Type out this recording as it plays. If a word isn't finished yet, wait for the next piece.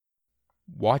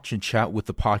Watch and chat with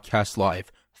the podcast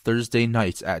live Thursday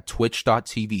nights at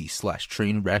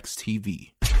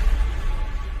twitch.tv/trainwreckstv.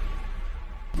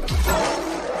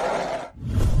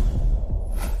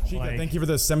 Chica, thank you for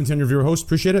the 1700 viewer host.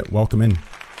 Appreciate it. Welcome in.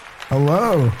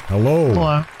 Hello. Hello.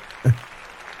 Hello.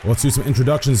 Let's do some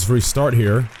introductions before we start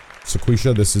here.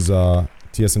 Sequisha, this is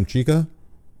TSM Chica.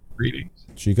 Greetings.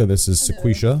 Chica, this is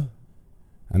Sequisha.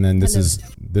 And then this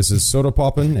is Soda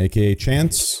Poppin, aka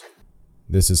Chance.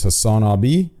 This is Hassan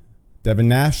Abi, Devin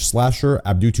Nash, Slasher,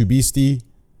 Abdu2 Beastie,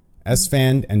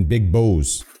 S-Fan, and Big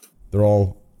Bows. They're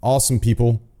all awesome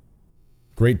people,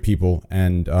 great people,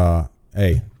 and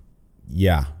hey,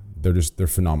 yeah, they're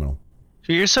phenomenal.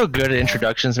 Dude, you're so good at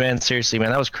introductions, man. Seriously, man,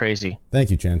 that was crazy.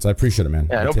 Thank you, Chance. I appreciate it, man.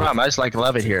 Yeah, no problem. I just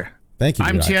love it here. Thank you.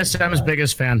 I'm TSM's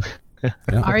biggest fan. Yeah.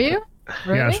 Are you?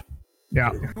 Really?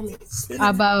 Yes. Yeah.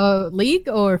 About League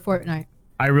or Fortnite?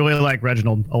 I really like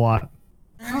Reginald a lot.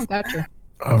 Oh, gotcha.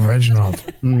 Oh, Reginald.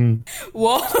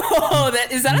 Whoa,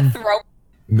 is that a throw?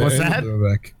 What's that?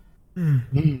 Throwback.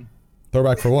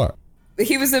 Throwback for what?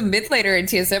 He was a mid laner in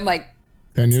TSM, like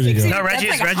 10 years ago. No,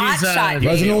 Reggie's hotshot.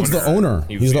 Reginald's the owner.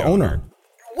 He's the owner.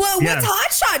 Whoa, Yes.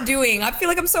 what's Hotshot doing? I feel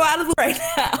like I'm so out of the right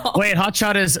now. Wait,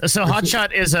 Hotshot is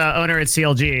owner at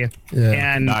CLG.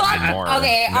 Yeah. And Not anymore.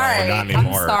 Okay, No, all right. not I'm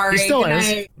anymore. sorry. He still Good is.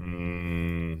 night.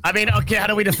 I mean, okay, how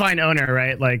do we define owner,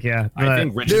 right? Like, yeah. I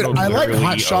think Reginald I like literally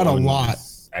Hotshot a owns lot.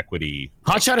 Equity.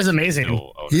 Hotshot is amazing.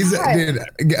 Still owns He's it.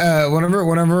 dude.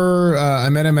 Whenever I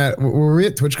met him at, were we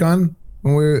at TwitchCon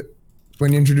when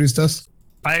you introduced us?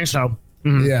 I think so.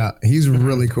 Mhm. Yeah, he's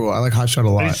really cool. I like Hotshot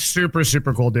a He's lot. super,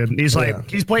 super cool, dude. He's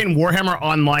he's playing Warhammer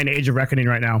Online Age of Reckoning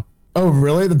right now. Oh,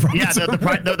 really? The private Yeah,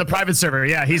 the private server.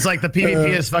 Yeah, he's like, the PvP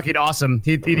is fucking awesome.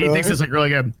 He thinks it's like really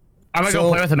good. I'm gonna go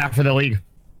play with him after the league.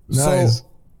 Nice. So,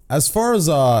 as far as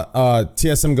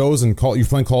TSM goes and you're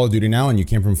playing Call of Duty now and you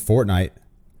came from Fortnite,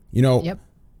 you know, Yep.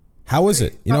 how is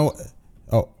it? You know,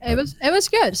 It was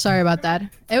good. Sorry about that.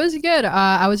 It was good.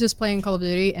 I was just playing Call of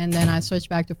Duty and then I switched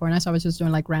back to Fortnite. So I was just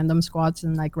doing like random squads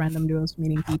and like random duels,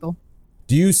 meeting people.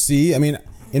 do you see, I mean,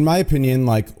 in my opinion,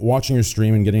 like watching your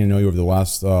stream and getting to know you over the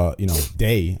last,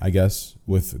 day, I guess,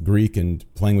 with Greek and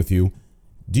playing with you,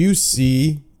 do you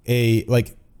see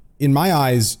in my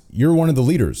eyes, you're one of the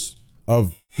leaders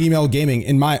of female gaming,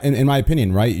 in my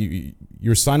opinion, right?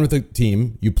 You're signed with a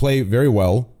team, you play very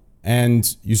well,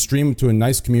 and you stream to a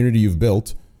nice community you've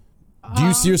built. Do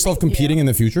you see yourself competing in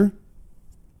the future?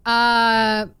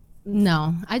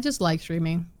 No, I just like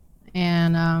streaming,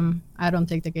 and I don't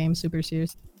take the game super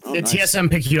serious. Did TSM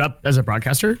pick you up as a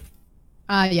broadcaster?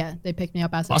 Yeah, they picked me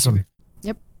up as a Awesome. streamer.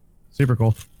 Yep. Super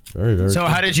cool. Very, very. So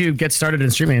how did you get started in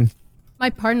streaming? My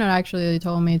partner actually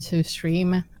told me to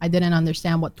stream. I didn't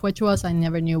understand what Twitch was. I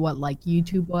never knew what like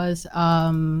YouTube was.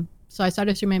 So I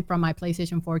started streaming from my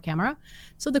PlayStation 4 camera.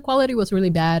 So the quality was really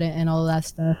bad and all that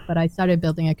stuff. But I started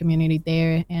building a community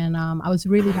there, and I was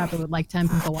really happy with like 10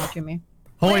 people watching me.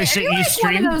 Holy Wait, shit, are you you like one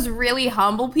stream? of those really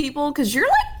humble people? Because you're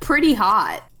like pretty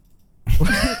hot.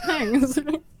 Thanks.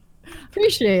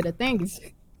 Appreciate it. Thanks.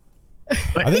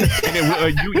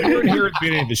 You weren't here at the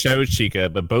beginning of the show, Chica,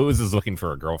 but Bose is looking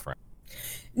for a girlfriend.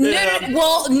 No.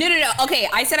 Okay,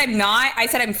 I said I'm not. I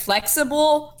said I'm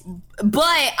flexible,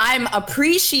 but I'm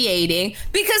appreciating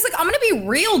because, like, I'm gonna be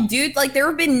real, dude. Like, there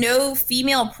have been no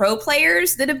female pro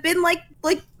players that have been like.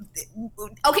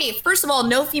 Okay, first of all,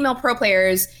 no female pro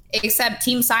players except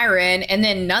Team Siren, and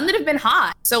then none that have been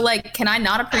hot. So, like, can I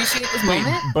not appreciate this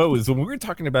moment? Bose, when we were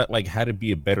talking about like how to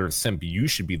be a better simp, you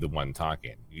should be the one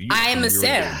talking. I am a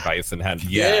simp. Advice and how?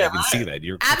 Yeah, I can see that.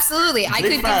 You're Absolutely, I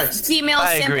could give female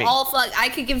I simp agree. I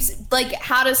could give like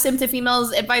how to simp to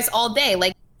females advice all day.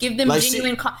 Like, give them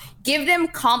genuine, give them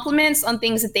compliments on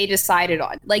things that they decided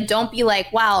on. Like, don't be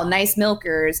like, "Wow, nice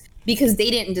milkers," because they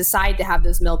didn't decide to have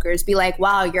those milkers. Be like,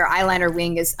 "Wow, your eyeliner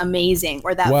wing is amazing,"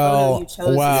 or that photo you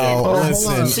chose.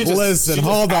 Listen,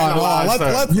 hold on. Let's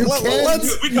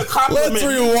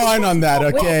rewind on that,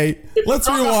 okay? Let's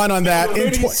rewind on that.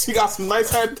 She got some nice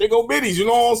hair, big old bitties, you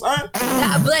know what I'm saying?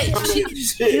 Yeah, but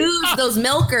use those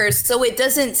milkers so it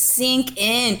doesn't sink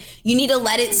in. You need to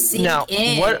let it sink Now,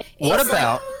 in. what It's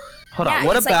about? Hold on. yeah,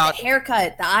 What it's about? like the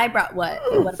haircut, the eyebrow? What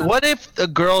about What if a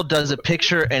girl does a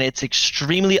picture and it's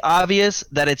extremely obvious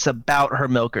that it's about her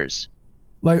milkers?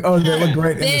 Like, oh, they look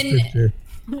great in Then- this picture.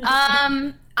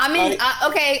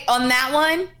 Okay, on that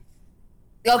one.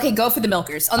 Okay, go for the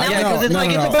milkers. On that Yeah, one, because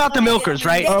it's it's about the milkers,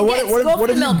 right? Yes, what go for if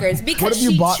the you- milkers what because if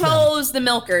you she bought them? chose the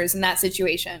milkers in that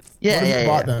situation. Yeah.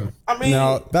 Bought them. I mean,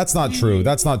 No, that's not true.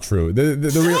 That's not true.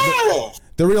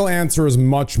 The real answer is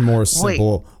much more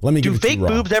simple. Let me Do give it to fake you,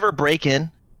 Rob. boobs ever break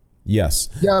in? Yes.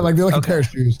 Yeah, like they're like a pair of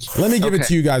shoes. Let me give it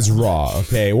to you guys raw,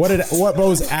 okay? What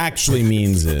Bose actually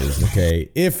means is, okay,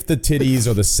 if the titties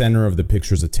are the center of the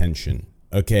picture's attention,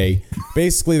 okay,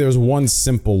 basically there's one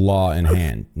simple law in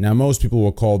hand. Now, most people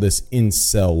will call this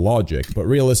incel logic, but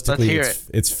realistically,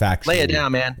 it's factual. Lay it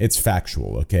down, man. It's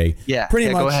factual, okay? Yeah,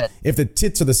 Pretty much, go ahead. if the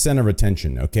tits are the center of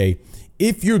attention, okay,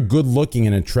 if you're good looking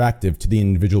and attractive to the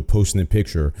individual posting the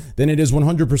picture, then it is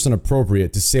 100%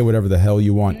 appropriate to say whatever the hell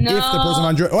you want. No. If the person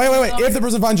finds you, if the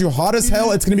person finds you hot as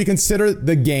hell, it's going to be considered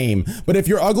the game. But if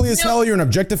you're ugly as hell, you're an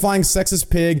objectifying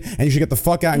sexist pig, and you should get the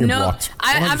fuck out and you're blocked.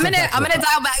 I'm gonna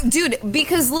dial back, dude,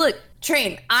 because look,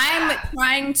 Train, I'm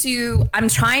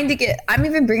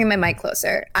even bringing my mic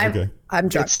closer. I'm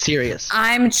drunk. It's serious.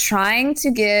 I'm trying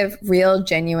to give real,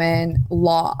 genuine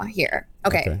law here.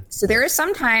 Okay. So there are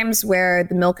some times where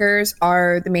the milkers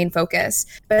are the main focus,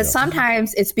 but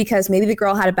sometimes it's because maybe the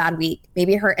girl had a bad week.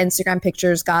 Maybe her Instagram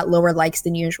pictures got lower likes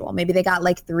than usual. Maybe they got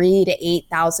like 3,000 to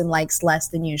 8,000 likes less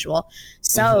than usual.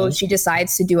 So she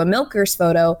decides to do a milkers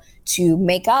photo to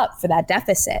make up for that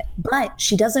deficit, but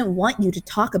she doesn't want you to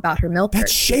talk about her milkers.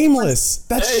 That's shameless.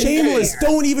 That's shameless.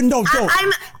 Don't even know.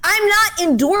 I'm not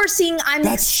endorsing. I'm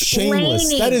That's explaining.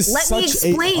 shameless. That is Let me such a-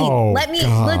 explain. oh,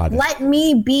 God. Let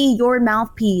me be your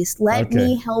mouthpiece. Let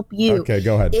me help you. Okay,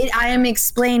 go ahead. I am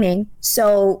explaining.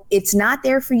 So it's not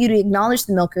there for you to acknowledge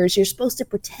the milkers. You're supposed to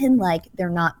pretend like they're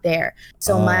not there.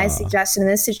 So my suggestion in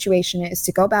this situation is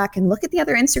to go back and look at the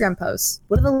other Instagram posts.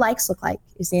 What do the likes look like?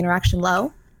 Is the interaction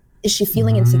low? Is she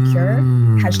feeling insecure?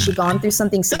 Has she gone through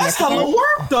something significant? That's hella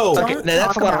work, though. Don't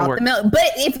talk about the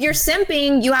But if you're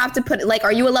simping, you have to put like,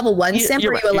 are you a level 1 simp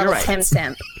or are you a level 10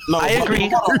 simp? No, I agree.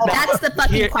 That's the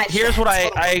fucking question. Here's what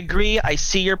I agree. I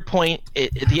see your point.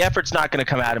 The effort's not going to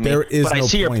come out of me. There is but I no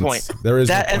see your point. point. There is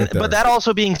no point there. But that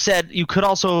also being said, you could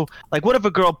also like, what if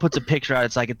a girl puts a picture out?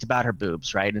 It's like it's about her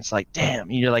boobs, right? And it's like, damn,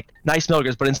 and you're like nice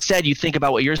milkers, but instead you think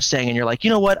about what you're saying, and you're like, you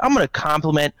know what? I'm going to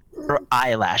compliment her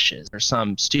eyelashes or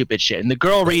some stupid shit, and the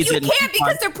girl reads it. You can't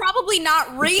because they're probably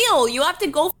not real. You have to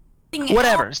go.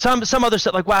 Whatever. Some other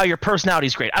stuff like, wow, your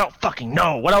personality's great. I don't fucking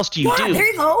know. What else do you do? There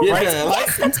you go. Yeah, Right? like-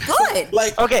 Yes, that's good.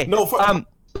 Like, Okay. no,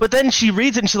 But then she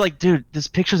reads it and she's like, dude, this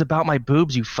picture's about my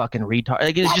boobs, you fucking retard.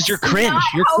 Like, it's just, you're cringe.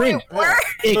 You're cringe.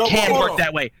 It No, can hold work on.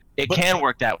 that way. It can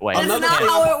work that way. That's not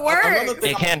how it works. Another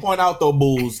thing It I can. point out though,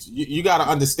 Bulls, you got to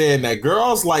understand that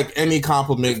girls like any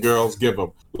compliment girls give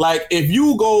them. Like if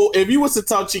you was to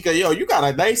tell Chica, yo, you got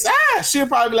a nice ass, she'll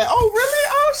probably be like, oh really?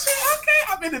 Oh shit,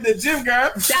 okay, I've been in the gym, girl.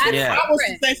 That's Yeah. I was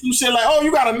to say some shit like, oh,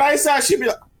 you got a nice ass, she'd be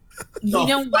like, You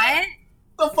know what?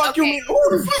 the fuck you Okay. mean?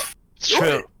 Who the fuck? It's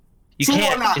true. You True or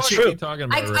can't. not? It's What are you true. talking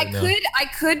about right now? I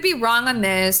could be wrong on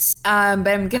this, but I'm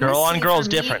gonna Girl on say girl is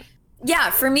for me- different.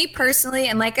 Yeah, for me personally,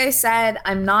 and like I said,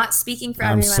 I'm not speaking for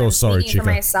I'm everyone. so sorry, speaking for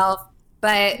Chica. myself.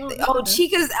 But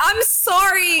Chica's, I'm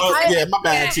sorry. Oh, yeah, my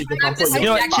bad, Yeah, Chica. I have to You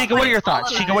know what, subject Chica, what are your my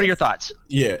thoughts? Chica, what are your thoughts?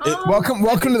 Yeah. Welcome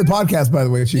to the podcast, by the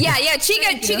way, Chica. Yeah,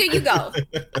 Chica, you go.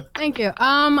 Thank you.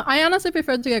 I honestly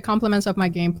prefer to get compliments of my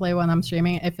gameplay when I'm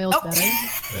streaming. It feels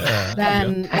better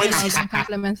than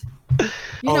compliments.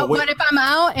 You know, but if I'm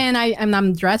out and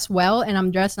I'm dressed well and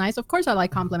I'm dressed nice, of course I like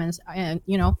compliments, and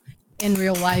you know, in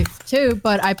real life too.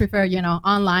 But I prefer, you know,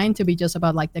 online to be just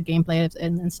about like the gameplay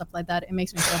and stuff like that. It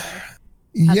makes me feel better.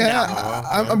 Yeah,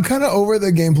 I'm kind of over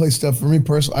the gameplay stuff. For me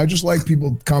personally, I just like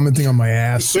people commenting on my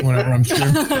ass whenever I'm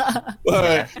streaming.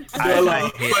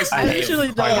 I usually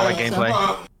hate don't my like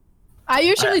gameplay. I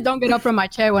usually don't get up from my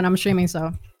chair when I'm streaming,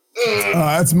 so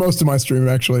That's most of my stream,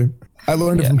 actually. I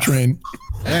learned it from Train.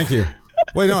 Thank you.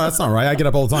 Wait, no, that's not right. I get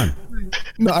up all the time.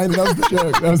 No, that was the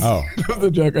joke. That was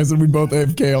the joke. I said we both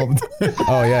AFK all the time.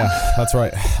 Oh yeah, that's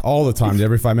right. All the time,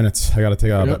 every 5 minutes. I gotta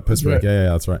take a Yep, piss that's break. right. Yeah,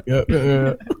 that's right.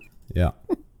 Yeah. Yeah.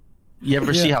 You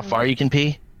ever see how far you can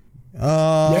pee?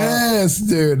 Yes,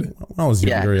 dude. When I was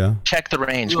younger, yeah. Check the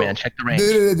range, man. Check the range.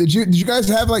 Did you guys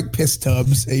have like piss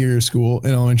tubs at your school,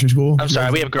 in elementary school? I'm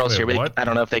sorry, we have girls here. what? I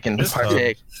don't know if they can Piss tub?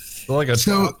 partake. Like a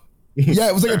So yeah,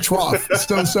 it was like a trough.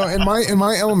 So in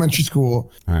my elementary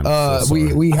school, I'm so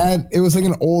sorry. we had, it was like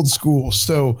an old school.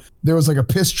 So there was like a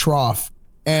piss trough,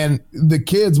 and the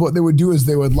kids, what they would do is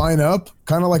they would line up,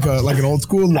 kind of like an old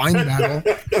school line battle.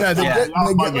 Yeah, they get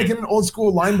like in an old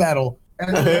school line battle,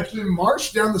 and they would actually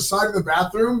march down the side of the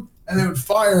bathroom, and they would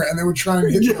fire, and they would try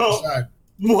and hit you on the side.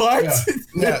 What?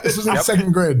 Yeah, this was in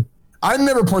second grade. I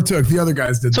never partook. The other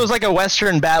guys did. So it's like a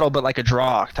Western battle, but like a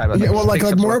draw type of thing. Yeah, well, like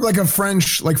more of like a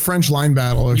French line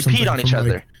battle or You something. peed on each from,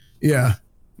 other. like- yeah.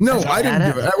 No, I didn't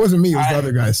do it. That wasn't me. It was the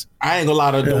other guys. I ain't gonna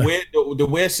lie to the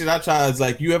weird shit I try is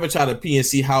like, you ever try to pee and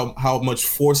see how much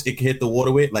force it can hit the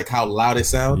water with, like how loud it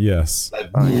sounds? Yes. Like,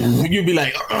 you'd be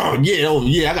like, I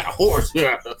got a horse.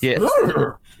 Yeah. Yeah.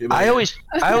 I always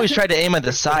tried to aim at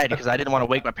the side because I didn't want to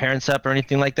wake my parents up or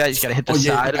anything like that. You just gotta hit the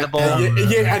side of the bowl.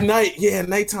 Yeah, at night. Yeah, at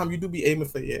nighttime you do be aiming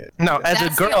for No, as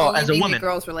That's a girl, the only as a thing woman. that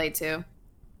girls relate to.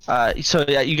 So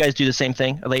yeah, you guys do the same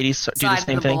thing. Ladies do the Side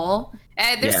same of the thing. bowl.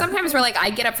 There's sometimes where like I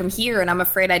get up from here and I'm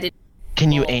afraid I didn't.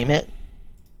 Can you aim it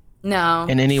No.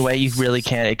 in any way? You really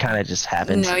can't. It kind of just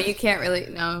happens. No, you can't really.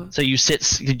 No. So you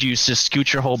did you just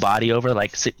scoot your whole body over,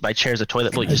 like sit by chairs, a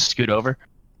toilet bowl, you just scoot over?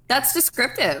 That's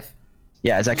descriptive.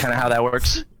 Yeah, is that kind of how that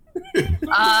works?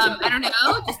 I don't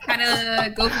know. Just kind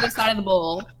of go for the side of the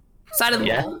bowl. Side of the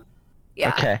bowl. Yeah.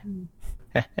 Okay.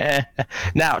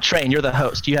 Now, Train, you're the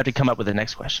host. You have to come up with the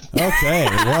next question. Okay,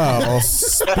 well,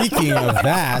 speaking of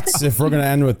that, if we're going to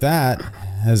end with that,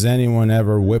 has anyone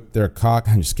ever whipped their cock?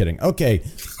 I'm just kidding. Okay,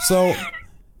 so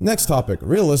next topic.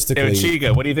 Realistically. Hey,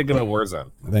 Chica, what do you think about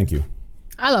Warzone? Thank you.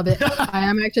 I love it. I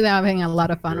am actually having a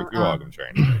lot of fun. You're welcome,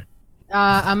 Train.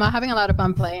 I'm having a lot of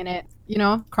fun playing it. You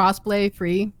know, crossplay,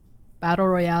 free, battle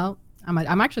royale.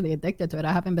 I'm actually addicted to it.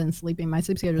 I haven't been sleeping. My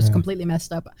sleep schedule is completely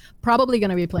messed up. Probably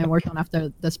gonna be playing Warzone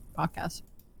after this podcast.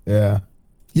 Yeah.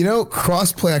 You know,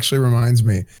 crossplay actually reminds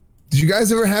me. Did you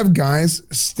guys ever have guys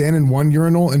stand in one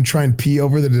urinal and try and pee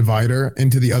over the divider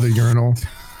into the other urinal?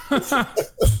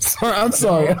 Sorry, I'm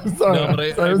sorry. No,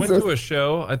 but I went to a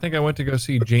show. I think I went to go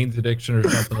see Jane's Addiction or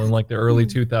something in like the early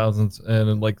 2000s, and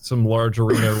in like some large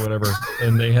arena or whatever.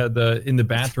 And they had in the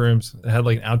bathrooms, it had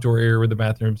like an outdoor area with the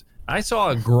bathrooms. I saw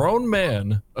a grown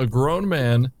man at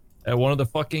one of the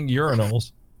fucking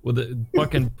urinals with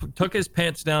took his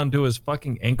pants down to his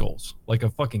fucking ankles like a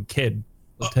fucking kid.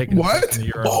 Taking What?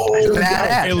 the urinal.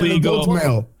 Oh,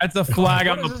 Illegal. That's a flag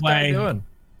on the What is this guy play. doing?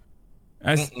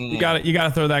 You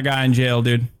gotta throw that guy in jail,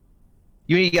 dude.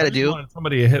 You got to do.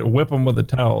 Somebody whip him with a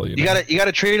towel. You got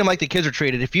to treat them like the kids are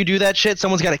treated. If you do that shit,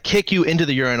 someone's got to kick you into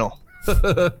the urinal.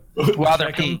 While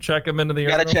they're peeing. Check him into the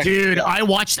Gotta urinal. check. Dude, I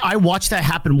watched that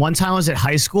happen one time. I was at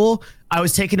high school. I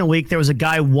was taking a week. There was a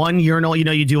guy, one urinal. You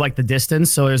know, you do like the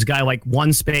distance. So there's a guy like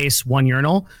one space, one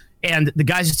urinal. And the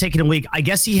guy's just taking a week. I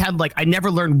guess he had like, I never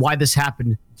learned why this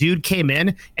happened. Dude came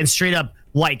in and straight up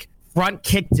like front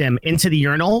kicked him into the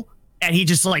urinal. And he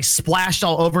just like splashed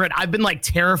all over it. I've been like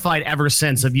terrified ever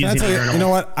since of using the urinal. You know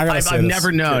what? I've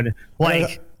never known.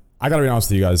 I gotta be honest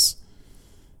with you guys.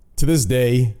 To this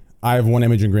day, I have one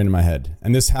image ingrained in my head.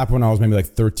 And this happened when I was maybe like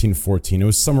 13, 14. It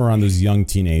was somewhere around those young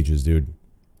teenagers, dude.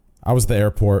 I was at the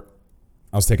airport.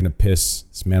 I was taking a piss.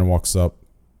 This man walks up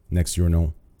next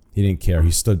urinal. He didn't care. He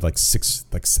stood like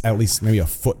at least maybe a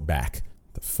foot back.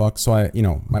 The fuck? So my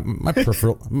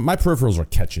peripherals are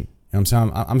catching. You know what I'm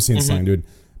saying? I'm seeing something, dude.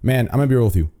 Man, I'm gonna be real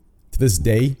with you. To this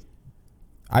day,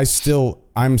 I'm still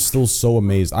so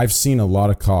amazed. I've seen a lot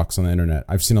of cocks on the internet.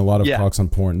 I've seen a lot of cocks on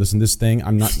porn. Listen, this thing,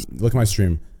 look at my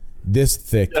stream. This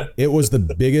thick. It was the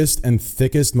biggest and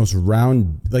thickest, most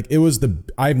round,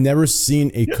 I've never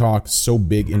seen a cock so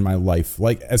big in my life.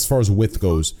 Like, as far as width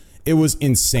goes. It was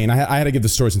insane. I had to give the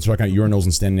story since we're talking about urinals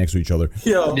and standing next to each other.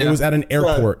 It was at an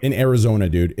airport in Arizona,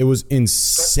 dude. It was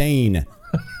insane.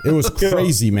 It was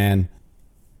crazy, man.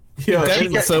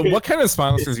 So what kind of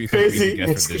sponsors do you think we can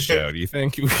get for this show? Do you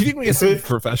think we get some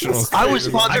professionals? I was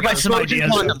sponsored by some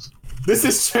condoms. This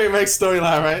is Trey Mack's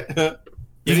storyline, right?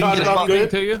 You think he's talking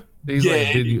to you? He's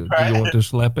like, do you want to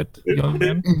slap it, young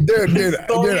man? Dude,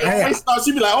 always thought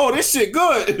she'd be like, "Oh, this shit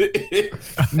good,"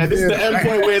 and this is the end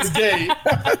point where it's gay,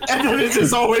 and then it's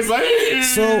just always like.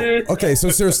 So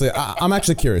seriously, I'm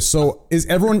actually curious. So is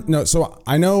everyone? No. So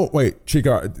I know. Wait,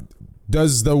 Chica,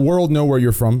 does the world know where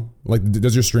you're from? Like,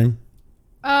 does your stream?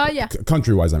 Yeah.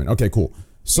 Country wise, I mean. Okay, cool.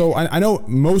 So I know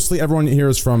mostly everyone here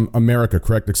is from America,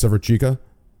 correct? Except for Chica.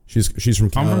 She's from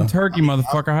Canada. I'm from Turkey,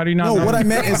 motherfucker. How do you not know? No, what I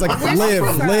meant is like live.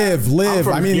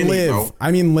 I mean Guinea, live. bro.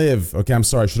 I mean live. Okay, I'm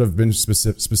sorry. I should have been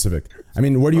specific. I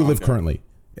mean, where do you live currently?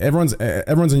 Everyone's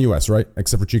in US, right?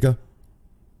 Except for Chica?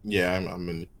 Yeah, I'm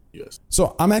in the US.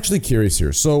 So I'm actually curious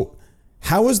here. So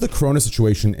how is the corona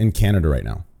situation in Canada right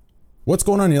now? What's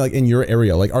going on in your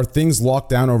area? Like, are things locked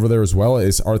down over there as well?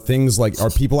 Are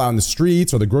people out in the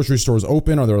streets? Are the grocery stores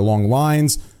open? Are there long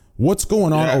lines? What's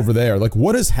going on over there? Like,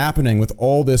 what is happening with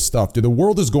all this stuff? Dude, the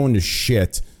world is going to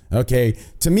shit. Okay,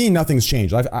 to me, nothing's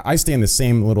changed. I stay in the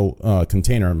same little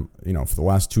container. For the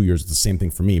last 2 years, it's the same thing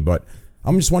for me. But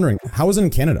I'm just wondering, how is it in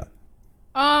Canada?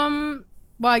 Well,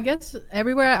 I guess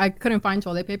everywhere I couldn't find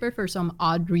toilet paper for some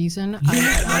odd reason.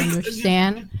 I don't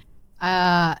understand.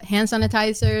 Hand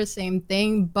sanitizer, same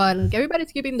thing. But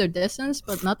everybody's keeping their distance.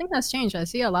 But nothing has changed. I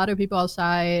see a lot of people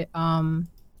outside.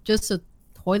 Just a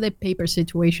toilet paper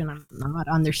situation. I'm not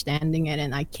understanding it,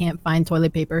 and I can't find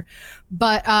toilet paper.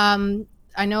 But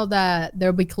I know that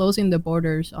they'll be closing the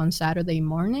borders on Saturday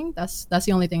morning. That's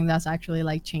the only thing that's actually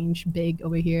like changed big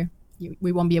over here.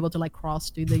 We won't be able to like cross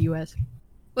to the U.S.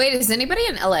 Wait, is anybody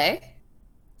in LA?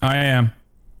 I am.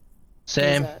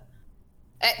 Same.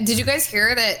 Did you guys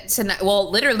hear that tonight?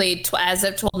 Well, literally, as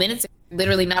of 12 minutes ago,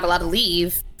 literally not allowed to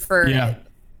leave for. Yeah.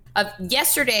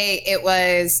 Yesterday, it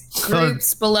was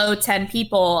groups below 10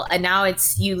 people, and now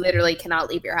it's you literally cannot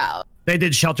leave your house. They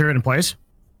did shelter in place.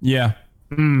 Yeah.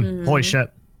 Holy shit!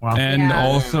 Wow. And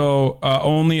also,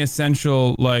 only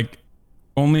essential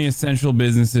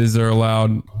businesses are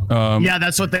allowed. Yeah,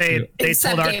 that's what they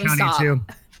told our county too.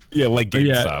 Yeah, like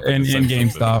GameStop. And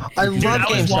GameStop. I love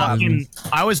GameStop.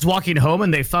 I was walking home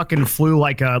and they fucking flew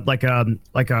like a I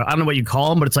don't know what you call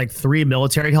them, but it's like 3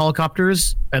 military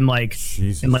helicopters and like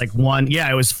Jesus. and like one.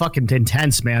 Yeah, it was fucking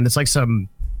intense, man. It's like some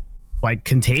like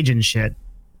contagion shit.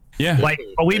 Yeah. Like,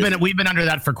 but we've been under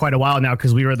that for quite a while now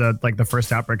because we were the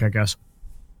first outbreak, I guess.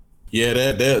 Yeah,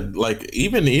 that like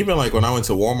even like when I went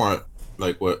to Walmart,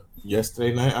 like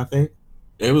yesterday night, I think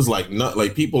it was like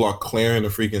people are clearing the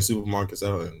freaking supermarkets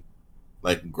out and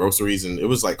like groceries, and it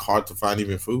was like hard to find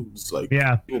even foods. Like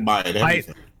people buying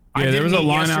everything. There was a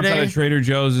line outside of Trader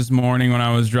Joe's this morning when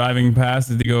I was driving past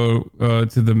it to go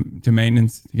to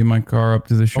maintenance to get my car up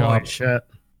to the shop. Holy shit.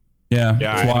 Yeah,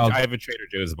 Yeah, it's wild. I have a Trader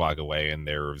Joe's a block away, and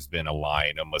there's been a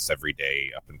line almost every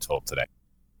day up until today. I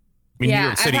mean, New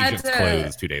York City just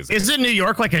closed 2 days ago. Isn't New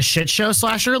York like a shit show,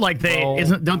 Slasher? Like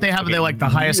don't they have like the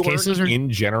highest cases? Or? In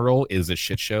general, is a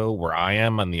shit show. Where I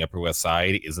am on the Upper West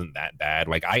Side isn't that bad.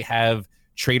 Like I have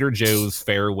Trader Joe's,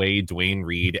 Fairway, Dwayne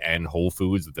Reed, and Whole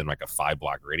Foods within like a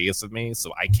 5-block radius of me,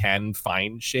 so I can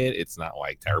find shit. It's not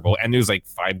like terrible. And there's like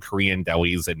 5 Korean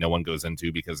delis that no one goes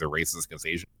into because they're racist against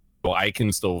Asian. Well, I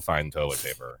can still find toilet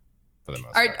paper for the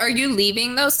most part. Are you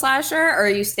leaving though, Slasher, or are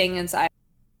you staying inside?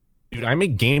 Dude, I'm a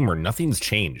gamer. Nothing's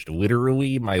changed.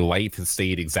 Literally, my life has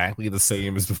stayed exactly the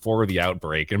same as before the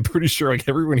outbreak. I'm pretty sure like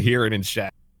everyone here and in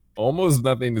chat, almost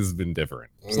nothing has been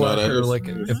different. Slasher, like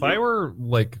if I were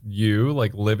like you,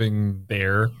 like living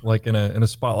there, like in a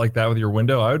spot like that with your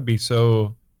window, I would be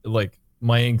so like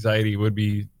my anxiety would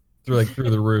be through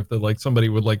the roof that like somebody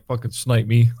would like fucking snipe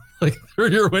me like through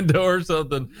your window or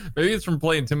something. Maybe it's from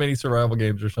playing too many survival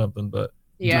games or something, but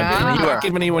yeah. You not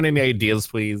give anyone any ideas,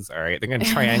 please. All right, they're gonna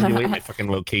triangulate my fucking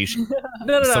location.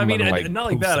 No. I Someone, mean, not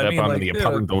like that. I mean, up like, on the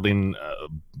apartment building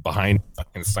behind a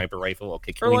fucking sniper rifle.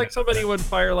 Okay, or like somebody would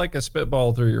fire like a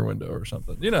spitball through your window or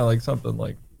something. You know, like something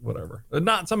like whatever.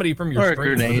 Not somebody from your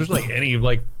stream. There's like any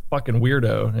like fucking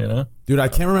weirdo. You know, dude. I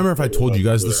can't remember if I told you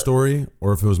guys the story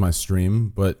or if it was my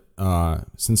stream, but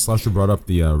since Slasher brought up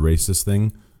the racist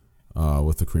thing.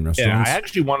 With the Korean restaurants. Yeah, I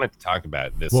actually wanted to talk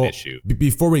about this issue.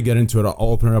 Before we get into it, I'll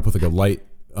open it up with like a light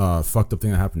fucked up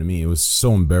thing that happened to me. It was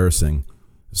so embarrassing.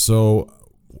 So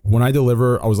when I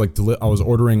deliver, I was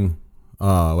ordering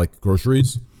like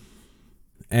groceries,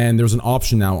 and there's an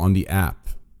option now on the app,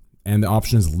 and the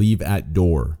option is leave at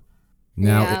door.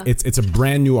 Now it's a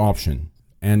brand new option,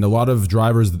 and a lot of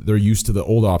drivers, they're used to the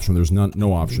old option. There's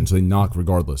no option, so they knock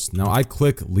regardless. Now I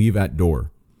click leave at door.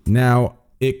 Now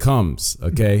it comes,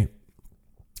 okay.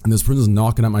 And this person's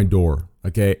knocking at my door,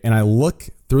 okay? And I look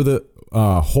through the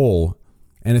hole,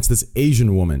 and it's this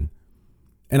Asian woman.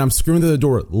 And I'm screaming to the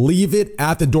door, leave it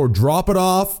at the door. Drop it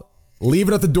off, leave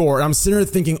it at the door. And I'm sitting there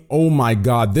thinking, oh my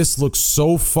God, this looks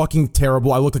so fucking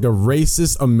terrible. I look like a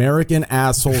racist American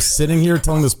asshole sitting here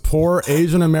telling this poor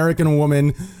Asian American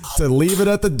woman to leave it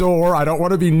at the door. I don't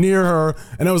want to be near her.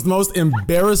 And it was the most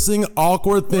embarrassing,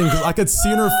 awkward thing because I could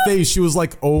see in her face. She was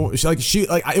like,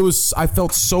 I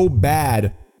felt so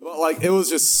bad. Like, it was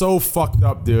just so fucked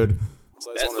up, dude.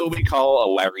 That's what we call a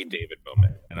Larry David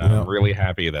moment. And I'm really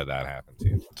happy that happened to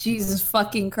you. Jesus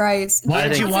fucking Christ. Why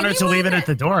did you want her to leave it at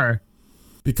the door?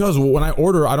 Because when I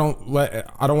order, I don't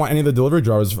want any of the delivery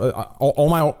drivers. All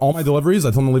my deliveries,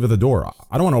 I tell them to leave at the door.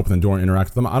 I don't want to open the door and interact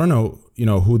with them. I don't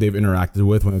know, who they've interacted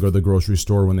with when they go to the grocery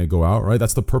store, when they go out, right?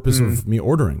 That's the purpose of me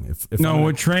ordering.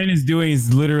 What Train is doing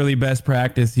is literally best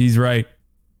practice. He's right.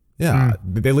 Yeah,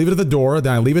 they leave it at the door,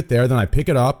 then I leave it there, then I pick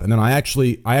it up, and then I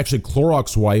actually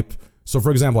Clorox wipe. So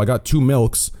for example, I got 2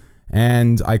 milks,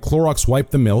 and I Clorox wipe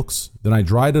the milks, then I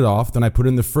dried it off, then I put it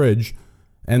in the fridge,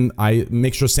 and I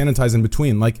make sure to sanitize in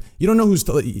between. Like, you don't know it's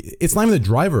not even the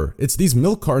driver. It's these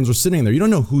milk cartons are sitting there. You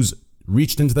don't know who's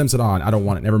reached into them and said, I don't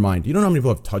want it, never mind. You don't know how many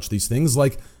people have touched these things.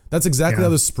 Like, that's exactly how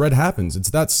the spread happens.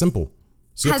 It's that simple.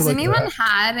 So has anyone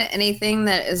had anything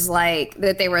that is like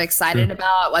that they were excited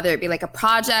about, whether it be like a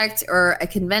project or a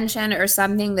convention or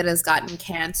something that has gotten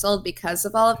canceled because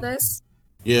of all of this?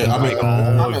 Yeah, I mean,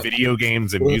 all video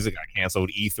games and music got canceled.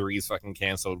 E3 is fucking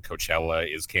canceled. Coachella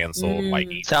is canceled. Like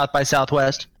South by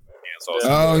Southwest.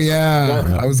 Oh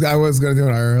yeah, I was gonna do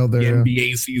an IRL there. The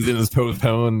NBA season is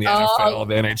postponed. The NFL,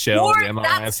 the NHL, the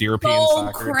MLS, European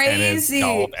soccer, tennis,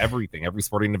 golf, everything, every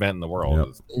sporting event in the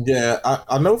world. Yeah,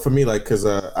 I know for me, like, because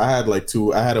I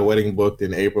had a wedding booked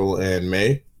in April and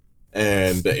May,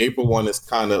 and the April one is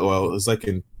kind of, it's like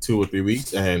in 2 or 3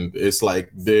 weeks, and it's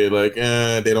like they're like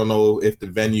they don't know if the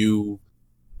venue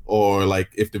or like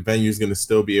if the venue is going to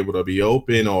still be able to be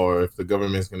open, or if the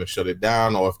government's going to shut it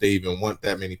down, or if they even want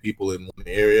that many people in one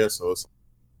area. So it's,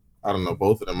 I don't know,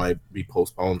 both of them might be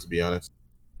postponed, to be honest.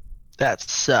 That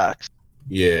sucks.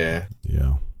 Yeah.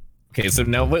 Okay, so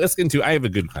now let's get into, I have a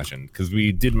good question, because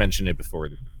we did mention it before.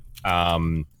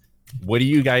 What do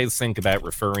you guys think about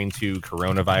referring to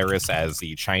coronavirus as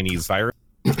the Chinese virus?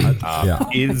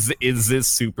 Is this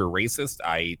super racist?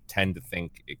 I tend to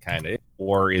think it kind of,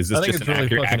 or is this just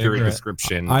an accurate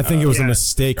description? I think it was a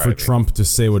mistake for Trump to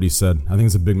say what he said. I think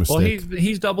it's a big mistake. Well,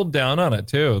 he's doubled down on it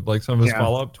too. Like some of his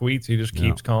follow-up tweets, he just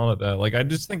keeps calling it that. Like, I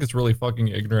just think it's really fucking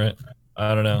ignorant.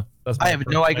 I don't know. I have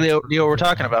no idea what we're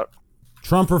talking about.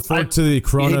 Trump referred to the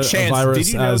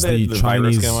coronavirus as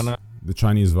the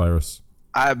Chinese virus.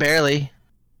 Barely.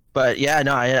 But yeah,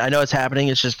 no, I know it's happening.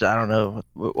 It's just, I don't know.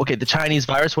 Okay, the Chinese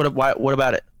virus. What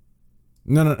about it?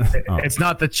 No. It's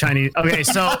not the Chinese. Okay,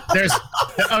 so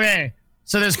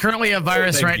there's currently a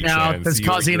virus right now that's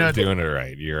causing you're doing it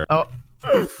right.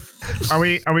 Are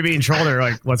we being trolled or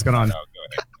like what's going on? No, go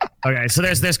ahead. Okay, so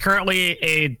there's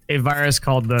currently a virus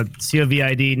called the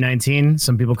COVID-19.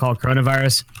 Some people call it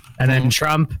coronavirus, and then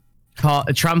Trump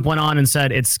went on and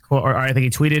said it's, or I think he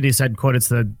tweeted. He said, "quote it's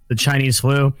the Chinese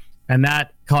flu." And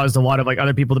that caused a lot of like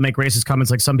other people to make racist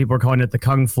comments. Like some people are calling it the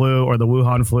Kung flu or the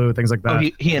Wuhan flu, things like that. Oh,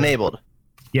 he enabled.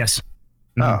 Yes.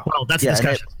 Oh, well, that's the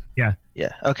discussion. Yeah.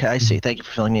 Okay, I see. Thank you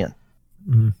for filling me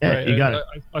in. Yeah, you got it.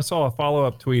 I saw a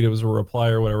follow-up tweet. It was a reply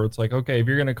or whatever. It's like, okay, if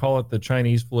you're gonna call it the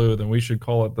Chinese flu, then we should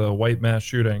call it the white mass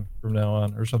shooting from now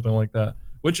on, or something like that.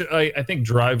 Which I think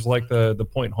drives like the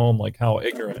point home, like how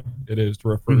ignorant it is to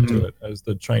refer to it as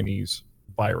the Chinese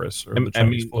virus or the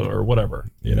Chinese flu or whatever.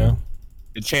 You know.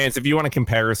 Chance, if you want a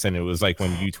comparison, it was like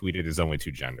when you tweeted there's only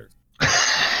 2 genders.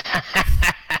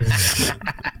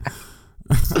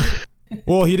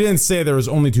 Well, he didn't say there was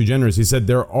only 2 genders. He said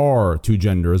there are 2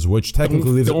 genders, which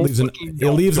technically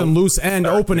leaves a loose end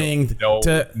opening.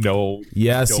 No.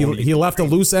 Yes, he left a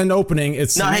loose end opening.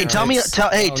 It's hey, tell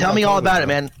me all about it,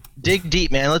 man. Dig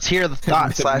deep, man. Let's hear the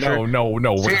thoughts, Slasher.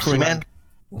 No. Seriously, man.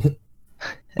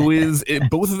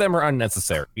 Both of them are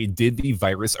unnecessary. Did the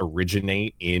virus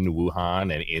originate in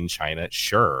Wuhan and in China?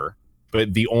 Sure.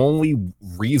 But the only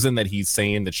reason that he's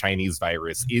saying the Chinese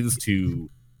virus is to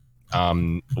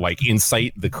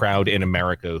incite the crowd in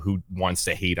America who wants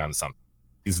to hate on something.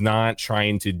 He's not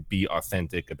trying to be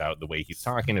authentic about the way he's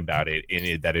talking about it,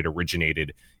 that it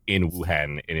originated in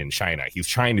Wuhan and in China. He's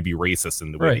trying to be racist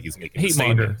in the way that he's making a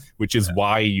statement, which is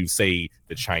why you say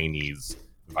the Chinese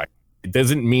virus. It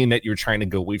doesn't mean that you're trying to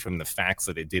go away from the facts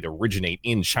that it did originate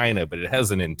in China, but it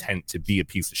has an intent to be a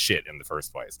piece of shit in the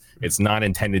first place. It's not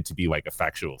intended to be like a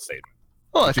factual statement.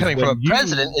 Well, coming from a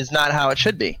president is not how it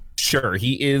should be. Sure,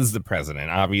 he is the president,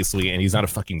 obviously, and he's not a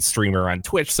fucking streamer on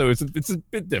Twitch, so it's a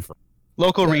bit different.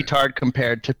 Local retard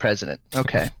compared to president.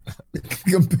 Okay.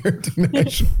 Compared to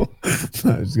national.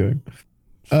 No, I'm just kidding.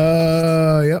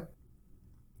 Yep.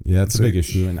 Yeah, it's a big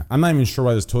issue, and I'm not even sure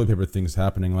why this toilet paper thing's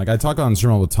happening. Like, I talk on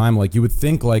stream all the time. Like, you would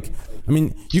think, like, I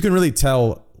mean, you can really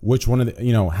tell which one of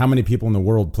the, how many people in the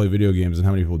world play video games and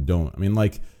how many people don't. I mean,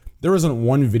 like, there isn't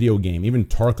one video game, even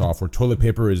Tarkov, where toilet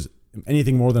paper is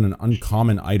anything more than an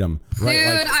uncommon item. Right?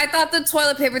 Dude, I thought the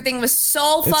toilet paper thing was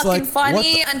so fucking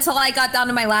funny until I got down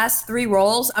to my last 3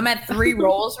 rolls. I'm at 3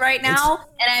 rolls right now,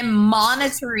 and I'm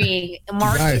monitoring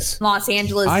markets in Los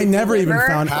Angeles. I never even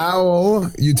found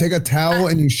towel. You take a towel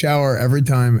and you shower every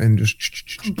time and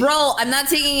just. Bro, I'm not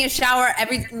taking a shower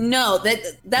every. No,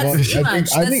 that's too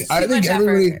much. I think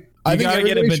everybody. I think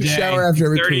everybody should shower after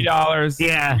every $30.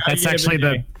 Yeah, that's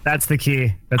actually that's the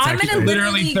key. That's I'm gonna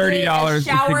literally $30. It's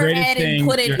the greatest thing.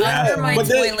 Put it under my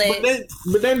toilet.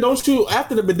 But then don't you,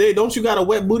 after the bidet, don't you got a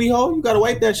wet booty hole? You gotta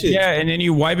wipe that shit. Yeah, and then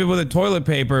you wipe it with a toilet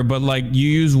paper, but like you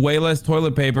use way less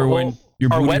toilet paper when your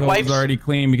booty hole is already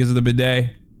clean because of the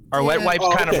bidet. Are wet wipes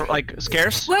kind of like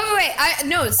scarce? Wait.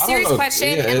 No, serious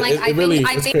question. Yeah, and like I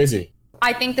think crazy.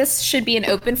 I think this should be an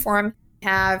open forum.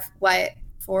 Have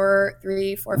 4,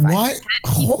 3, 4, 5. What?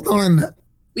 Hold on.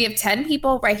 We have 10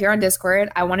 people right here on Discord.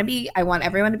 I want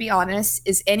everyone to be honest.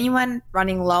 Is anyone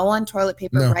running low on toilet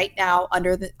paper right now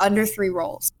under 3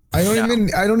 rolls? I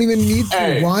don't even need to.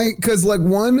 Hey. Why? Because like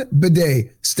 1,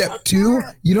 bidet. Step 2,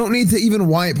 you don't need to even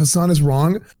wipe. Hassan is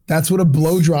wrong. That's what a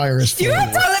blow dryer is for. Do you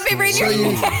have toilet paper in So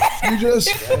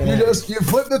you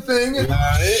flip the thing, and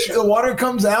the water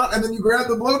comes out, and then you grab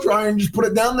the blow dryer and just put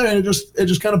it down there, and it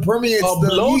just kind of permeates the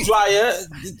blow heat. dryer.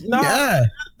 No, Yeah.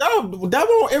 no, that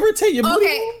won't irritate your booty.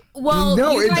 Okay, well,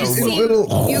 No, you it's guys a seem,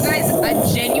 little- you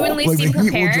guys genuinely Like seem the heat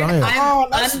will prepared. dry it. Oh,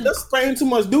 that's spraying too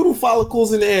much doodle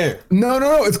follicles in the air.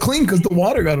 No, it's clean because the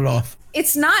water got it off.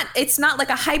 It's not like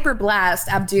a hyper blast,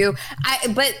 Abdu.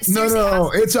 But seriously,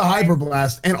 No, it's a hyper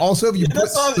blast. And also, if you put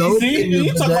That's all. soap See, in your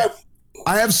you talking bidet, about?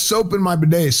 I have soap in my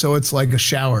bidet, so it's like a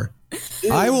shower.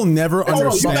 I will never Oh, you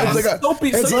understand. got It's like a- soapy.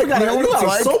 it's So like- you got you know what you it's got a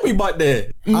like? soapy butt there.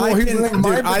 No, I here's can- the thing.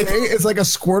 My dude, I- bidet is like a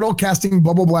Squirtle casting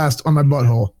bubble blast on my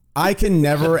butthole. I can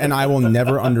never and I will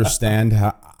never understand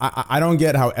how I don't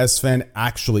get how SFan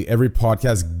actually every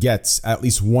podcast gets at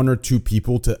least one or two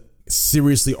people to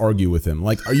seriously argue with him.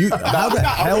 Like, are you? How the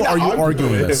hell are you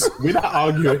arguing this? We're not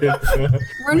arguing.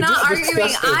 we're not arguing.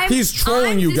 He's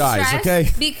trolling you guys, distressed okay?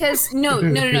 Because no.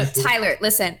 Tyler,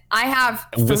 listen. I have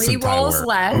 3 Listen, rolls Tyler.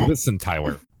 left. Listen,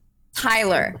 Tyler.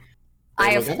 Tyler,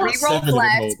 I have I 3 got rolls 7 of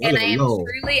left, those. and I am No.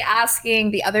 truly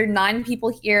asking the other 9 people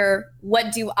here,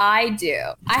 what do I do?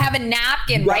 I have a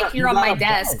napkin You right got- here you on got my a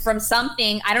desk box. from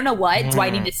something. I don't know what. Do I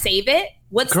need to save it?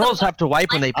 What's Girls the have to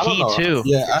wipe when they I don't pee know. too.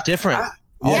 Yeah, It's different.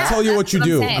 I'll Yeah, tell you what that's you what I'm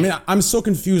do. saying. I mean, I'm so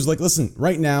confused. Like, listen,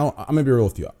 right now, I'm gonna be real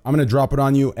with you. I'm gonna drop it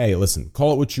on you. Hey, listen,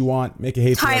 call it what you want, make a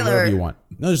hate for it, Tyler. whatever you want.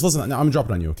 No, just listen. No, I'm gonna drop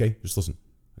it on you. Okay, just listen.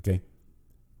 Okay.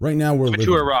 Right now, we're Give it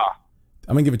living. to her raw.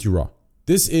 I'm gonna give it to you raw.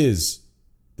 This is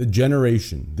the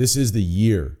generation. This is the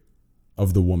year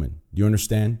of the woman. Do you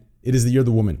understand? It is the year of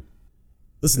the woman.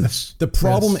 Listen, Yes. the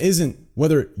problem Yes. isn't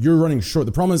whether you're running short.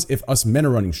 The problem is if us men are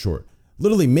running short.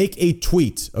 Literally, make a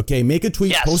tweet. Okay, make a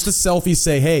tweet. Yes. Post a selfie.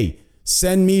 Say, hey,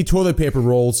 send me toilet paper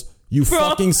rolls. You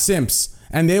fucking simps.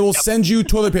 And they will send you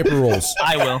toilet paper rolls.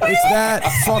 I will. It's that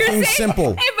You're fucking saying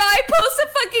simple. If I post a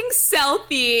fucking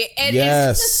selfie and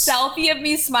Yes. it's just a selfie of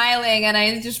me smiling and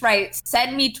I just write,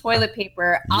 send me toilet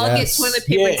paper, I'll get Yes. toilet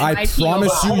paper Yeah, to I my PO promise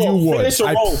box. you, you would. Finish your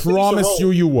I roll. Finish your promise roll.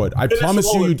 you, you would. I Finish promise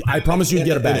your you, roll. you'd. I promise you'd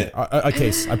get a In bag, it. a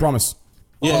case. I promise.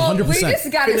 Yeah, Well, 100%. we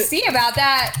just gotta see about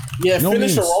that. Yeah, No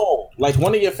finish a means. roll. Like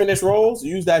one of your finished rolls,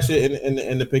 use that shit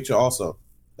in the picture also.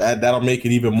 That'll make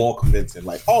it even more convincing.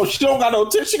 Like, oh, she don't got no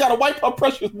tits. She gotta wipe her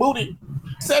precious booty.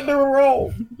 Send her a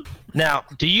roll. Now,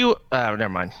 do you? Never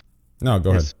mind. No,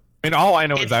 go ahead. I mean, all I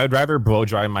know is I would rather blow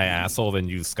dry my asshole than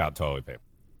use Scott toilet paper.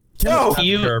 Yo,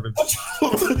 You. Garbage.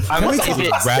 I would say I would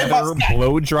it- rather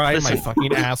blow dry Listen. my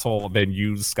fucking asshole than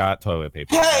use Scott toilet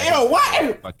paper. Hey, yo,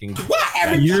 why? Fucking Why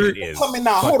that every shit is coming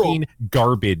now? Hold on. fucking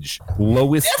garbage.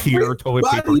 Lowest tier toilet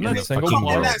paper in the single fucking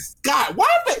one. world. at Scott. Why?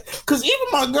 Because even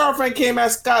my girlfriend came at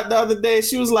Scott the other day.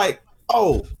 She was like,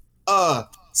 "Oh,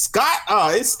 Scott,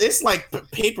 it's like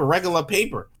paper, regular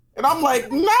paper." And I'm like,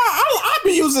 "Nah, I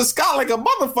be using Scott like a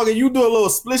motherfucker. You do a little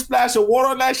splish splash of water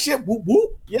on that shit, whoop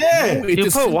whoop, yeah." It You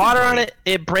just put water on it,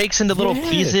 it breaks into little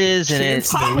pieces, and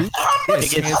it's How much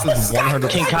Chance is 100%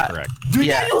 King Cotton. correct. Dude,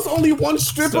 Yeah. that was only one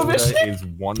strip of it. Soda Shit. is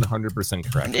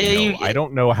 100% correct. Yeah, you- No, I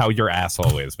don't know how your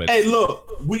asshole is, but Hey, look,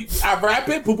 I wrap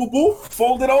it, boo boo boo,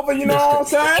 fold it over. You know what I'm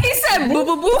saying? He said boo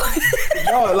boo boo.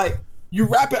 No, like you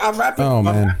wrap it, I wrap it, Oh, I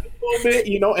man. wrap it a little bit,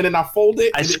 you know, and then I fold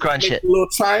it. I and then scrunch make it. A little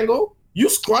triangle. You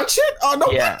scrunch it? Oh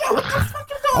no! Yeah. What the fuck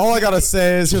you doing? All I gotta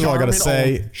say is, here's all I gotta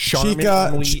say. Charmin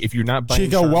Chica, only, if you're not buying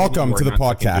Chica, Charmin, welcome you are to the not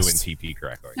fucking podcast. Doing TP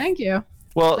correctly. Thank you.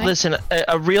 Well, Thank- listen,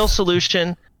 a real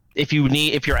solution. If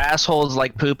your asshole is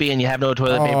like poopy and you have no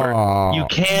toilet paper, Oh. you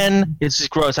can. It's just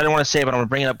gross. I don't want to say it, but I'm gonna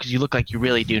bring it up because you look like you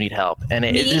really do need help. And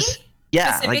it Me? just,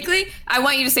 yeah, like Specifically, I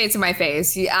want you to say it to my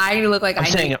face. I look like I'm I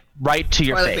saying need it right to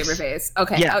your toilet face. paper face.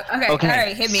 Okay. Yeah, Okay. okay. All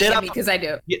right. Hit me. Sit Hit up. me because I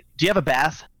do. Do you have a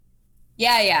bath?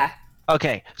 Yeah.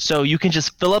 Okay, so you can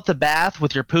just fill up the bath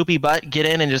with your poopy butt, get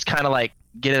in, and just kind of like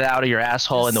get it out of your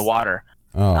asshole in the water.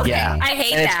 Oh, Okay. Yeah. I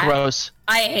hate And it's that. gross,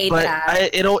 I hate but that.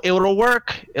 it'll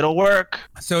work. It'll work.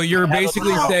 So you're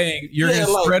basically saying you're Yeah,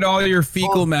 gonna like- spread all your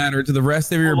fecal matter to the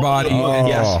rest of your body Oh. and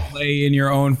Yes. just play in your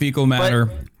own fecal matter.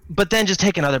 But then just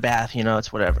take another bath.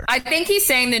 It's whatever. I think he's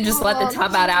saying then just let the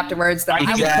tub out afterwards. That I think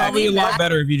I it's would probably a believe lot that.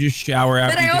 better if you just shower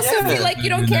after. But I you also get feel like you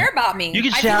don't and care about me. You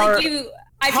can I shower- feel like you.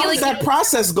 I How feel does like that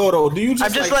process go though? Do you just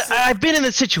I'm just like I've been in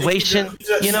this situation,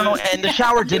 and the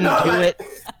shower didn't do it.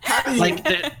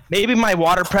 Like maybe my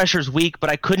water pressure's weak, but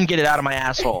I couldn't get it out of my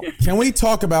asshole. Can we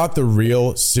talk about the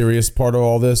real serious part of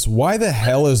all this? Why the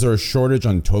hell is there a shortage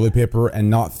on toilet paper and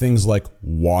not things like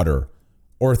water?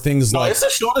 Or things No, like it's a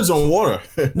shortage on water.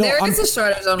 there is a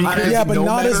shortage on water. yeah, but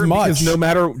not as much. Because no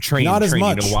matter not as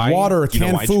much. You know why? Water, You know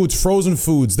canned why? foods, frozen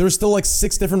foods. There's still like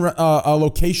 6 different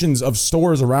locations of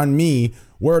stores around me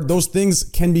where those things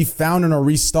can be found and are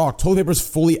restocked. Toilet paper is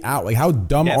fully out. Like, how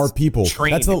dumb Yes, are people?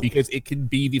 Trained, because it could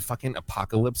be the fucking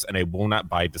apocalypse, and I will not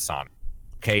buy Dasani.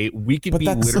 Okay, we could be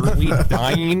that's- literally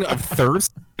dying of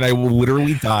thirst, and I will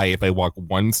literally die if I walk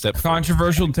one step.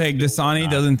 Controversial take. Dasani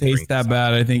doesn't taste that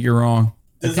bad. I think you're wrong.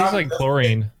 It tastes like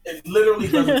chlorine. It literally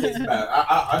doesn't taste bad.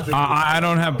 I drink I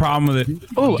don't have a problem with it.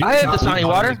 Oh, I have Dasani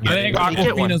water. I think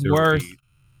Aquafina's worse.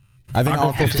 I think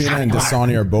Aquafina and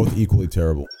Dasani are both equally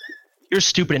terrible. You're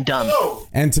stupid and dumb.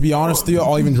 And to be honest with you,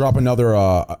 I'll even drop another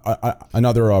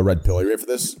red pill. Are you ready for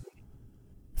this?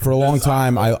 For a long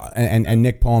time, and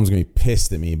Nick Palm's gonna be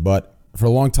pissed at me, but for a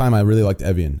long time, I really liked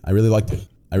Evian. I really liked it.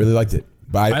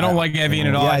 But I don't like Evian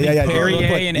at all. I think Perrier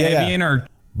and Evian are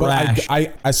trash.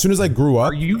 I as soon as I grew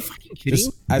up, Are you fucking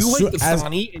kidding? as You soon like as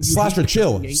Dasani and you Slasher hate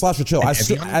chill.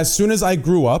 Evian? As soon as I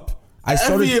grew up, I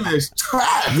started. Evian is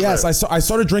trash. Yes, I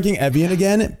started drinking Evian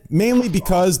again, mainly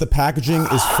because the packaging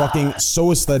is fucking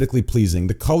so aesthetically pleasing.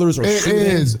 The colors are. It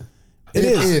is. It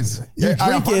is. You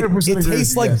I drink it. 100% It agree,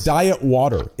 tastes like yes. diet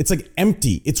water. It's like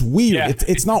empty. It's weird. Yeah,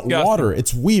 it's not disgusting. water.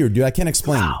 It's weird, dude. I can't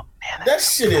explain. That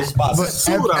shit is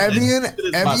basura. Evian,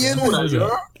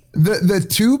 Basura. the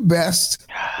two best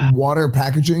water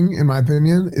packaging, in my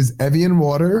opinion, is Evian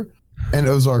water and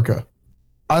Ozarka.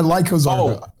 I like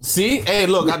Ozarka. Oh, see? Hey,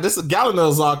 look, this is a gallon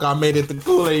of Ozarka. I made it the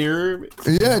Kool-Aid.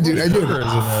 Yeah, dude, I do. Sugar is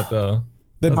in that though.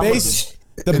 The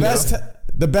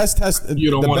best test. You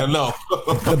don't the want to be- know.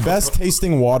 The best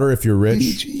tasting water, if you're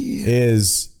rich,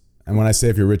 is, and when I say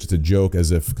if you're rich, it's a joke,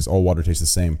 as if because all water tastes the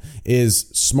same. Is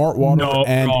Smart Water No,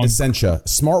 and wrong. Essentia.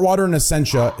 Smart Water and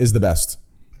Essentia is the best.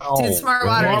 Dude, Smart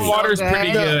Water. Smart is water's so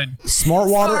pretty good. Smart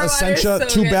Water, Smart Water is Essentia, so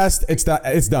two good. best. It's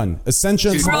done. Essentia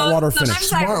and Smart Bro, Water sometimes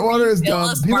finished. I Smart water is refill a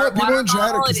dumb. Smart People water in chat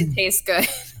are bottle and it tastes good.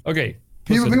 Okay.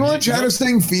 People in chat are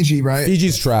saying Fiji, right?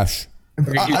 Fiji's trash.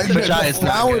 The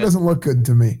flour doesn't look good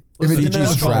to me. If it Fiji's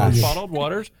didn't trash. Bottled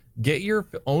waters. Get your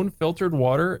own filtered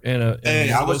water and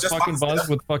Hey, I was those just fucking about to say buns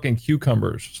with fucking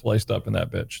cucumbers sliced up in that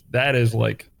bitch.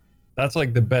 That's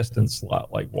like the best in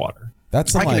slot like water.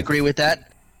 That's I can agree with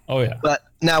that. Oh yeah. But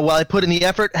now, while I put in the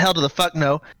effort, hell to the fuck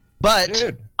no. But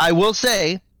Dude. I will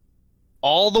say,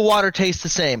 all the water tastes the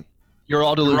same. You're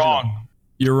all delusional. Wrong.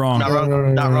 You're wrong. Not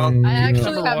wrong. Not wrong. I actually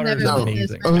Cucumber have water never is met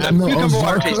amazing. this. Cucumber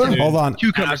water tastes good. Hold on.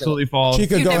 Cucumber. Absolutely false.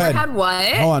 Chica, You've go never ahead. had what?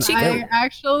 Hold on. I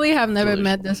actually have never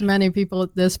met this many people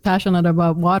this passionate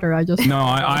about water. I just No,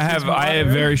 I have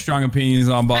very strong opinions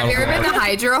on Have bottled you ever been water. to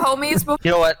Hydro Homies before?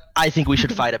 You know what? I think we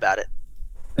should fight about it.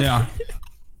 Yeah.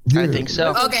 I think so.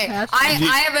 Okay,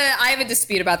 I have a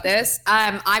dispute about this.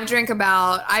 I've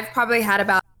probably had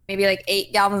about maybe like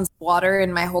 8 gallons of water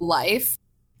in my whole life.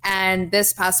 And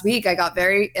this past week I got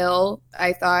very ill.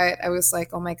 I was like,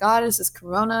 oh my God, is this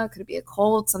Corona? Could it be a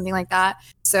cold? Something like that.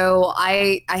 So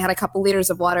I had a couple liters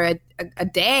of water a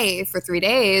day for 3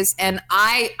 days. And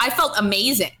I felt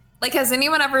amazing. Like, has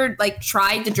anyone ever like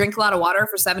tried to drink a lot of water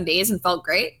for 7 days and felt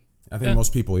great? I think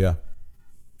most people, yeah.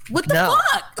 What the No,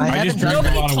 fuck? I just drank a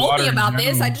Nobody lot of told water me in about this.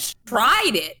 general. I just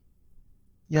tried it.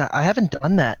 Yeah, I haven't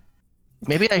done that.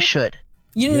 Maybe I should.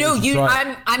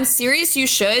 I'm serious. You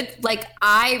should. Like,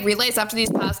 I realized after these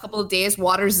past couple of days,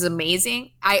 waters is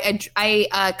amazing.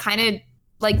 I kind of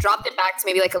like dropped it back to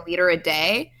maybe like a liter a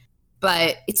day,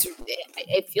 but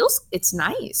it's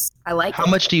nice. I like How it.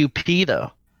 much do you pee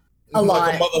though? A Like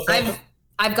lot. a motherfucker.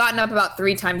 I've gotten up about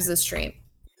 3 times this stream.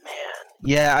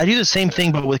 Yeah, I do the same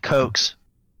thing, but with Cokes.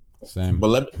 Same. But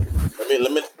let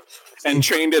me. And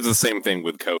Trained does the same thing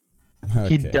with Coke.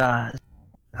 He Okay. does.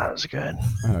 That was good.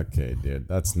 Okay, dude,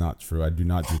 that's not true. I do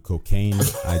not do cocaine.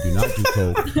 I do not do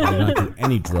coke. I do not do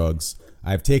any drugs.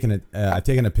 I've taken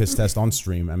a piss test on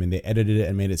stream. I mean, they edited it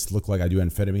and made it look like I do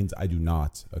amphetamines. I do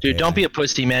not. Okay? Dude, don't be a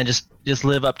pussy, man. Just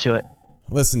live up to it.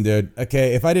 Listen, dude.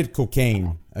 Okay, if I did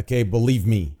cocaine, okay, believe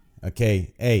me.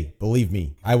 Okay, hey, believe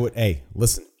me. I would. Hey,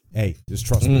 listen. Hey, just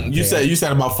trust me. You okay?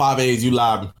 said about 5 A's. You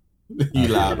lied. You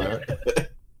lied, man.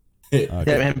 Yeah,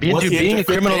 man. Being a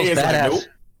criminal is badass.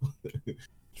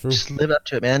 True. Just live up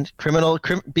to it, man.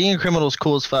 Being a criminal is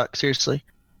cool as fuck. Seriously.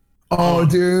 Oh,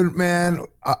 dude, man,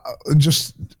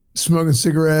 just smoking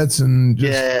cigarettes and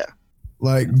just Yeah.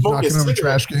 like knocking over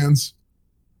trash cans.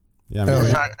 Yeah, Hell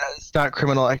man. yeah. It's not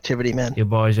criminal activity, man. You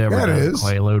boys ever Yeah, it had a is.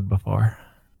 Quaalude before?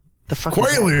 The fuck. is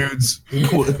that?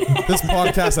 Quaaludes. This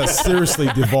podcast has seriously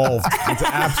devolved into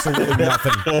absolutely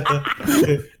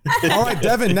nothing. All right,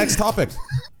 Devin, next topic.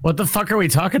 What the fuck are we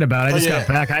talking about? I just got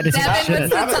back. I had to take a Devin,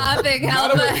 shit. what's the topic?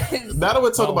 Help us. Now that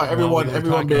we're talking about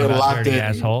everyone being locked in.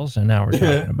 assholes, and now we're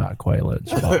talking about Quaaludes.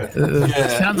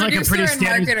 Sounds like a Producer pretty and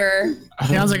standard. marketer.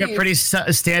 Sounds like a pretty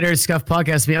standard scuff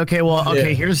podcast to me. Okay, well,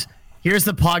 okay. Yeah. Here's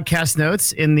the podcast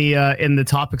notes in the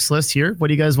topics list here. What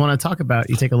do you guys want to talk about?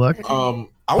 You take a look. I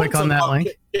click on that link.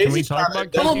 Can we talk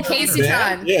about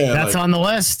Casey-tron? Yeah, that's on the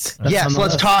list. Yes,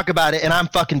 let's talk about it. And I'm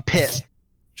fucking pissed.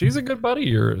 She's a good buddy of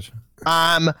yours.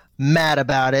 I'm mad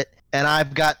about it, and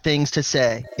I've got things to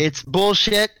say. It's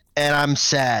bullshit, and I'm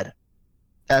sad.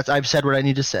 I've said what I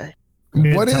need to say.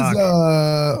 What is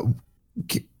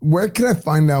where can I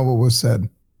find out what was said?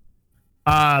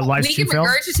 Live We can stream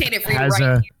regurgitate it for you has right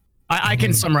here. I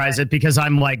can summarize it because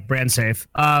I'm like brand safe.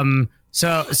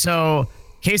 So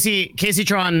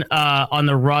Casey-tron on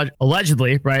the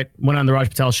allegedly, right, went on the Raj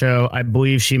Patel show. I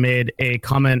believe she made a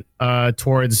comment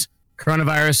towards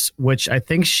coronavirus, which I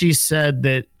think she said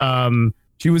that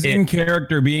she was in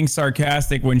character being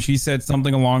sarcastic when she said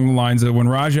something along the lines of when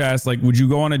Raj asked, like, would you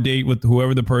go on a date with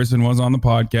whoever the person was on the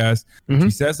podcast? She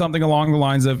said something along the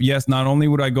lines of, yes, not only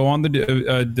would I go on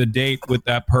the date with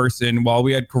that person while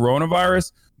we had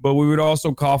coronavirus, but we would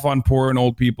also cough on poor and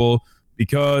old people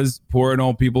because poor and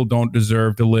old people don't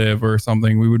deserve to live or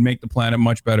something. We would make the planet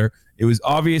much better. It was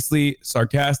obviously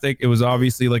sarcastic. It was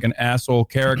obviously like an asshole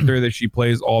character that she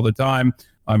plays all the time.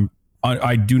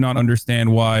 I do not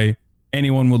understand why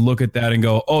anyone would look at that and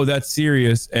go, oh, that's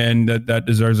serious, and that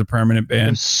deserves a permanent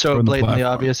ban. It's so blatantly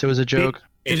obvious it was a joke.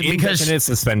 Indefinite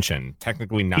suspension,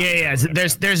 technically not. Yeah.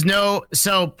 There's no.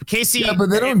 So Casey. Yeah, but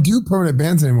they don't do permanent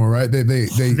bans anymore, right? They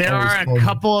there are a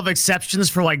couple of exceptions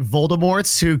for like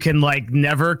Voldemorts who can like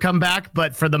never come back,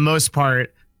 but for the most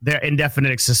part, they're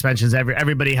indefinite suspensions.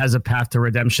 Everybody has a path to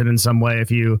redemption in some way if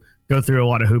you go through a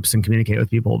lot of hoops and communicate with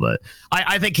people. But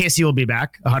I think Casey will be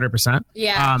back 100%.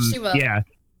 Yeah, she will.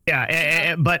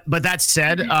 Yeah, but that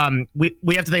said,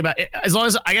 we have to think about it. As long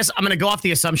as I guess I'm going to go off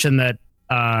the assumption that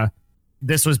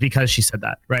this was because she said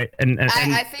that, right? And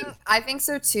I think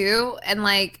so too. And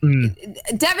like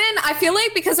Devin, I feel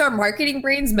like because our marketing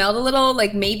brains meld a little,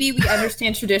 like maybe we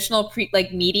understand traditional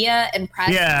media and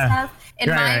press and stuff. In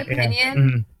my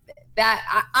opinion,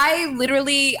 that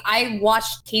I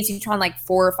watched Casey-tron like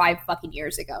 4 or 5 fucking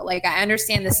years ago. Like I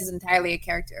understand this is entirely a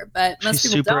character, but most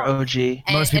She's people super don't. OG.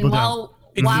 And, Most people don't.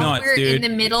 While we're in the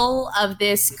middle of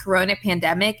this corona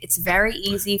pandemic, it's very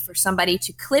easy for somebody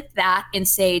to clip that and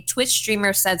say Twitch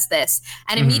streamer says this,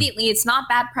 and immediately it's not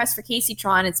bad press for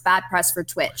Casey-tron, it's bad press for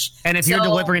Twitch. And if you're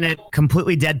delivering it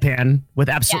completely deadpan with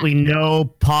absolutely no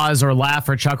pause or laugh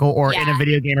or chuckle or in a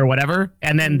video game or whatever,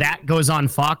 and then that goes on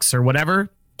Fox or whatever.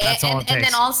 That's all it takes. And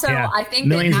then also, I think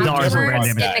millions that of dollars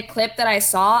in the clip that I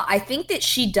saw, I think that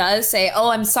she does say, "Oh,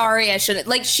 I'm sorry, I shouldn't."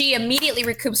 Like she immediately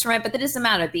recoups from it, but that doesn't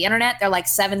matter. The internet, they're like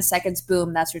 7 seconds,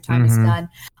 boom, that's her time is done.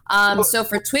 So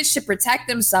for Twitch to protect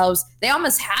themselves, they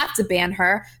almost have to ban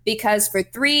her because for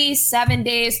 3, 7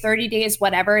 days, 30 days,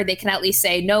 whatever, they can at least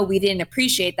say, "No, we didn't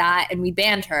appreciate that, and we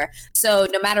banned her." So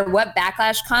no matter what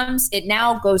backlash comes, it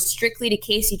now goes strictly to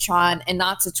Casey-tron and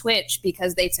not to Twitch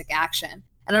because they took action.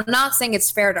 And I'm not saying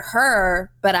it's fair to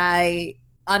her, but I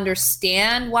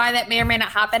understand why that may or may not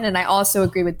happen. And I also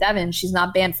agree with Devin. She's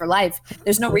not banned for life.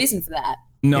 There's no reason for that.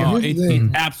 No,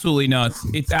 it's absolutely nuts.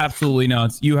 It's absolutely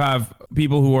nuts. You have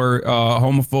people who are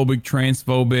homophobic,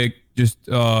 transphobic, just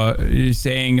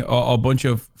saying a bunch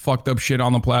of fucked up shit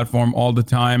on the platform all the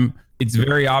time. It's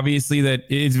very obvious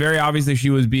that she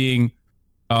was being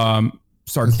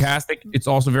sarcastic. It's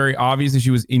also very obvious that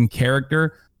she was in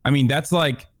character. I mean, that's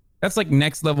like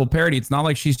next level parody. It's not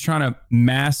like she's trying to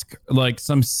mask like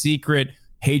some secret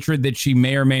hatred that she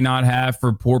may or may not have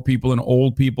for poor people and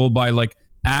old people by like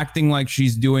acting like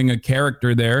she's doing a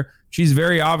character there. She's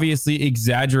very obviously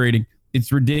exaggerating.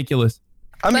 It's ridiculous.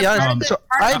 I mean, the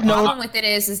problem with it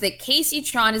is that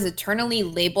Casey-tron is eternally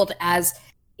labeled as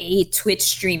a Twitch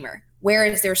streamer.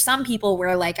 Whereas there's some people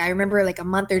where, like, I remember like a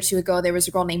month or 2 ago, there was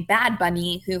a girl named Bad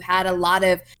Bunny who had a lot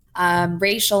of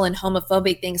racial and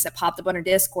homophobic things that popped up on her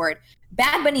Discord.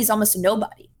 Bad Bunny's almost a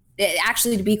nobody.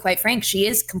 Actually, to be quite frank, she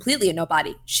is completely a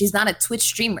nobody. She's not a Twitch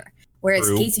streamer, whereas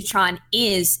Casey-tron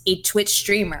is a Twitch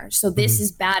streamer. So this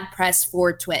is bad press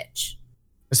for Twitch.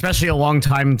 Especially a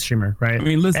long-time streamer, right? I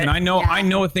mean, listen, I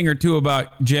know a thing or two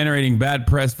about generating bad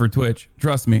press for Twitch.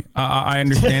 Trust me, I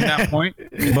understand that point.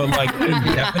 But like, a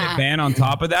definite ban on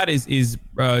top of that is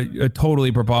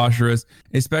totally preposterous,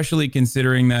 especially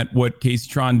considering that what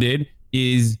Casey-tron did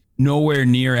is nowhere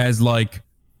near as like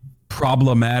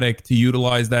problematic, to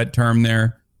utilize that term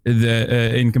there,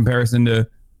 in comparison to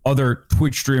other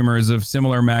Twitch streamers of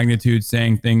similar magnitude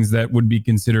saying things that would be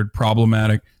considered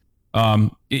problematic.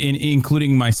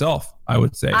 Including myself, I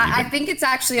would say. I think it's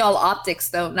actually all optics,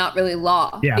 though, not really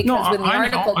law. Yeah. Because when the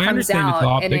article comes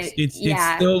out, it's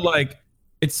still like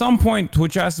at some point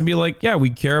Twitch has to be like, yeah, we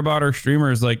care about our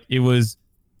streamers. Like it was,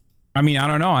 I mean, I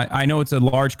don't know. I know it's a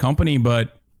large company,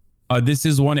 but This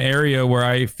is one area where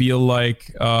I feel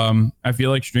like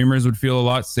streamers would feel a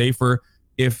lot safer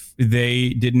if they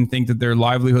didn't think that their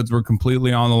livelihoods were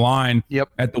completely on the line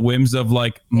at the whims of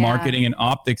like marketing and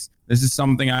optics. This is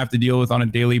something I have to deal with on a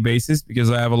daily basis because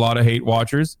I have a lot of hate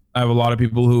watchers. I have a lot of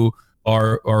people who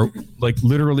are like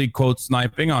literally quote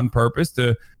sniping on purpose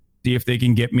to see if they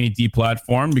can get me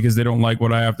deplatformed because they don't like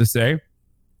what I have to say.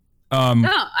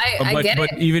 I get it.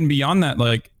 But even beyond that,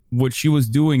 like what she was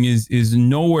doing is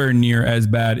nowhere near as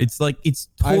bad. It's like it's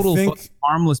total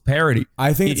harmless parody.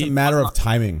 I think it's a matter of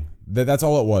timing. That's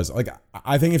all it was. Like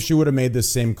I think if she would have made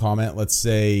this same comment, let's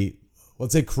say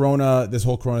Corona, this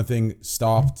whole Corona thing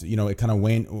stopped, it kind of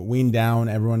waned down.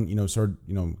 Everyone, started,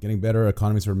 getting better.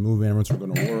 Economy started moving. Everyone started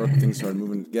going to work. Things started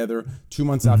moving together. 2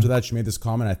 months after that, she made this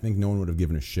comment. I think no one would have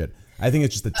given a shit. I think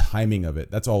it's just the timing of it.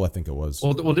 That's all I think it was.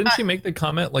 Well, didn't she make the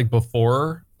comment like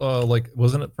before? Like,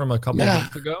 wasn't it from a couple of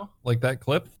months ago? Like that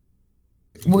clip?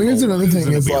 Well, here's another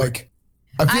thing is like,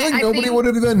 I feel like nobody would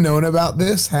have even known about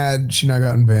this had she not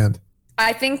gotten banned.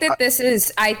 I think that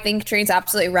I think Train's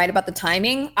absolutely right about the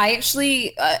timing. I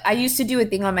actually, I used to do a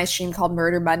thing on my stream called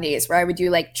Murder Mondays where I would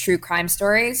do like true crime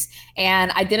stories.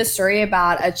 And I did a story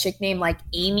about a chick named like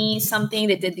Amy something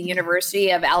that did the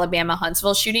University of Alabama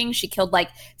Huntsville shooting. She killed like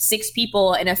 6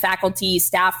 people in a faculty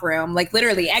staff room, like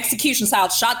literally execution style,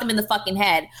 shot them in the fucking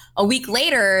head. A week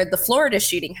later, the Florida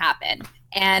shooting happened.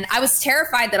 And I was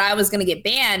terrified that I was going to get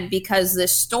banned because the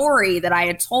story that I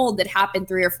had told that happened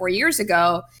 3 or 4 years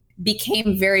ago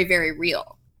became very, very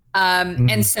real.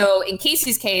 And so in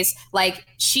Casey's case, like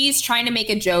she's trying to make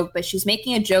a joke, but she's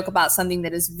making a joke about something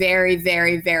that is very,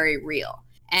 very, very real.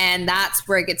 And that's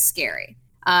where it gets scary.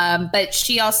 But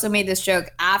she also made this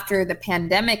joke after the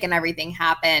pandemic and everything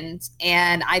happened.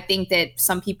 And I think that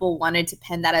some people wanted to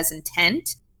pin that as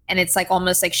intent. And it's like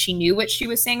almost like she knew what she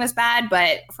was saying was bad.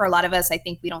 But for a lot of us, I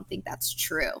think we don't think that's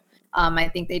true. I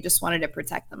think they just wanted to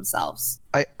protect themselves.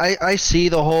 I see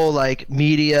the whole like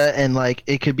media and like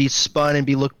it could be spun and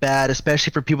be looked bad,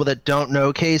 especially for people that don't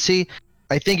know Casey.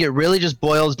 I think it really just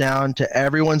boils down to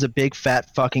everyone's a big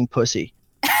fat fucking pussy.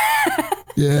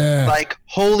 Yeah. Like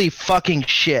holy fucking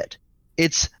shit.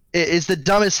 It's the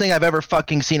dumbest thing I've ever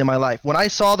fucking seen in my life. When I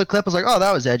saw the clip, I was like, oh,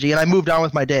 that was edgy, and I moved on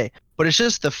with my day. But it's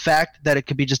just the fact that it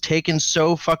could be just taken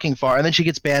so fucking far, and then she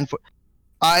gets banned for.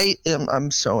 I'm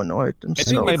so annoyed.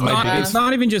 It's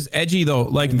not even just edgy though.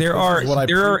 Like there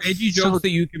are edgy jokes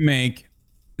that you can make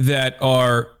that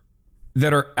are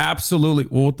absolutely.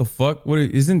 Well, what the fuck? What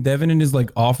isn't Devin in his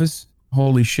like office?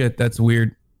 Holy shit, that's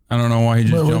weird. I don't know why he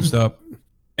just jumped up.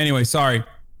 Anyway, sorry.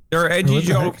 There are edgy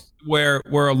jokes where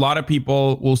a lot of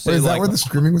people will say. Is that where the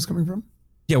screaming was coming from?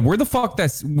 Yeah, where the fuck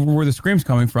where the scream's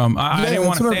coming from? I didn't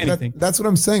want to say anything. That's what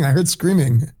I'm saying. I heard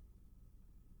screaming.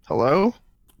 Hello?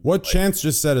 What Chance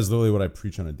just said is literally what I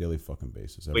preach on a daily fucking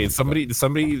basis. Wait, somebody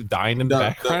dying in the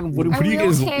background? What are you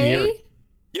guys hearing?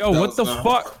 Yo, what the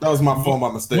fuck? That was my phone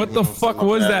by mistake. What the fuck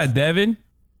was that, Devin?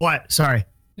 What? Sorry.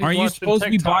 Aren't you supposed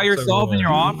to be by yourself in your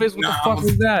office? What the fuck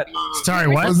was that? Sorry,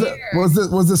 what?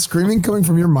 Was the screaming coming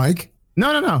from your mic?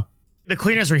 No. The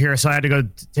cleaners were here, so I had to go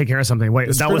take care of something.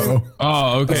 Wait, that was.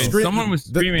 Oh, okay. Someone was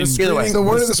screaming. So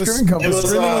where did the screaming come from? The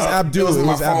screaming was Abdul. It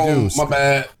was Abdul. My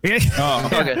bad. Oh,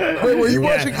 okay. Wait, were you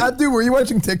watching Abdul? Were you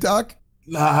watching TikTok?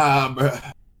 Nah, bro.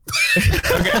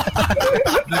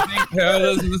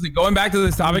 Listen, going back to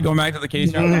this topic, going back to the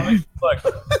case. Look,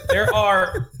 there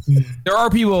are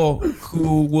people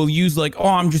who will use like, oh,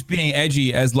 I'm just being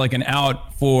edgy as like an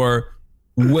out for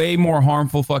way more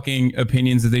harmful fucking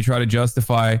opinions that they try to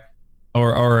justify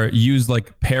or use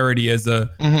like parody as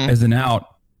an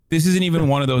out. This isn't even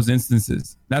one of those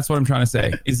instances. That's what I'm trying to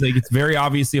say. It's like it's very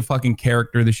obviously a fucking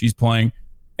character that she's playing,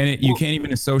 and you can't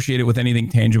even associate it with anything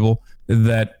tangible.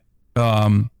 That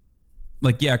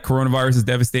like, yeah, coronavirus is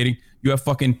devastating. You have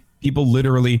fucking people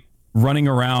literally running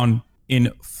around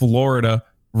in Florida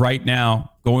right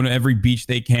now, going to every beach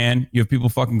they can. You have people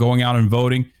fucking going out and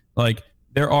voting. Like,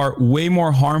 there are way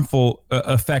more harmful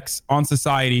effects on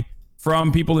society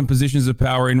from people in positions of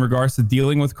power in regards to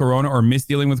dealing with corona or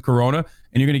misdealing with corona,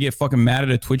 and you're going to get fucking mad at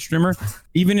a Twitch streamer,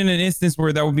 even in an instance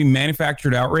where that would be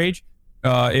manufactured outrage.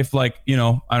 If like, I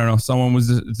don't know, someone was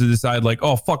to decide like,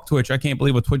 oh, fuck Twitch, I can't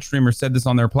believe a Twitch streamer said this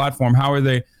on their platform. How are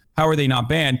they not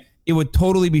banned? It would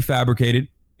totally be fabricated.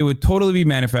 It would totally be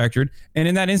manufactured. And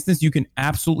in that instance, you can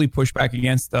absolutely push back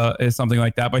against something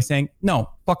like that by saying,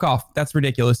 no, fuck off. That's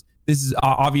ridiculous. This is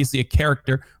obviously a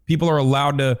character. People are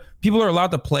allowed to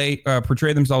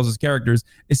portray themselves as characters,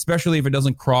 especially if it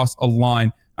doesn't cross a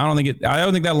line. I don't think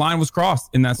that line was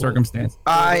crossed in that circumstance.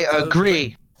 I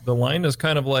agree. The line is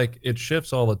kind of like it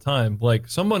shifts all the time. Like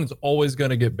someone's always going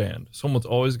to get banned. Someone's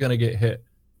always going to get hit.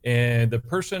 and the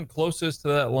person closest to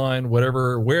that line,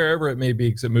 wherever it may be,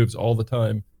 because it moves all the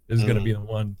time, is going to be the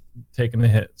one taking the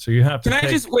hit. So you have to. Can I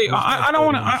just wait? I don't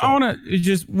want to. I want to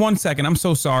just 1 second. I'm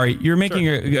so sorry. You're making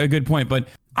a good point, but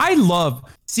I love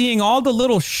seeing all the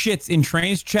little shits in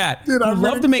Train's chat who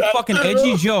love to make fucking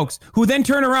edgy jokes, who then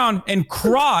turn around and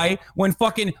cry when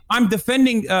fucking I'm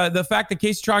defending the fact that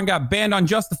Casey Tron got banned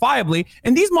unjustifiably,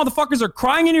 and these motherfuckers are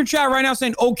crying in your chat right now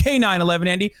saying, "Okay, 9/11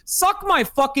 Andy, suck my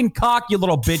fucking cock, you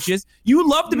little bitches." You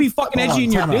love to be fucking edgy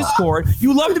in your Discord.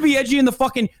 You love to be edgy in the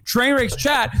fucking Trainwreck's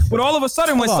chat, but all of a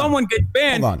sudden when someone gets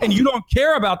banned and you don't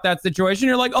care about that situation,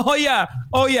 you're like, "Oh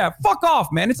yeah, fuck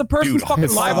off, man. It's a person's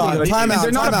fucking livelihood." Time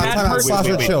out.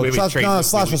 Slasher,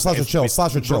 chill.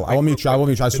 Slasher, chill. I will mute you.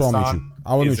 I swear I'll mute you.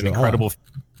 I will mute you. Incredible,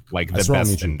 like the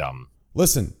best and dumb.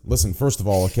 Listen. First of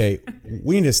all, okay,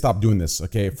 we need to stop doing this,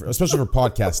 okay, especially for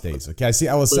podcast days. Okay, I see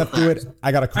LSF do it.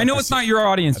 I know it's not your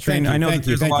audience, Train. I know. Thank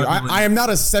you. I am not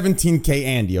a 17K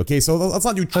Andy. Okay, so let's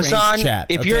not do Train chat.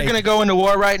 If you're gonna go into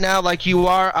war right now, like you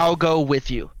are, I'll go with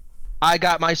you. I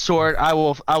got my sword. I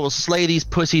will slay these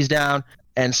pussies down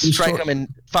and strike them and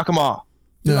fuck them all.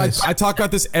 Dude, I talk about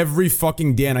this every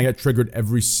fucking day, and I get triggered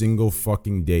every single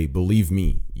fucking day. Believe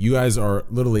me, you guys are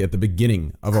literally at the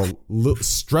beginning of a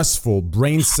stressful,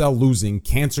 brain cell losing,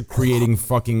 cancer creating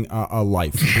fucking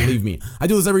life. Believe me, I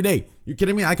do this every day. You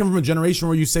kidding me? I come from a generation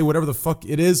where you say whatever the fuck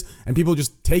it is, and people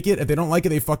just take it. If they don't like it,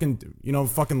 they fucking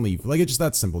leave. Like, it's just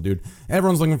that simple, dude.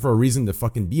 Everyone's looking for a reason to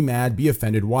fucking be mad, be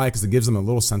offended. Why? Because it gives them a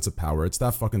little sense of power. It's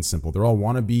that fucking simple. They're all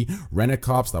wannabe rent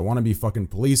cops that want to be fucking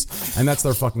police, and that's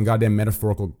their fucking goddamn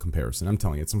metaphorical comparison. I'm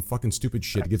telling you, it's some fucking stupid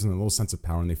shit. It gives them a little sense of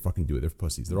power, and they fucking do it. They're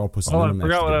pussies. They're all pussies. Oh, I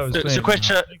forgot what I was saying.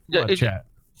 Sequisha, chat.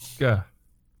 Yeah.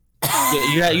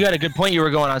 You had a good point you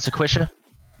were going on, Sequisha.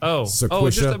 Just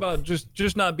about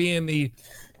just not being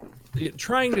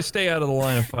trying to stay out of the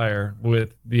line of fire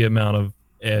with the amount of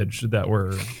edge that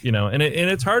we're, and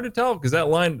it's hard to tell because the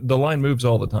line moves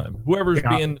all the time. Whoever's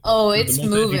being it's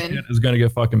moving is going to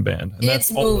get fucking banned. And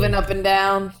it's moving up and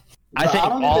down. I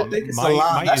don't think it's a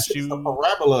line. That shit's a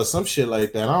parabola or some shit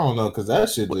like that. I don't know, because that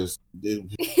shit just...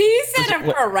 He said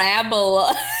a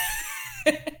parabola.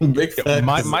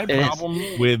 My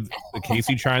problem with the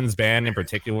Casey Tron's ban in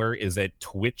particular is that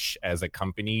Twitch as a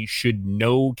company should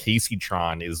know Casey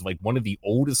Tron is like one of the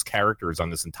oldest characters on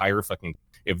this entire fucking...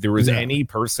 If there was any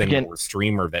person or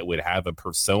streamer that would have a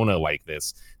persona like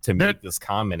this to make this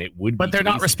comment, it would be But they're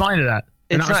not responding to that.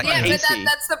 It's not Casey.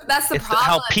 But that's the problem.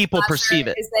 How people perceive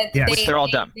it. Is that they're all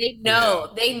dumb. They know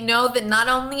that not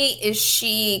only is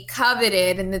she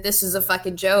coveted and that this is a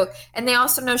fucking joke, and they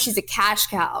also know she's a cash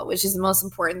cow, which is the most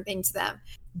important thing to them.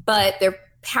 But they're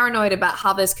paranoid about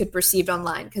how this could be perceived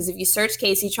online. Because if you search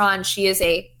Casey Tron, she is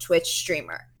a Twitch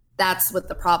streamer. That's what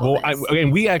the problem is.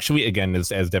 And we actually, again, as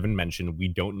Devin mentioned, we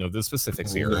don't know the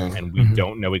specifics here, and we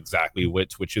don't know exactly what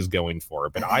Twitch is going for.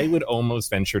 But I would almost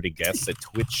venture to guess that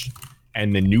Twitch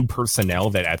and the new personnel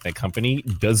that at the company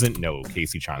doesn't know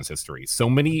Casey Tron's history. So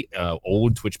many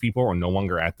old Twitch people are no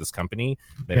longer at this company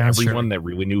that everyone that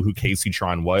really knew who Casey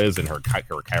Tron was and her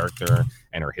character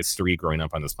and her history growing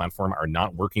up on this platform are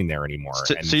not working there anymore.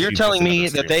 So you're telling me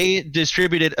that they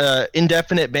distributed an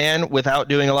indefinite ban without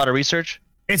doing a lot of research?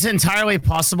 It's entirely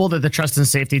possible that the trust and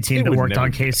safety team that worked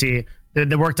on Casey...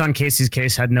 That worked on Casey's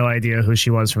case had no idea who she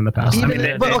was from the past.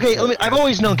 I've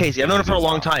always known Casey. I've known her for a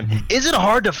long time. Is it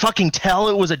hard to fucking tell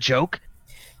it was a joke?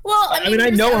 Well, I mean, I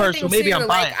know her, so maybe I'm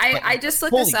fine. I just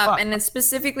looked this up, and it's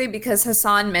specifically because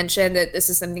Hassan mentioned that this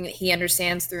is something that he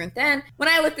understands through and then. When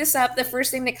I look this up, the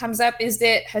first thing that comes up is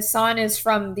that Hassan is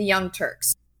from the Young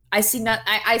Turks. I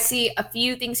see a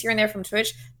few things here and there from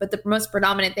Twitch, but the most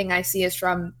predominant thing I see is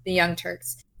from the Young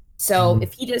Turks. So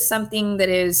if he does something that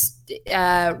is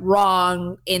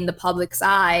wrong in the public's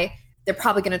eye, they're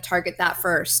probably going to target that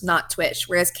first, not Twitch.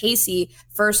 Whereas Casey,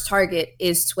 first target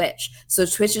is Twitch. So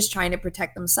Twitch is trying to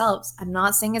protect themselves. I'm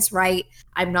not saying it's right.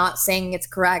 I'm not saying it's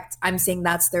correct. I'm saying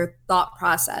that's their thought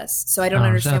process. So I don't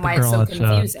understand why it's so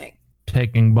confusing.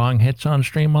 Taking bong hits on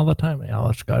stream all the time. Yeah,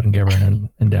 let's go ahead and give her an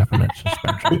indefinite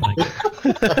suspension.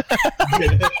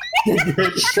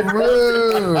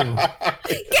 True.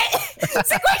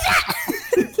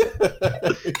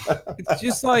 It's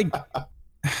just like,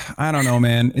 I don't know,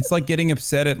 man. It's like getting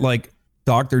upset at like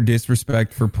Dr.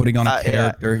 Disrespect for putting on a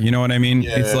character. You know what I mean?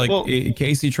 Yeah. It's like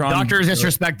Casey Tron. Dr.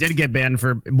 Disrespect did get banned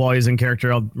for while he's in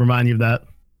character. I'll remind you of that.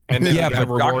 And then but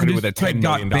rewarded with a $10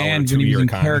 got million banned when he was in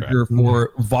character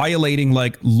for violating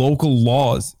like local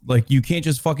laws. Like you can't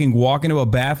just fucking walk into a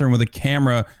bathroom with a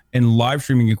camera and live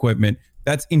streaming equipment.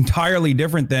 That's entirely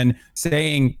different than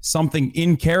saying something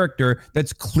in character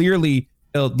that's clearly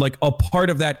like a part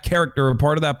of that character, a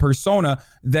part of that persona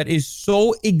that is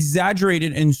so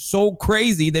exaggerated and so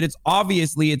crazy that it's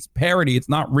parody. It's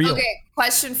not real. Okay,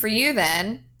 question for you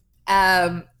then.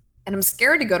 And I'm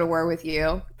scared to go to war with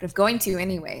you, but I'm going to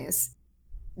anyways.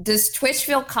 Does Twitch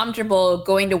feel comfortable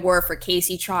going to war for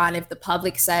Casey Tron if the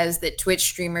public says that Twitch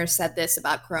streamers said this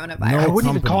about coronavirus? I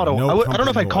wouldn't even call it I don't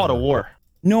know if I'd call it a war.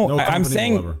 No, I'm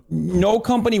saying no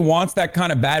company wants that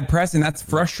kind of bad press, and that's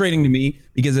frustrating to me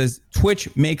because as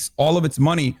Twitch makes all of its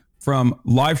money from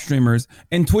live streamers,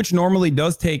 and Twitch normally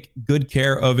does take good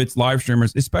care of its live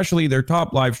streamers, especially their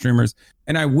top live streamers,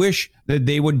 and I wish that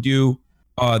they would do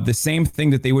the same thing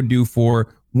that they would do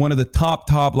for one of the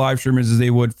top live streamers as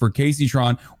they would for Casey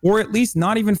Tron, or at least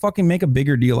not even fucking make a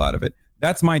bigger deal out of it.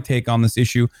 That's my take on this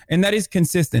issue, and that is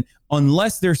consistent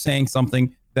unless they're saying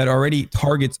something that already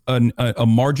targets a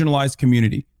marginalized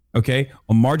community, okay?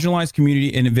 A marginalized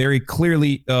community, and very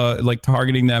clearly like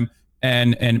targeting them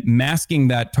and masking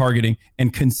that targeting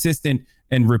and consistent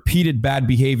and repeated bad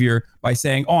behavior by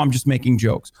saying, oh, I'm just making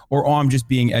jokes, or oh, I'm just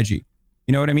being edgy.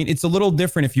 You know what I mean? It's a little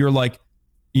different if you're like,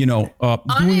 you know,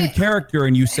 doing a character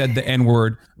and you said the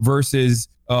N-word versus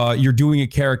you're doing a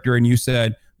character and you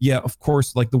said, yeah, of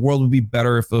course, like the world would be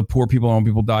better if the poor people and old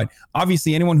people died.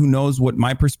 Obviously, anyone who knows what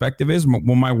my perspective is, what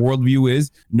my worldview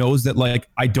is, knows that like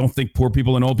I don't think poor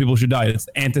people and old people should die. It's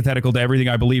antithetical to everything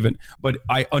I believe in. But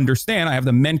I understand, I have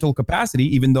the mental capacity,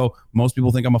 even though most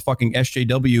people think I'm a fucking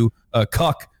SJW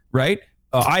cuck, right?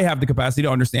 I have the capacity to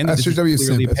understand that this is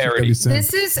clearly parody.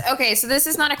 This is okay. So this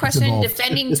is not a question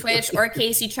defending Twitch or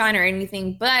Casey Tron or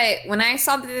anything. But when I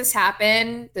saw that this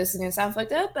happened, this is gonna sound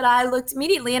fucked up, but I looked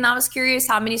immediately and I was curious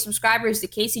how many subscribers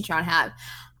did Casey Tron have.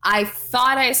 I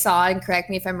thought I saw, and correct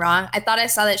me if I'm wrong, I thought I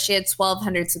saw that she had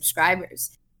 1,200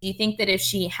 subscribers. Do you think that if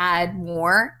she had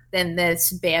more, then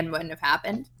this ban wouldn't have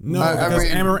happened? No, because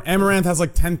Amaranth has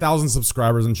like 10,000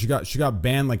 subscribers, and she got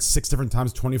banned like 6 different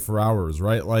times, 24 hours,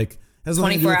 right? Like.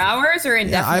 24 hours or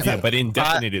indefinite? Yeah, but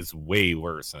indefinite is way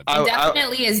worse.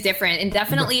 Indefinitely is different.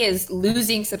 Indefinitely is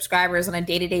losing subscribers on a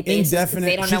day-to-day basis. Indefinite.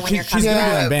 They don't know when you're coming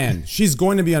back. She's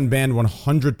going to be unbanned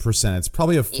 100%. It's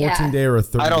probably a 14-day or a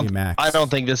 30-day max. I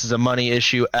don't think this is a money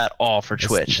issue at all for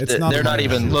Twitch. They're not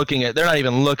even looking at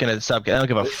the sub count. I don't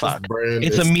give a fuck.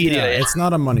 It's immediate. It's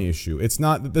not a money issue. It's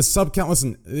not the sub count.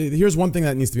 Listen, here's one thing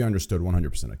that needs to be understood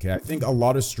 100%. Okay, I think a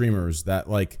lot of streamers that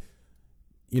like,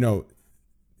 you know,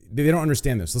 they don't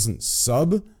understand this. Listen,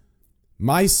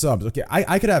 my subs, okay,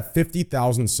 I could have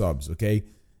 50,000 subs, okay?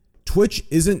 Twitch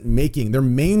isn't making, their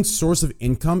main source of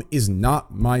income is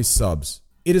not my subs.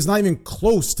 It is not even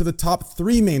close to the top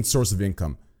 3 main source of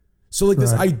income. So like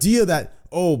this idea that,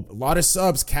 oh, a lot of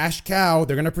subs, cash cow,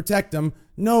 they're gonna protect them.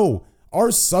 No,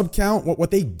 our sub count,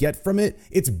 what they get from it,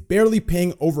 it's barely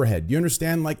paying overhead. You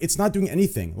understand? Like, it's not doing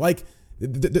anything. Like,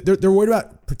 they're worried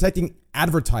about protecting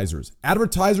advertisers.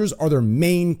 Advertisers are their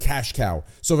main cash cow.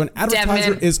 So if an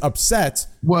advertiser is upset,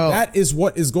 that is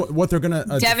what they're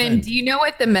gonna. Devin, do you know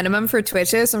what the minimum for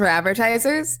Twitch is for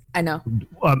advertisers? I know.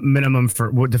 Minimum for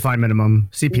what? Define minimum.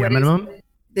 CPM minimum.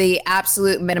 The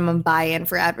absolute minimum buy-in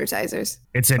for advertisers.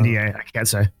 It's NDA. I can't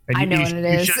say. I know what it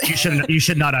is. You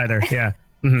should not either. Yeah.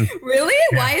 Mm-hmm. Really?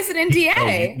 Yeah. Why is it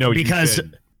NDA? No, because.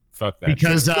 Fuck that.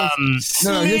 Because the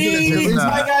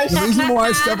reason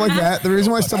why stuff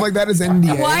like that is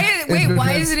NDA.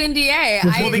 Why is it NDA?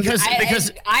 Well,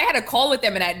 because I had a call with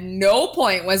them, and at no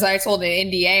point was I told an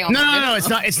NDA. No, it's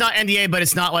not NDA, but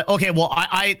it's not like, okay, well,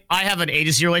 I have an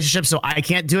agency relationship, so I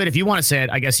can't do it. If you want to say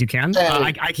it, I guess you can.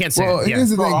 I can't say it.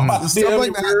 Here's the thing. Stuff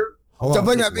like that. Stuff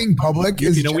like that being public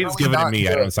is Weed's giving it to me.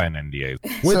 I don't sign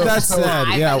NDAs. With that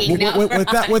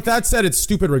said, with that said, it's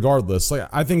stupid regardless. Like,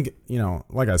 I think, you know,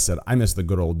 like I said, I miss the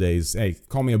good old days. Hey,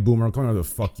 call me a boomer. Call me whatever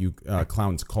the fuck you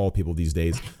clowns call people these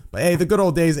days. But hey, the good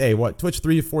old days. Hey, what, Twitch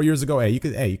 3-4 years ago? Hey, you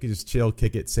could just chill,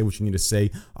 kick it, say what you need to say.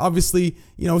 Obviously,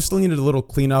 you know, still needed a little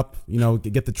cleanup. You know,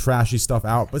 get the trashy stuff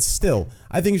out. But still,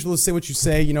 I think you should say what you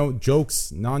say. You know,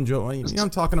 jokes, non-joke. You know what I'm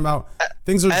talking about?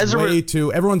 Things are way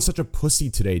too. Everyone's such a pussy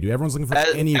today, dude. Everyone's looking for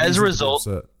any. As a result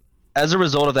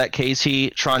of that Casey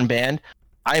Tron ban,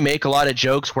 I make a lot of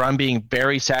jokes where I'm being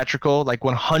very satirical, like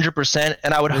 100%,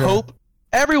 and I would hope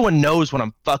everyone knows when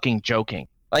I'm fucking joking.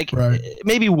 Like,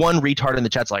 maybe one retard in the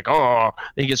chat's like, oh,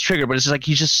 he gets triggered, but it's just like,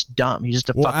 he's just dumb. He's just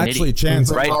a fucking idiot. Chance,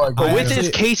 right? But with this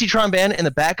Casey Tron ban, in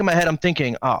the back of my head, I'm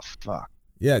thinking, oh, fuck.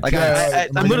 Yeah, like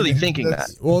I'm literally thinking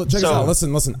that. Well, check this out.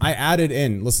 Listen. I added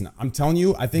in. Listen, I'm telling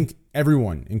you, I think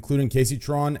everyone, including Casey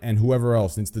Tron and whoever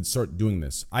else, needs to start doing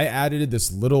this. I added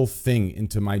this little thing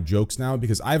into my jokes now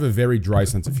because I have a very dry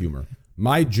sense of humor.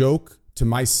 My joke to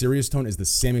my serious tone is the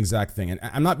same exact thing, and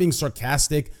I'm not being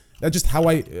sarcastic. That's just how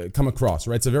I come across,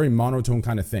 right? It's a very monotone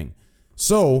kind of thing.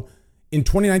 So in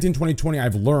 2019, 2020,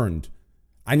 I've learned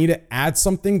I need to add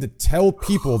something to tell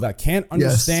people that can't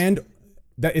understand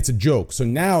that it's a joke. So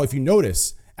now if you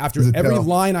notice, after every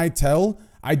line I tell,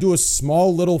 I do a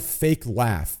small little fake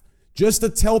laugh just to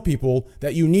tell people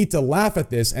that you need to laugh at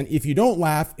this. And if you don't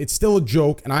laugh, it's still a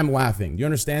joke and I'm laughing. Do you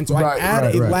understand? So I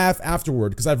add a laugh afterward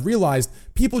because I've realized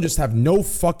people just have no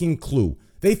fucking clue.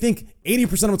 They think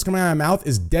 80% of what's coming out of my mouth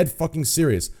is dead fucking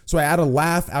serious. So I add a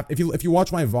laugh. If you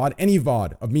watch my VOD, any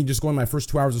VOD of me just going my first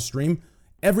 2 hours of stream,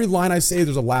 every line I say,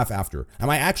 there's a laugh after. Am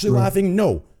I actually laughing?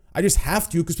 No. I just have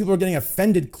to because people are getting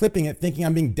offended clipping it thinking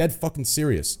I'm being dead fucking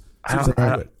serious.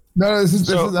 No, this is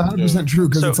 100% true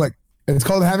because it's like, it's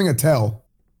called having a tell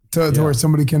to where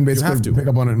somebody can basically pick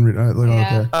up on it and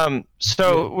okay.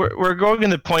 So we're going to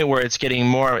the point where it's getting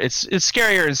more, it's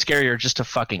scarier and scarier just to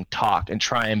fucking talk and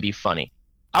try and be funny.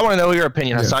 I want to know your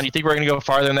opinion, Hassan. You think we're going to go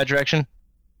farther in that direction?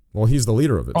 Well, he's the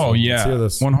leader of it. Oh, yeah.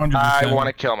 100%. I want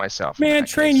to kill myself. Man,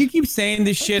 Train, you keep saying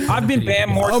this shit. I've been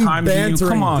banned more times than you.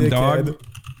 Come on, dog.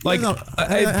 Like,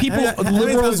 people,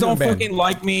 liberals don't fucking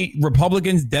like me.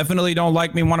 Republicans definitely don't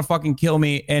like me, want to fucking kill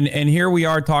me. And here we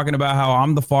are talking about how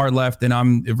I'm the far left and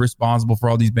I'm responsible for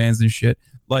all these bans and shit.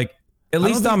 Like, at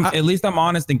least I'm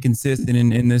honest and consistent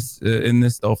in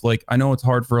this stuff. Like, I know it's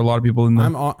hard for a lot of people in the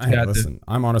I'm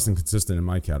honest and consistent in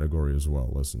my category as well.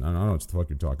 Listen, I don't know what the fuck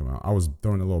you're talking about. I was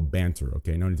throwing a little banter,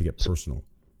 okay? No need to get personal.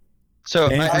 So,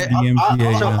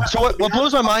 what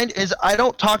blows my mind is I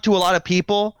don't talk to a lot of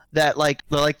people that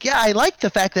they're like, yeah, I like the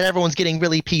fact that everyone's getting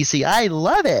really PC. I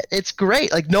love it. It's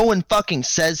great. Like, no one fucking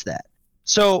says that.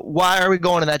 So why are we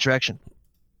going in that direction?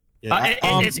 You live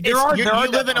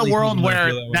in a world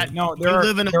where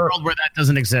that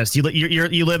doesn't exist.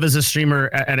 You live as a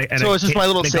streamer so it's just my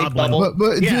little safe bubble.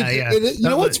 But you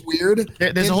know what's weird?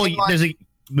 There's a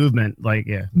movement,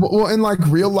 Well, in like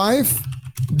real life,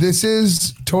 this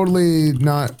is totally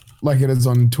not like it is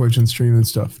on Twitch and stream and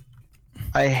stuff.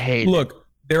 I hate. Look,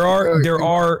 there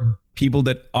are people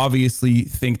that obviously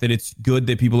think that it's good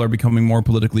that people are becoming more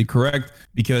politically correct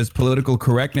because political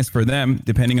correctness for them,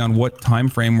 depending on what time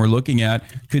frame we're looking at,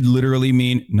 could literally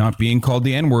mean not being called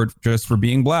the N-word just for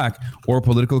being black, or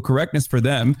political correctness for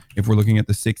them, if we're looking at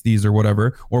the 60s or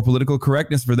whatever, or political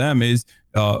correctness for them is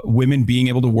women being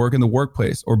able to work in the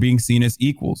workplace or being seen as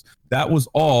equals. That was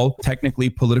all technically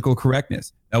political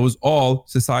correctness. That was all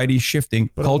society shifting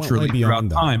culturally throughout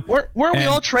time. Weren't we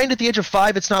all trained at the age of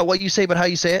 5? It's not what you say, but how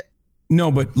you say it. No,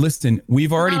 but listen,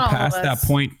 we've already passed that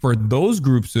point for those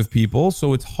groups of people,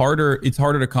 so it's harder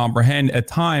to comprehend a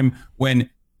time when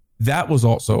that was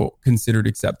also considered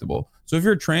acceptable. So if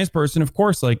you're a trans person, of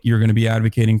course, like, you're going to be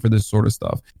advocating for this sort of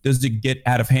stuff. Does it get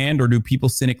out of hand, or do people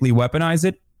cynically weaponize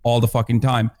it? All the fucking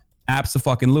time.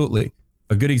 Abso-fucking-lutely.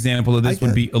 A good example of this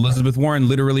would be Elizabeth Warren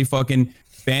literally fucking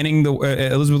banning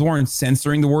Elizabeth Warren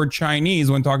censoring the word Chinese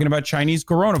when talking about Chinese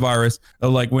coronavirus.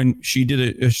 Like when she did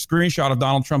a screenshot of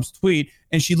Donald Trump's tweet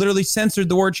and she literally censored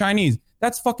the word Chinese.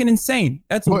 That's fucking insane.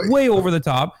 That's way over the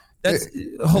top. That's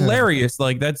hilarious.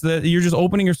 Like you're just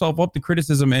opening yourself up to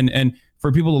criticism and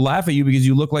for people to laugh at you because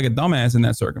you look like a dumbass in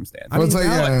that circumstance.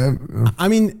 I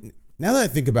mean, now that I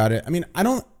think about it,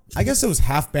 I guess it was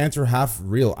half banter, half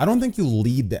real. I don't think you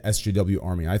lead the SJW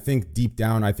army. I think deep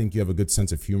down, I think you have a good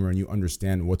sense of humor and you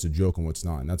understand what's a joke and what's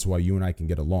not. And that's why you and I can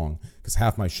get along, because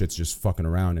half my shit's just fucking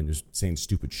around and just saying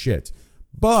stupid shit.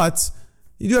 But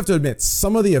you do have to admit,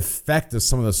 some of the effect of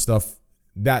some of the stuff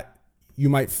that you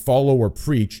might follow or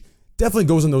preach definitely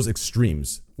goes in those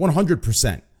extremes.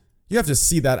 100%. You have to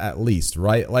see that at least,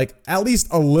 right? Like, at least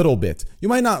a little bit. You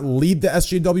might not lead the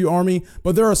SJW army,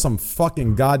 but there are some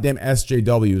fucking goddamn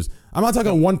SJWs. I'm not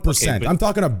talking 1%. I'm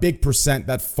talking a big percent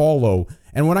that follow.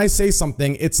 And when I say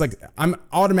something, it's like I'm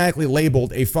automatically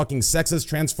labeled a fucking sexist,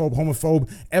 transphobe,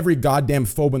 homophobe, every goddamn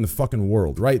phobe in the fucking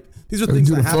world, right? These are things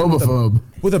that happen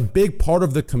with a big part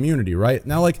of the community, right?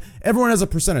 Now, like, everyone has a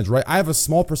percentage, right? I have a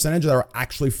small percentage that are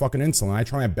actually fucking insolent. I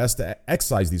try my best to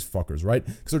excise these fuckers, right?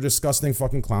 Because they're disgusting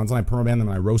fucking clowns, and I permaban them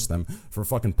and I roast them for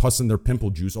fucking pussing their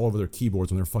pimple juice all over their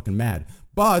keyboards when they're fucking mad.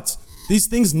 But these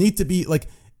things need to be, like,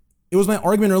 it was my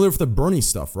argument earlier for the Bernie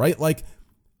stuff, right? Like,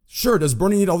 sure, does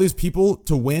Bernie need all these people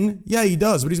to win? Yeah, he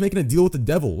does, but he's making a deal with the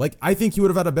devil. Like, I think he would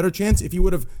have had a better chance if he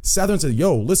would have sat there and said,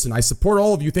 yo, listen, I support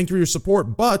all of you. Thank you for your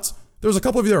support, but there's a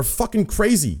couple of you that are fucking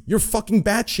crazy. You're fucking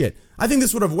batshit. I think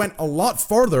this would have went a lot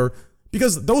farther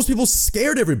because those people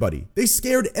scared everybody. They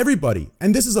scared everybody.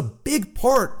 And this is a big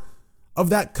part of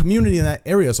that community in that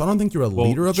area. So I don't think you're a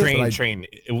leader of it. Train,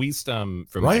 at least from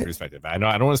my perspective. I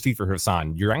don't want to speak for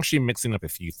Hassan. You're actually mixing up a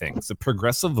few things. The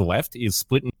progressive left is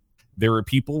split in there are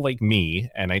people like me,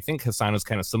 and I think Hassan is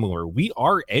kind of similar. We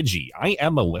are edgy. I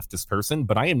am a leftist person,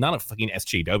 but I am not a fucking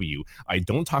SJW. I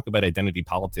don't talk about identity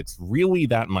politics really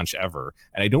that much ever,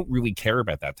 and I don't really care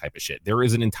about that type of shit. There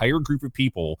is an entire group of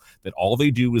people that all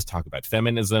they do is talk about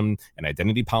feminism and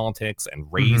identity politics and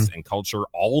race and culture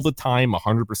all the time,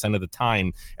 100% of the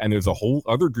time, and there's a whole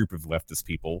other group of leftist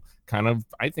people, kind of,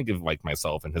 I think of like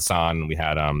myself and Hassan, and we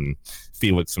had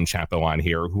Felix from Chapo on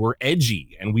here, who are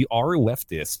edgy, and we are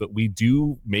leftists, but we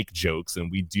do make jokes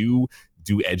and we do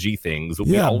edgy things.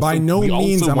 Yeah, by no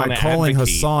means am I calling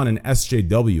Hassan an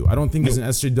SJW. I don't think he's an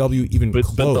SJW even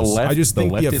close. I just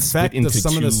think the effect of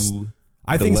some of this.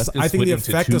 I think the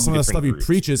effect of some of the stuff he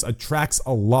preaches attracts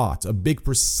a big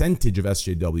percentage of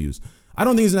SJWs. I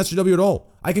don't think he's an SJW at all.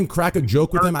 I can crack a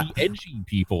joke with him. Edgy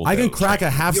people. I can crack a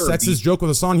half sexist joke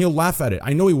with Hassan. He'll laugh at it.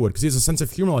 I know he would because he has a sense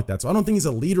of humor like that. So I don't think he's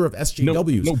a leader of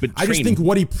SJWs. No, but I just think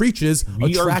what he preaches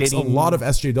attracts a lot of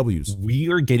SJWs.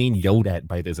 We are getting yelled at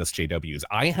by those SJWs.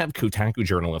 I have Kotaku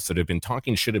journalists that have been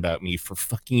talking shit about me for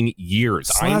fucking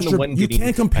years. I'm the one. You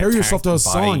can't compare yourself to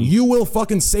Hassan. You will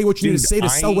fucking say what you need to say to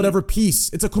sell whatever piece.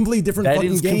 It's a completely different fucking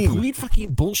game. That is complete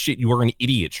fucking bullshit. You are an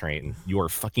idiot, Train. You are a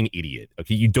fucking idiot.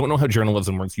 Okay, you don't know how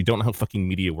journalism works. You don't know how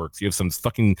fucking media works. You have some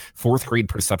fucking 4th grade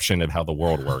perception of how the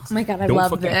world works. Oh my god, I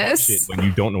love this. Shit when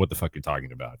you don't know what the fuck you're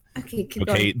talking about. Okay,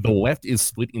 okay. The left is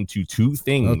split into two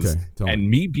things. Okay, and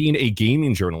me being a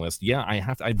gaming journalist, yeah,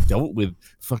 I've dealt with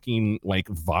fucking like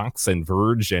Vox and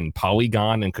Verge and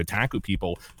Polygon and Kotaku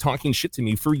people talking shit to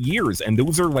me for years, and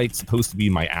those are like supposed to be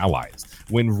my allies.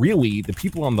 When really the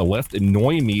people on the left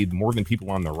annoy me more than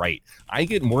people on the right. I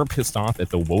get more pissed off at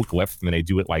the woke left than I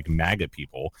do at like MAGA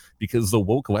people, because the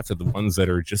woke left are the ones that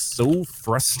are just so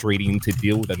frustrating to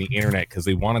deal with on the internet because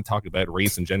they want to talk about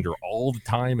race and gender all the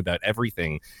time, about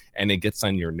everything, and it gets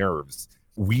on your nerves.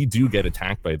 We do get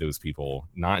attacked by those people,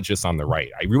 not just on the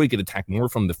right. I really get attacked more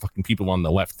from the fucking people on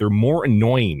the left. They're more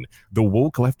annoying. The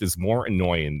woke left is more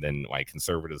annoying than like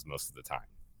conservatives most of the time.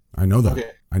 I know that.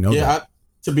 Okay. I know that.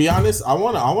 To be honest, I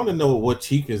want to know what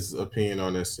Chica's opinion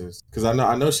on this is, because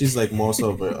I know she's like more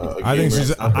so of a I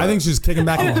think she's kicking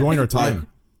back and enjoying her time.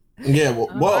 Yeah.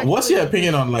 Well, what's your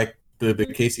opinion on like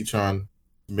the Casey Tron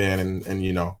ban and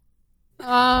you know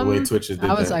the way Twitch is?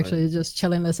 I was actually just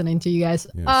chilling listening to you guys.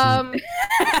 Yeah,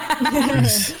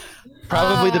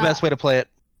 probably the best way to play it.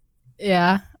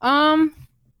 Yeah.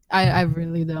 I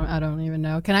really don't. I don't even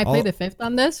know. Can I play the 5th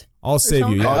on this? I'll save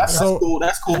you. Yeah. That's cool.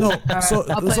 That's cool. No,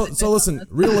 so listen.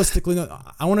 Realistically,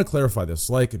 I want to clarify this,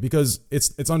 like, because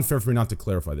it's unfair for me not to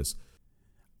clarify this.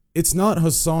 It's not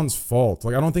Hassan's fault.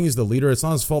 Like, I don't think he's the leader. It's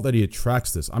not his fault that he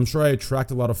attracts this. I'm sure I attract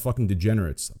a lot of fucking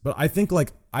degenerates. But I think,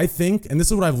 and this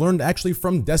is what I've learned actually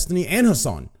from Destiny and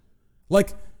Hassan.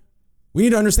 Like, we need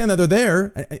to understand that they're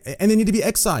there and they need to be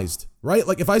excised, right?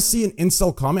 Like, if I see an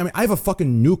incel comment, I mean, I have a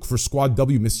fucking nuke for Squad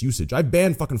W misusage. I've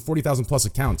banned fucking 40,000 plus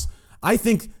accounts. I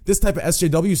think this type of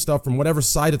SJW stuff from whatever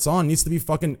side it's on needs to be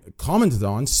fucking commented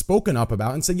on, spoken up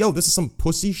about, and say, yo, this is some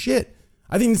pussy shit.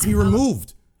 I think it needs to be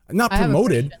removed, not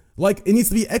promoted. Like, it needs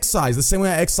to be excised the same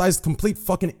way I excised complete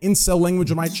fucking incel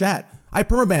language in my chat. I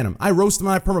permaban them. I roast them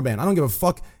and I permaban. I don't give a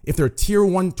fuck if they're tier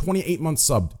 1 28-month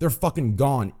subbed. They're fucking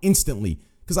gone instantly.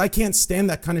 Because I can't stand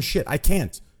that kind of shit. I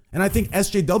can't. And I think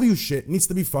SJW shit needs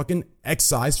to be fucking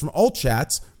excised from all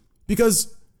chats,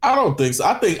 because I don't think so.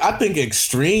 I think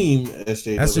extreme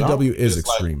SJW. SJW is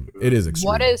extreme. Like, it is extreme.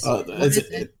 What is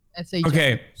it?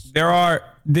 Okay, there are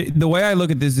the way I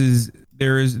look at this is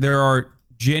there are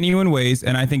genuine ways,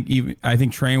 and I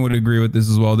think Train would agree with this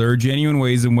as well. There are genuine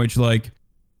ways in which, like,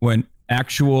 when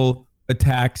actual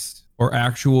attacks or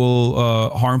actual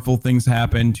harmful things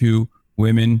happen to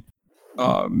women,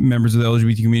 members of the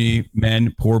LGBT community,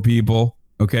 men, poor people,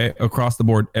 okay, across the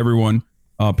board, everyone,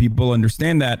 people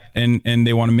understand that, and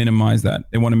they want to minimize that.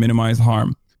 They want to minimize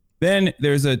harm. Then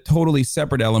there's a totally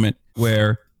separate element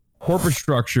where corporate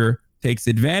structure takes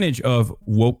advantage of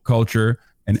woke culture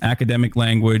and academic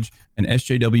language and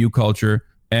SJW culture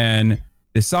and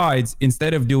decides,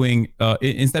 instead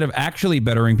of actually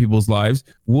bettering people's lives,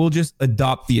 we'll just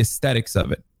adopt the aesthetics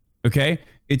of it. Okay.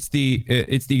 It's the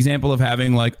example of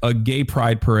having like a gay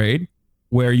pride parade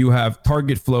where you have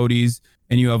Target floaties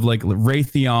and you have like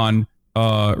Raytheon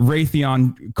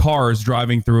cars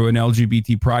driving through an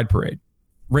LGBT pride parade.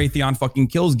 Raytheon fucking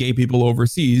kills gay people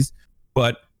overseas,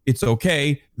 but it's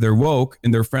okay. They're woke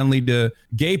and they're friendly to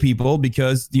gay people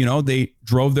because, you know, they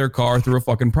drove their car through a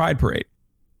fucking pride parade.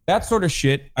 That sort of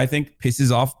shit, I think,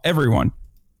 pisses off everyone.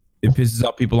 It pisses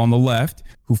off people on the left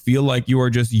who feel like you are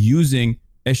just using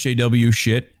SJW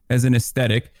shit as an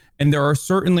aesthetic. And there are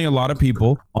certainly a lot of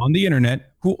people on the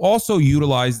internet who also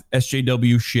utilize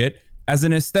SJW shit as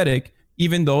an aesthetic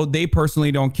even though they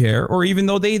personally don't care, or even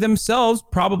though they themselves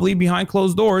probably behind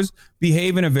closed doors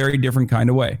behave in a very different kind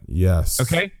of way. Yes.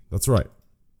 Okay. That's right.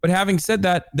 But having said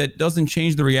that, that doesn't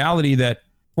change the reality that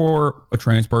for a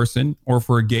trans person, or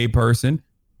for a gay person,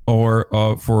 or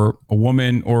for a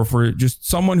woman, or for just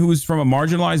someone who's from a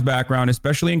marginalized background,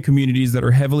 especially in communities that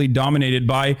are heavily dominated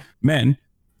by men,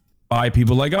 by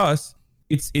people like us,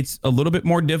 it's a little bit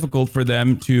more difficult for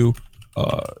them to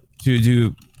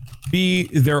be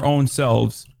their own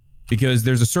selves, because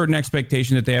there's a certain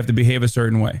expectation that they have to behave a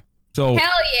certain way. So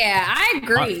hell yeah, I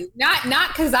agree. Not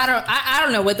because I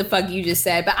don't know what the fuck you just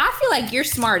said, but I feel like you're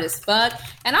smart as fuck,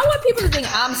 and I want people to think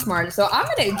I'm smart. So I'm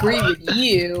gonna agree with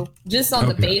you just on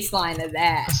the baseline of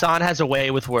that. Hassan has a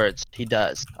way with words. He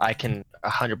does. I can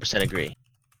 100% agree.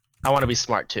 I want to be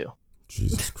smart too.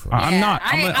 Jesus Christ. I'm not.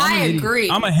 I agree.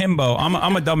 I'm a himbo. I'm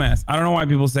a dumbass. I don't know why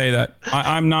people say that.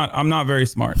 I'm not very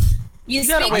smart. You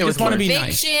speak I with just want to be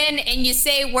nice. conviction, and you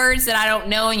say words that I don't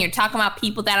know, and you're talking about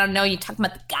people that I don't know. You're talking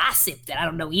about the gossip that I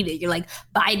don't know either. You're like,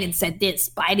 Biden said this.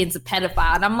 Biden's a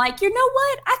pedophile, and I'm like, you know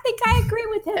what? I think I agree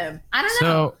with him. I don't know.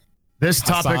 So this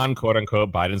topic, Hassan, quote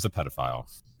unquote, Biden's a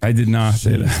pedophile. I did not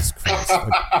say that.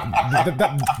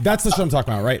 That's the shit I'm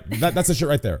talking about, right? That's the shit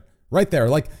right there. Right there.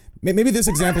 Like, maybe this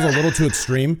example is a little too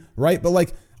extreme, right? But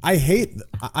like, I hate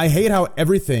how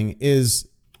everything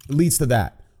leads to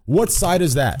that. What side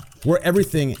is that? Where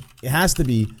everything has to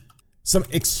be some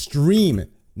extreme,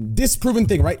 disproven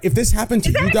thing, right? If this happened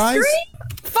to you guys,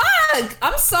 fuck,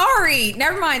 I'm sorry.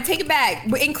 Never mind. Take it back.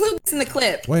 Include this in the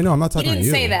clip. Wait, no, I'm not talking about you.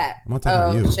 You didn't say that. I'm not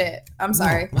talking about you. Shit. I'm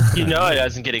sorry. You know it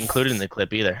doesn't get included in the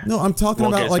clip either. No, I'm talking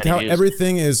about like how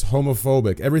everything is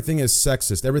homophobic, everything is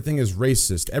sexist, everything is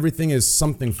racist, everything is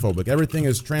something phobic, everything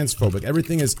is transphobic,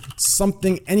 everything is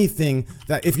something, anything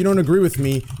that if you don't agree with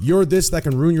me, you're this that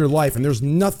can ruin your life, and there's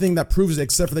nothing that proves it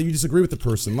except for that you disagree with the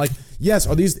person. Like, yes,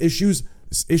 are these issues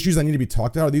that need to be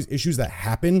talked about? Are these issues that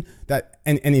happen that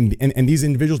and these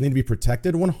individuals need to be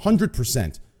protected?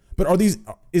 100%. But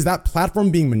is that platform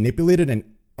being manipulated and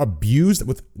abused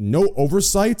with no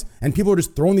oversight, and people are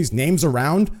just throwing these names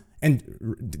around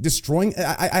and destroying?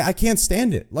 I can't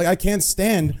stand it. Like, I can't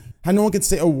stand how no one can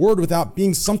say a word without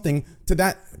being something to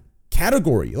that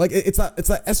category. Like, it's a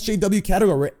SJW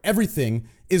category where everything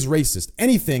is racist.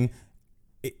 Anything.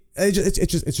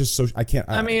 It's just so I can't.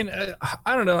 I mean,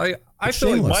 I don't know. I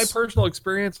feel like my personal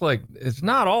experience, like, it's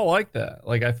not all like that.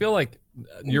 Like, I feel like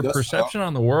your perception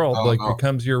on the world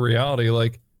becomes your reality.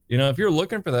 Like, you know, if you're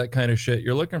looking for that kind of shit,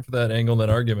 you're looking for that angle, that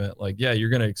argument. Like, yeah, you're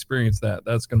gonna experience that.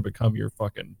 That's gonna become your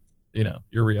fucking, you know,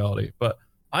 your reality. But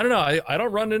I don't know. I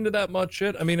don't run into that much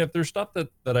shit. I mean, if there's stuff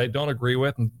that I don't agree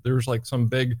with, and there's like some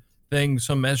big thing,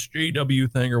 some SJW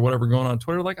thing or whatever going on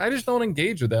Twitter, like, I just don't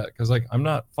engage with that, because like I'm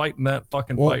not fighting that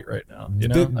fucking fight right now. You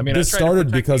know, I mean, this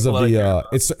started because of the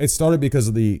it started because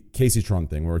of the Casey Tron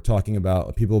thing. We're talking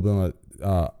about people being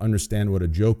understand what a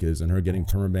joke is, and her getting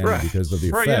permabanned because of the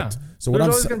effect. Yeah. So there's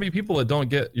always gonna be people that don't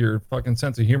get your fucking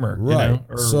sense of humor, right? You know,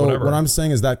 or so whatever. What I'm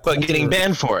saying is that but getting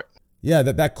banned for it. Yeah,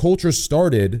 that culture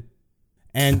started,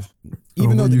 and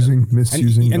even though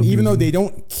misusing, and even though they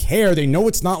don't care, they know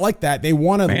it's not like that. They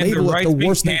want to label it the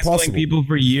worst thing possible. People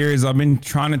for years. I've been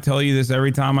trying to tell you this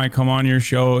every time I come on your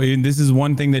show. This is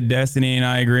one thing that Destiny and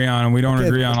I agree on, and we don't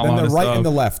agree on a lot of stuff. Then the right and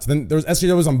the left. Then there's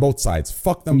SJWs on both sides.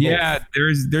 Fuck them. Yeah,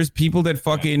 both. there's people that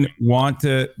fucking want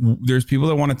to. There's people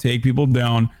that want to take people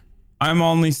down. I'm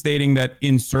only stating that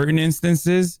in certain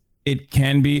instances it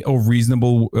can be a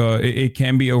reasonable. It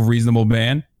can be a reasonable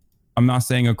ban. I'm not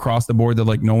saying across the board that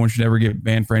like no one should ever get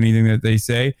banned for anything that they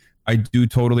say. I do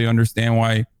totally understand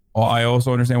why. I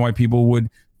also understand why people would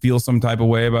feel some type of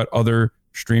way about other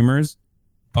streamers,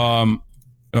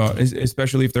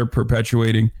 especially if they're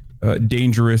perpetuating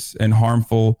dangerous and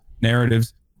harmful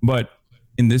narratives. But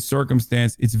in this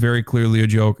circumstance, it's very clearly a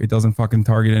joke. It doesn't fucking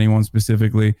target anyone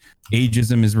specifically.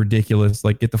 Ageism is ridiculous.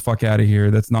 Like, get the fuck out of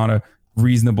here. That's not a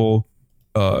reasonable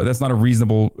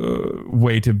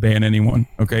way to ban anyone.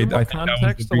 Okay, I think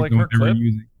context to like her clip.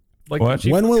 Like, what?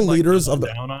 When will leaders of the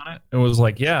down on it? It was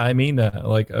like, yeah, I mean that.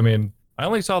 Like, I mean, I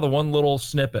only saw the one little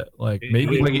snippet. Like,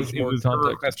 maybe it was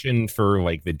more question for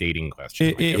like the dating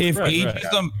question. If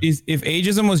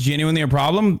ageism was genuinely a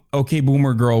problem, OK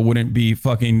Boomer Girl wouldn't be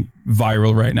fucking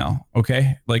viral right now.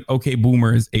 Okay, like OK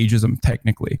Boomer is ageism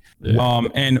technically. Yeah.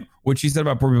 And what she said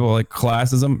about poor people, like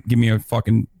classism, give me a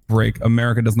fucking break.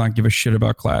 America does not give a shit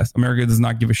about class. America does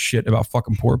not give a shit about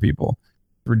fucking poor people.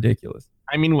 Ridiculous.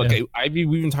 I mean, look, we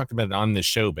even talked about it on this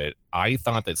show, but I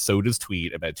thought that Soda's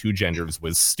tweet about two genders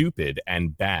was stupid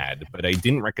and bad, but I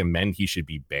didn't recommend he should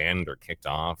be banned or kicked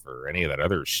off or any of that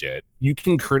other shit. You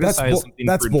can criticize something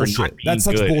that's for bullshit. not being That's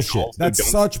such good. bullshit. That's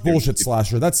such bullshit,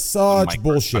 Slasher. That's such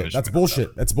bullshit. That's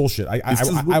bullshit. That's bullshit.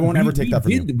 I won't ever take that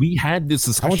from you. We had this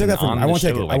discussion. I won't take that from you. I won't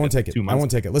take it. I won't take it. I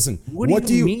won't take it. Listen, what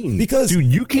do you mean? Because dude,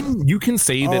 you can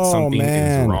say that something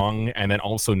is wrong and then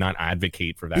also not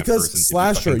advocate for that because person.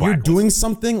 Slasher, you're doing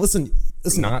something. Listen,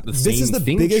 not the this same is the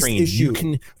thing, biggest Train.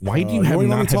 issue. Why do you have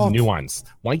not have nuance?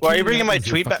 Why are you bringing my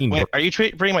tweet back? Wait, are you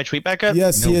bringing my tweet back up?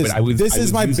 Yes, he is. This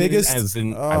is my biggest. I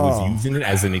was using it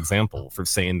as an example for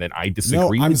saying that I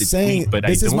disagree with the tweet, but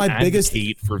I don't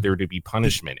advocate for there to be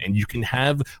punishment. And you can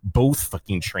have both,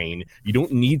 fucking Train. You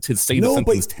don't need to say that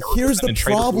something's terrible. Here's the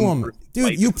problem,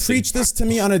 dude. You preach this to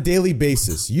me on a daily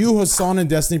basis. You, Hassan, and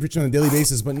Destiny preach on a daily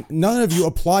basis, but none of you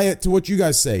apply it to what you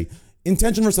guys say.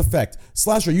 Intention versus effect.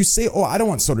 Slasher, you say, I don't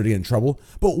want Soda to get in trouble.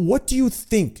 But what do you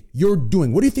think you're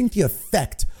doing? What do you think the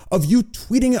effect of you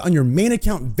tweeting it on your main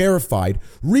account verified,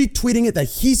 retweeting it that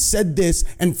he said this,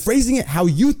 and phrasing it how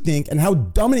you think and how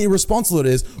dumb and irresponsible it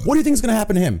is? What do you think is going to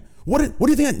happen to him? What do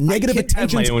you think that negative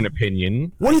attention? I have my own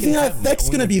opinion. What do you think that effect's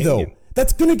going to be, though?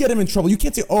 That's gonna get him in trouble. You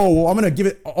can't say, I'm gonna give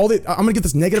it I'm gonna get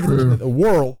this negative attention in the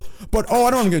world, but I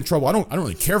don't want to get in trouble. I don't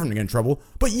really care if I'm gonna get in trouble.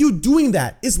 But you doing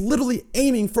that is literally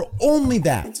aiming for only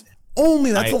that. That's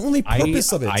the only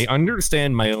purpose of it. I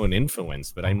understand my own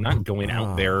influence, but I'm not going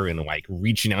out there and like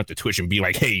reaching out to Twitch and be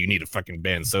like, hey, you need to fucking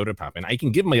ban Soda Pop. And I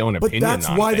can give my own opinion. But that's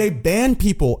why they ban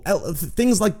people.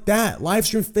 Things like that. Live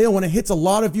stream fail when it hits a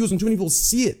lot of views and too many people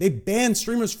see it. They ban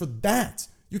streamers for that.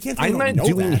 You can't. I'm not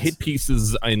doing hit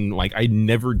pieces and like I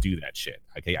never do that shit.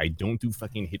 Okay, I don't do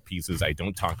fucking hit pieces. I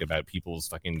don't talk about people's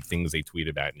fucking things they tweet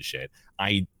about and shit.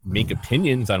 I make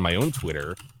opinions on my own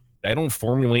Twitter. I don't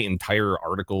formulate entire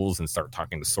articles and start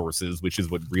talking to sources, which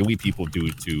is what really people do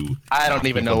to. I don't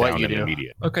even know what you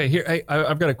do. Okay, here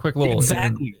I've got a quick little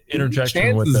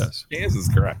interjection with this. Chance is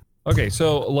correct. Okay,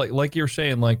 so like you're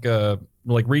saying, like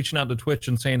reaching out to Twitch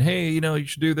and saying, hey, you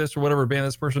should do this or whatever, ban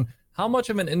this person. How much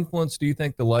of an influence do you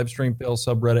think the live stream fail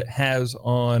subreddit has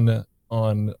on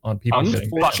people?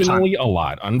 Unfortunately, a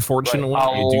lot. Unfortunately,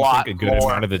 I do think a good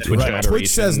amount of the Twitch moderations, Twitch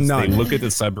says none. They look at the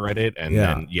subreddit and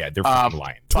then they're fucking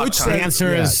lying.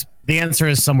 The answer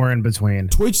is somewhere in between.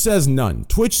 Twitch says none.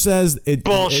 Twitch says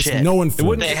bullshit. It's no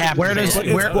influence. Where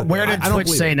did Twitch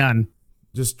say none?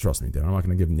 Just trust me, Dan. I'm not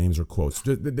going to give names or quotes.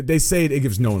 They say it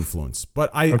gives no influence, but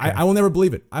I will never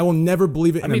believe it. I will never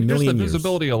believe it in a million years. Just the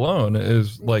visibility alone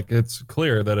is like it's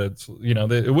clear that it's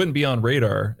it wouldn't be on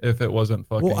radar if it wasn't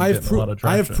fucking. Well, I have proof.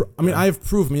 I have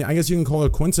proof. I mean, I guess you can call it a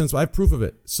coincidence, but I have proof of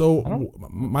it. So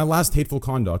my last hateful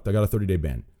conduct, I got a 30-day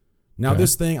ban. Now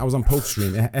this thing, I was on Poke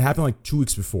Stream. It happened like 2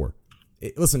 weeks before.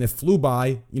 Listen, it flew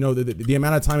by. The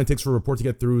amount of time it takes for a report to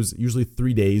get through is usually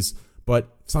 3 days,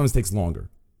 but sometimes it takes longer.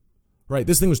 Right,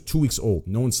 this thing was 2 weeks old.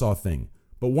 No one saw a thing.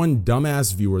 But one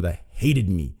dumbass viewer that hated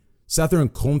me sat there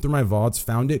and combed through my VODs,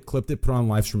 found it, clipped it, put it on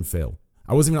live stream fail.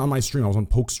 I wasn't even on my stream. I was on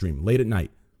Poke Stream late at night.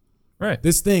 Right.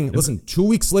 This thing, listen, 2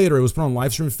 weeks later, it was put on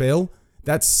live stream fail.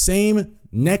 That same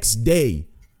next day,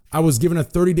 I was given a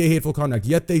 30-day hateful conduct.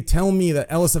 Yet they tell me that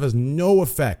LSF has no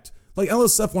effect. Like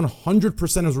LSF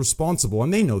 100% is responsible,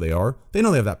 and they know they are. They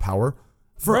know they have that power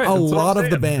for a lot of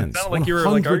the bans. It sounded like you were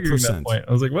like arguing that point.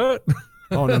 I was like, what?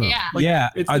 Oh no! Yeah,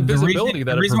 it's the visibility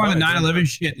the reason why the 9/11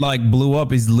 shit like blew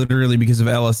up is literally because of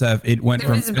LSF. It went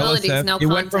from LSF. It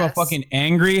went from a fucking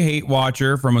angry hate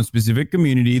watcher from a specific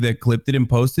community that clipped it and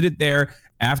posted it there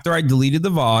after I deleted the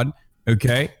VOD.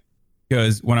 Okay,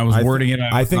 because when I was wording it,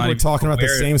 I think we're talking about the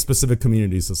same specific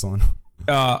communities, Hassan.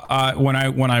 When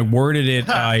I worded it,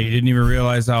 I didn't even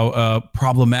realize how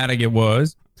problematic it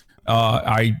was.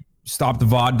 I stopped the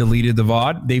VOD, deleted the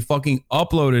VOD. They fucking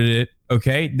uploaded it.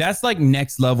 Okay, that's like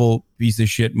next level piece of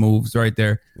shit moves right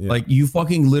there. Yeah. Like you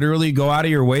fucking literally go out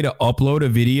of your way to upload a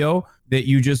video that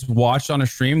you just watched on a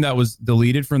stream that was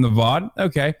deleted from the VOD.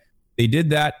 Okay, they did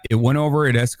that. It went over.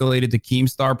 It escalated to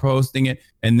Keemstar posting it,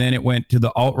 and then it went to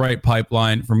the alt-right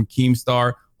pipeline from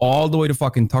Keemstar all the way to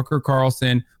fucking Tucker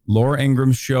Carlson, Laura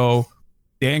Ingram's show,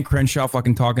 Dan Crenshaw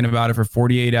fucking talking about it for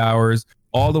 48 hours.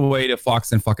 All the way to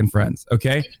Fox and fucking Friends,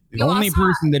 okay? The only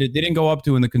person that it didn't go up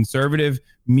to in the conservative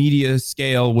media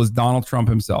scale was Donald Trump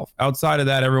himself. Outside of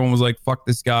that, everyone was like, fuck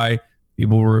this guy.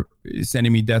 People were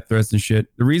sending me death threats and shit.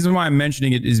 The reason why I'm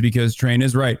mentioning it is because Train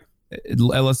is right.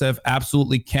 LSF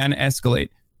absolutely can escalate.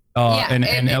 And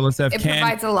LSF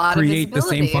can create the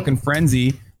same fucking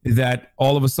frenzy that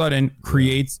all of a sudden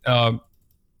creates a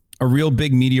real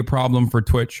big media problem for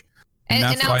Twitch. And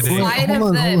And that's why they. outside Hold of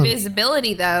on, the hold on.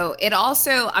 visibility, though, it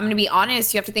also, I'm going to be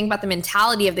honest, you have to think about the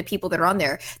mentality of the people that are on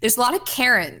there. There's a lot of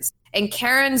Karens, and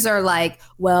Karens are like,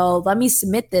 well, let me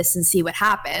submit this and see what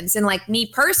happens. And like me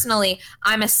personally,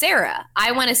 I'm a Sarah.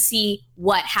 I want to see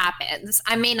what happens.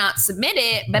 I may not submit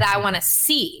it, but I want to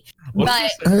see.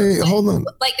 But Hey, hold on.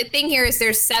 like the thing here is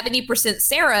there's 70%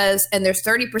 Sarahs and there's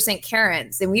 30%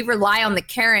 Karens, and we rely on the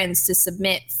Karens to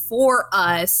submit for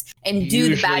us and do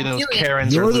Usually the bad those doing.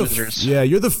 Karens are You're the losers.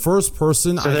 you're the first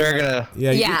person. So they're gonna.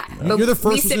 Yeah, Yeah, but you're the we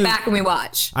first. sit person- back and we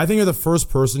watch. I think you're the first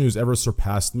person who's ever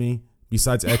surpassed me,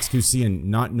 besides X2C, and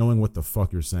not knowing what the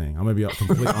fuck you're saying. I'm gonna be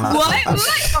completely honest.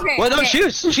 What? Okay. Well, no, okay.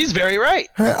 she's very right.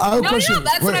 Hey, I have a No, question.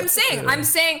 that's what Wait. I'm saying. I'm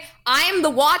saying I am the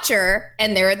watcher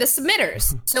and they're the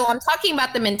submitters. So I'm talking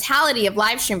about the mentality of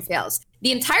live stream fails.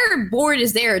 The entire board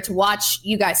is there to watch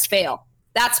you guys fail.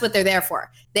 That's what they're there for.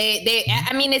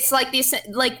 I mean, it's like this.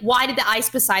 Like, why did the Ice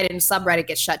Poseidon subreddit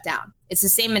get shut down? It's the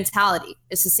same mentality.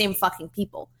 It's the same fucking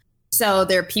people. So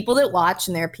there are people that watch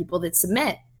and there are people that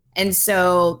submit. And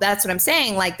so that's what I'm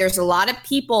saying. Like, there's a lot of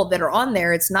people that are on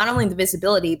there. It's not only the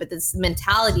visibility, but the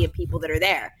mentality of people that are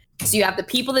there. So you have the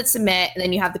people that submit, and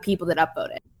then you have the people that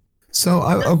upvote it. So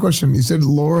I have a question. You said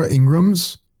Laura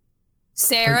Ingram's.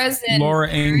 Sarah's and Laura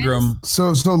Ingram.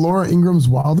 So Laura Ingram's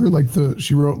Wilder, like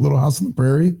she wrote Little House on the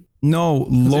Prairie. No,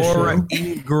 Laura show?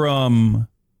 Ingram.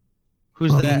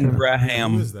 Who's that?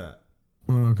 Ingraham. Who is that?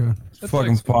 Oh, okay.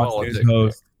 Fucking like Fox politics, News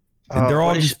host. They're all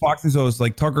what is just Fox News hosts,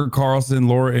 like Tucker Carlson,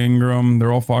 Laura Ingram.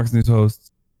 They're all Fox News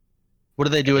hosts. What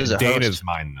do they do as a Dana's host?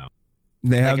 mine though.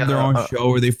 They have Like, their own show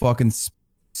where they fucking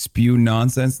spew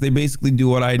nonsense. They basically do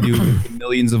what I do with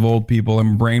millions of old people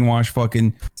and brainwash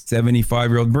fucking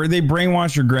 75-year-old. They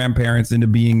brainwash your grandparents into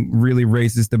being really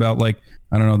racist about, like,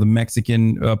 I don't know, the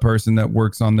Mexican person that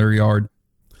works on their yard.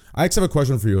 I actually have a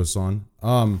question for you, Hassan.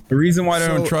 The reason why I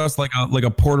don't So- trust like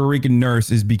a Puerto Rican nurse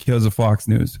is because of Fox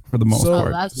News for the most So-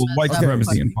 part. that's- Well, white that's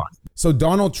supremacy okay. and Fox. So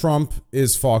Donald Trump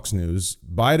is Fox News.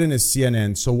 Biden is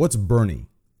CNN. So what's Bernie?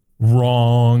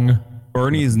 Wrong.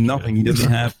 Bernie is nothing. He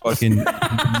doesn't have fucking. He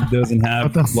doesn't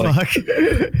have What the like. fuck?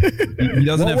 He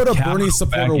doesn't What have would a capital Bernie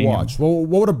supporter backing him. watch? Well,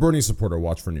 what would a Bernie supporter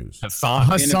watch for news? Hassan.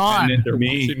 Independent to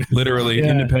me, literally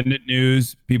Yeah. independent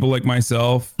news. People like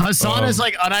myself. Hassan is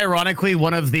like unironically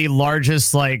one of the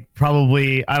largest, like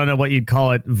probably I don't know what you'd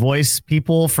call it, voice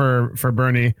people for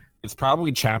Bernie. It's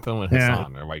probably Chaplin with Yeah.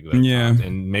 Hassan or like the Yeah. top,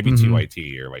 and maybe Mhm.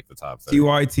 TYT or like the top. third.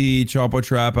 TYT, Chapo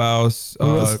Trap House, I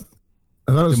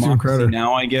thought it was Steven Democracy Crowder.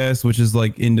 Now, I guess, which is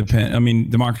like independent. I mean,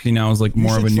 Democracy Now is like You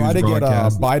more of a should try news to get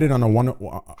broadcast. Biden on a one,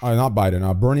 not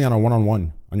Biden, Bernie on a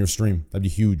one-on-one on your stream. That'd be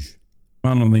huge.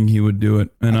 I don't think he would do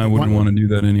it, and I wouldn't want to do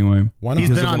that anyway. Why not? He's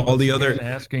Because been of on- all the I'm other,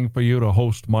 asking for you to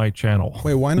host my channel.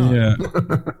 Wait, why not? yeah,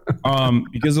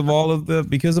 because of all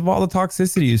the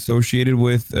toxicity associated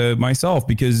with myself.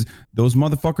 Because those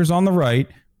motherfuckers on the right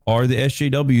are the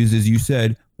SJWs, as you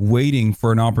said, waiting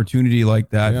for an opportunity like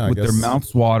that Yeah, I with their guess.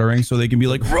 mouths watering, so they can be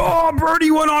like, "Raw,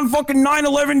 Bernie went on fucking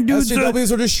 9/11, dude."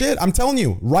 SJWs are just shit. I'm telling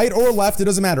you, right or left, it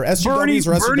doesn't matter. SJWs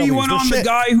or SJWs. Bernie went they're on shit. the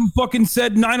guy who fucking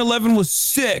said 9/11 was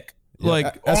sick, Yeah, like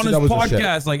on his SJWs are shit.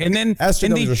 podcast, like, and then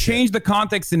SJWs they are shit. changed the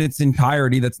context in its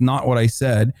entirety. That's not what I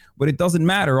said, but it doesn't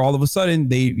matter. All of a sudden,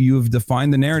 you've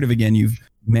defined the narrative again. You've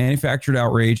manufactured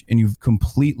outrage, and you've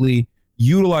completely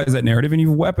utilized that narrative, and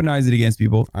you've weaponized it against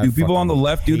people. I Do people on the fucking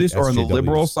left do hate this, or on the SJWs.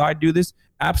 liberal side do this?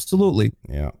 Absolutely.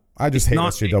 Yeah, I just It's hate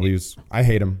not- SJWs. I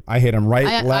hate them. I hate them. Right,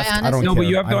 I left. I don't honestly- No, care. but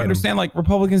you have I to hate 'em. understand, like,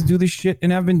 Republicans do this shit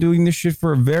and have been doing this shit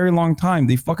for a very long time.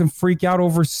 They fucking freak out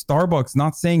over Starbucks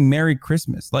not saying Merry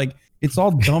Christmas. Like, it's all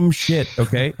dumb shit,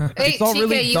 okay? Hey, It's all Chica,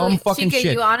 really dumb fucking Chica,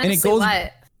 shit. you And honestly it goes,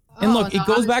 what? and Oh, look, no, it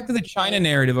goes honestly- back to the China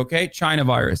narrative, okay? China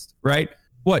virus, right?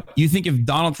 What, you think if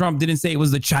Donald Trump didn't say it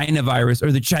was the China virus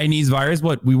or the Chinese virus,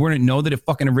 what, we wouldn't know that it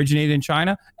fucking originated in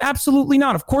China? Absolutely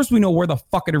not. Of course we know where the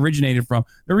fuck it originated from.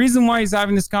 The reason why he's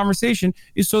having this conversation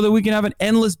is so that we can have an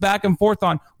endless back and forth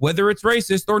on whether it's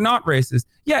racist or not racist.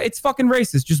 Yeah, it's fucking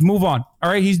racist. Just move on. All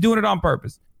right? He's doing it on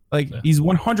purpose. Like, he's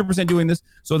 100% doing this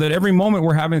so that every moment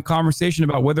we're having a conversation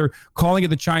about whether calling it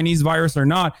the Chinese virus or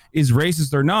not is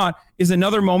racist or not is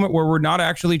another moment where we're not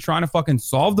actually trying to fucking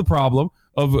solve the problem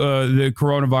of the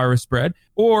coronavirus spread,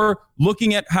 or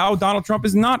looking at how Donald Trump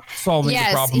is not solving the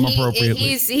problem appropriately.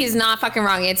 he's not fucking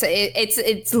wrong.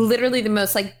 It's literally the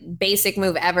most like basic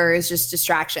move ever is just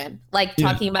distraction, like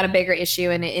Yeah. talking about a bigger issue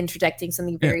and interjecting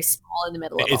something very small in the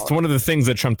middle of all It's of one of the things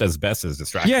that Trump does best is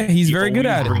distraction. Yeah, he's very good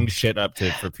at it. Bring shit up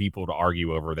for people to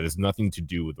argue over that has nothing to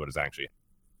do with what is actually.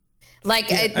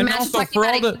 Like, and imagine also talking for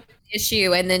about all an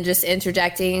issue and then just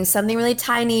interjecting something really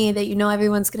tiny that you know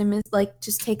everyone's gonna miss. Like,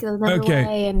 just take another Okay.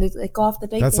 way and like go off the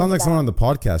big. That sounds like someone on the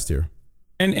podcast here.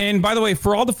 And by the way,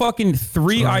 for all the fucking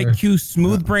 3 IQ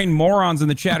smooth brain morons in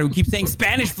the chat who keep saying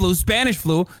Spanish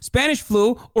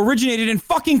flu originated in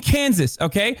fucking Kansas,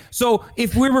 okay? So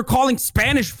if we were calling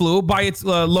Spanish flu by its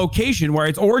location, where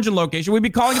its origin location, we'd be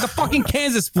calling it the fucking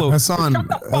Kansas flu.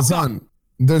 Hassan,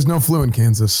 there's no flu in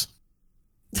Kansas.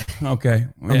 Okay.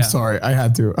 I'm sorry. I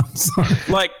had to. I'm sorry.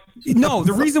 Like, no,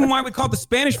 the reason why we call it the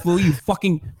Spanish flu, you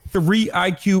fucking 3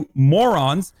 IQ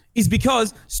morons, is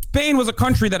because Spain was a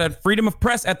country that had freedom of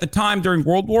press at the time during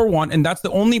World War I, and that's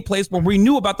the only place where we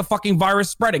knew about the fucking virus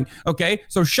spreading, okay?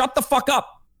 So shut the fuck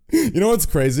up. You know what's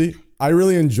crazy? I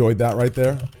really enjoyed that right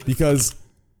there because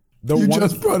You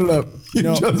just brought it up.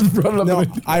 No,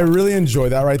 I really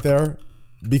enjoyed that right there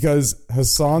because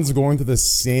Hassan's going through the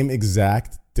same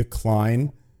exact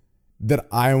decline that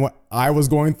I was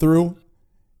going through.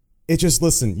 It just,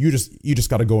 listen, you just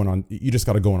got to go in on him. You just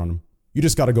got to go in on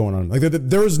him. Like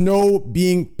there is no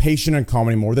being patient and calm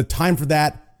anymore. The time for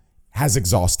that has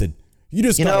exhausted. You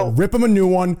just gotta rip him a new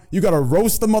one. You gotta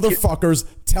roast the motherfuckers.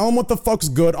 Tell him what the fuck's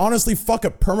good. Honestly, fuck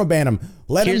it. Permaban him.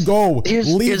 Let him go.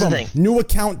 Leave him. New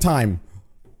account time.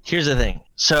 Here's the thing.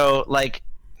 So like,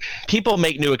 people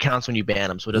make new accounts when you ban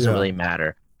them, so it doesn't really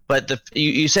matter. But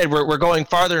you said we're going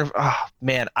farther. Oh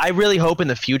man, I really hope in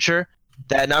the future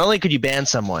that not only could you ban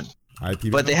someone,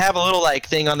 but they have a little like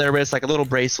thing on their wrist, like a little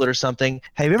bracelet or something.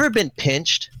 Have you ever been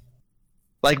pinched?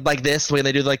 Like this, when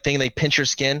they do like thing, they pinch your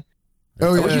skin.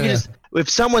 Oh yeah. If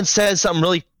someone says something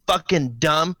really fucking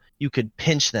dumb, you could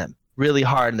pinch them really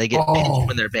hard, and they get pinched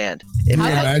when they're banned. How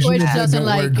come Twitch doesn't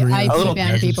like IP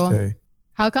ban people? Day.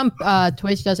 How come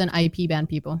Twitch doesn't IP ban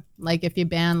people? Like if you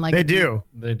ban like they do,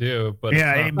 but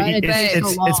yeah,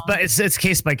 it's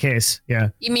case by case. Yeah.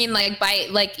 You mean like by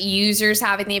like users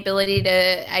having the ability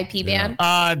to IP ban?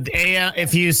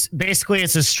 If you basically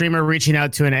it's a streamer reaching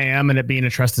out to an AM and it being a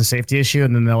trust and safety issue,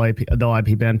 and then they'll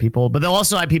IP ban people, but they'll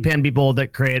also IP ban people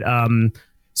that create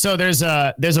So there's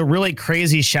a really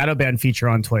crazy shadow ban feature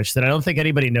on Twitch that I don't think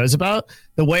anybody knows about.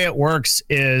 The way it works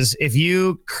is if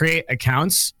you create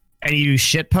accounts and you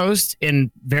shitpost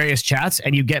in various chats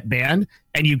and you get banned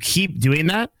and you keep doing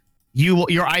that,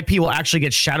 your IP will actually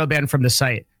get shadow banned from the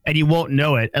site and you won't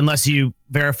know it unless you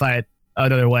verify it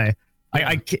another way.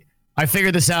 I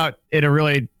figured this out in a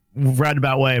really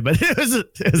roundabout way, but it was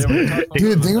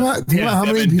dude, think about how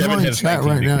many people in chat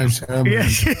right now.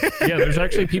 Yeah, there's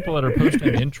actually people that are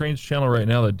posting in Train's channel right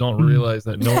now that don't realize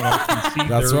that no one else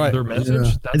can see their message.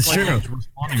 Yeah. That's true.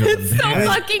 It's so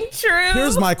fucking true.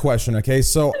 Here's my question, okay?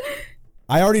 So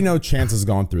I already know Chance has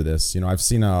gone through this. You know, I've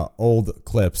seen old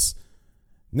clips.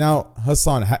 Now,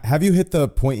 Hassan, have you hit the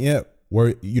point yet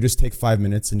where you just take 5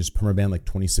 minutes and just permaban like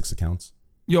 26 accounts?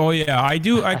 Oh yeah, I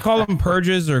do. I call them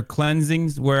purges or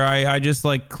cleansings, where I just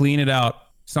like clean it out.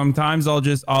 Sometimes I'll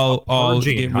get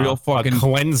real fucking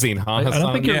cleansing, huh? I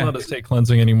don't think you're allowed to say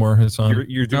cleansing anymore, Hassan.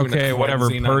 You're doing okay, whatever.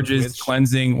 Purges,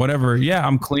 cleansing, whatever. Yeah,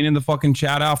 I'm cleaning the fucking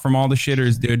chat out from all the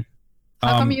shitters, dude.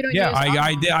 How come you don't use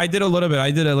I did a little bit.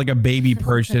 I did like a baby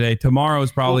purge today. Tomorrow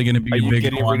is probably going to be Are a you big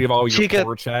getting one. rid of all your Chica,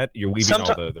 core chat? You're leaving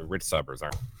all the rich subbers,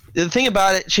 aren't you? The thing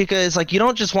about it, Chica, is like you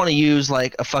don't just want to use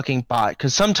like a fucking bot,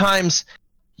 because sometimes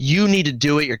you need to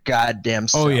do it your goddamn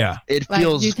self. Oh yeah, it like,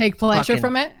 feels. Do you take pleasure fucking,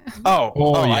 from it? Oh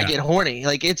yeah. I get horny.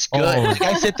 Like it's good. Like,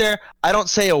 I sit there, I don't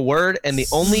say a word, and the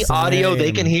only audio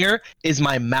they can hear is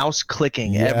my mouse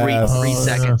clicking every 3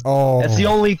 seconds. That's the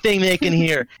only thing they can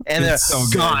hear, and they're so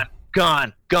gone.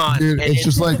 Dude, and it's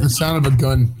just like the sound of a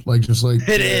gun, like just like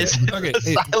it is. Okay,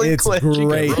 It's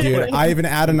great, dude. I even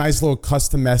add a nice little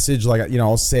custom message, like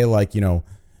I'll say like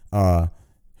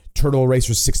Turtle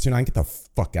Racer 629, get the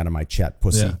fuck out of my chat,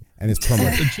 pussy. Yeah. And it's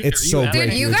permanent. It's so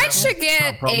great. Dude, you guys should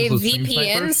get a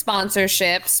VPN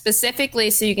sponsorship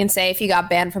specifically so you can say if you got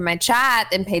banned from my chat,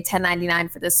 then pay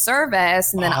 $10.99 for this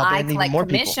service, and then I collect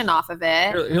commission off of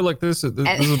it. Here, look, this is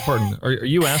important. Are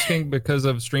you asking because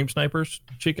of stream snipers,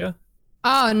 Chica?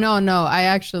 Oh no,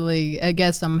 I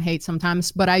get some hate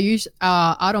sometimes, but I use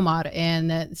Automod,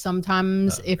 and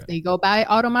sometimes if they go by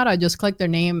Automod, I just click their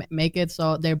name, make it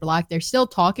so they're blocked. They're still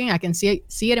talking. I can see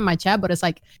it in my chat, but it's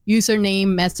like username,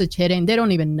 message hidden. They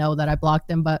don't even know that I blocked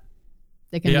them, but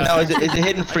they can. Yeah. Is it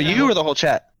hidden for you or the whole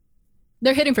chat?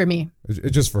 They're hidden for me.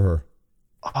 It's just for her.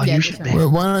 Oh, yeah, you should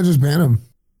ban. Why don't I just ban them?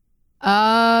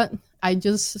 I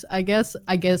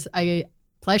guess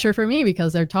pleasure for me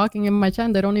because they're talking in my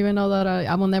chat. They don't even know that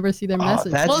I will never see their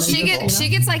message. Well, she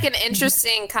gets like an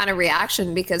interesting kind of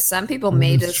reaction because some people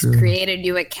may just create a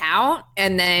new account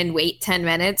and then wait 10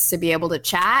 minutes to be able to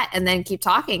chat and then keep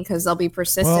talking because they'll be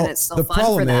persistent. It's still fun for them. The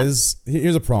problem is,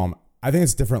 here's a problem. I think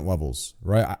it's different levels,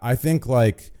 right? I think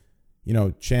like,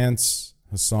 Chance,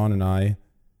 Hassan, and I,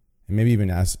 and maybe even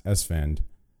S-Fand,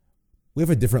 we have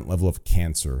a different level of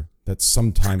cancer that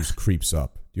sometimes creeps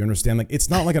up. Do you understand? Like, it's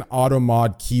not like an auto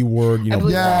mod keyword, you know.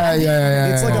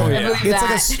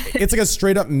 It's like a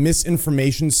straight up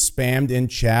misinformation spammed in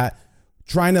chat,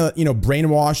 trying to, you know,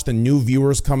 brainwash the new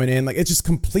viewers coming in. Like, it's just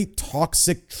complete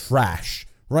toxic trash.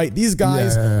 Right? These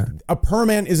guys, a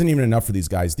perman isn't even enough for these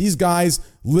guys. These guys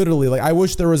literally, like, I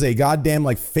wish there was a goddamn,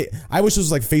 like, I wish this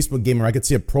was like Facebook Gamer. I could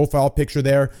see a profile picture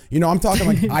there. You know, I'm talking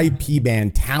like IP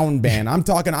ban, town ban. I'm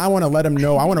talking, I want to let them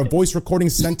know. I want a voice recording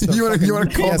sent to the you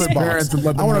want to call their parents and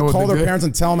let them know. I want to call their parents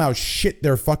and tell them how shit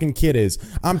their fucking kid is.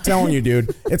 I'm telling you,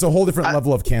 dude, it's a whole different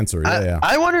level of cancer.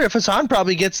 I wonder if Hassan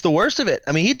probably gets the worst of it.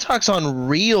 I mean, he talks on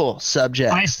real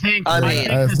subjects. I think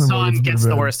Hassan gets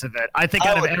the worst of it. I think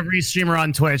out of every streamer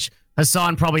on Twitch,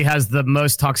 Hassan probably has the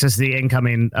most toxicity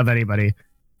incoming of anybody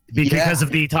because of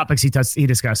the topics he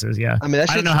discusses. Yeah, I mean,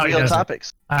 that's just real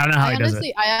topics. I don't know how he does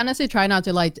it. I honestly try not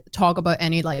to like talk about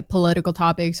any like political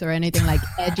topics or anything like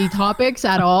edgy topics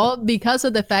at all, because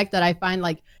of the fact that I find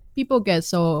like people get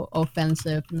so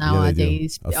offensive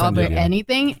nowadays over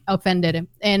anything, offended.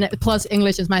 And plus,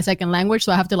 English is my second language,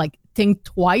 so I have to like think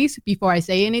twice before I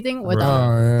say anything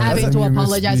without having to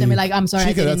apologize and be like, "I'm sorry,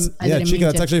 Chica, I didn't Chica, mean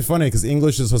that's to." actually funny because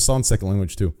English is Hassan's second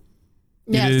language too.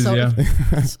 Yeah, it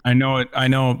is, I know it. I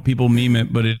know people meme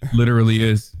it, but it literally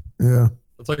is. Yeah,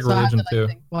 it's like a religion too.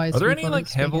 Are there any like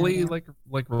heavily like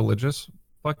religious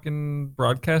fucking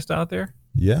broadcasts out there?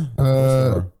 Yeah.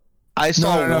 I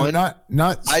saw one.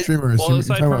 Not streamers. Well,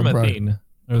 aside from Athene,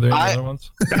 are there any other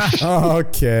ones?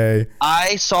 Okay.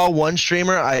 I saw one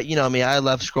streamer. I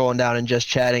love scrolling down and just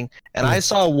chatting, and I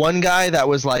saw one guy that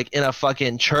was like in a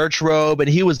fucking church robe, and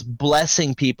he was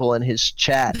blessing people in his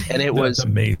chat, and it was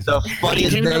amazing. The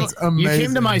funniest thing. You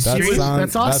came to my stream.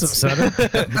 That's awesome,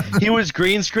 Sutter. He was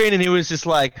green screen, and he was just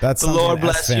like, "The Lord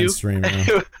bless you." Stream,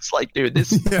 It was like, dude,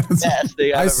 this is the best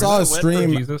thing I saw a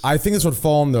stream. Jesus. I think this would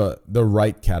fall in the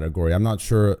right category. I'm not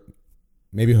sure.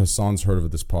 Maybe Hassan's heard of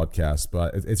this podcast,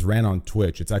 but it's ran on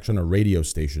Twitch. It's actually on a radio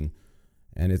station,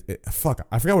 and I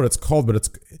forgot what it's called, but it's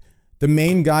the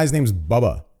main guy's name's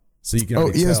Bubba. So you can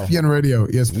ESPN Radio.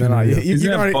 ESPN. No, Radio. you Isn't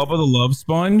can that already, Bubba the Love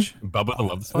Sponge? Bubba the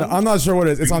Love Sponge? No, I'm not sure what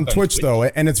it is. It's on Twitch though,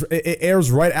 and it airs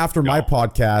right after my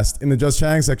podcast in the Just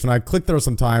Chatting section. I click there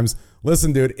sometimes.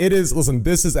 Listen, dude,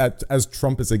 this is as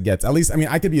Trump as it gets. At least, I mean,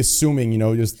 I could be assuming,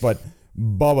 but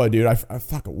Bubba, dude, I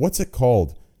fuck, what's it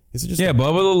called? Is it just Bubba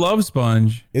the Love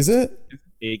Sponge? Is it?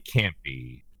 It can't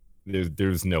be.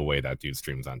 There's no way that dude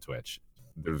streams on Twitch.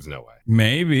 There's no way.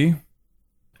 Maybe.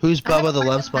 Who's Bubba the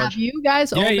Love Sponge? Have you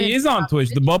guys? Yeah, he is on Twitch.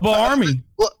 The Bubba Army.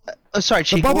 Well, sorry,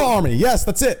 Chica. The Bubba Army. Yes,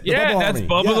 that's it. The Yeah, Bubba that's Army.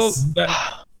 Bubba.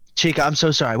 Yes. Chica, I'm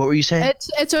so sorry. What were you saying?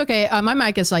 It's okay. My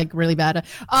mic is like really bad.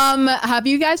 Have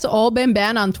you guys all been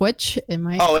banned on Twitch?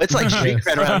 It's like street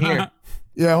cred around here.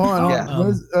 Yeah, hold on. Yeah.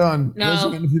 Raise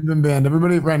your hand if you've been banned.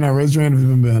 Everybody, right now, raise your hand if you've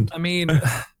been banned. I mean,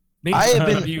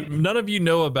 none of you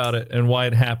know about it and why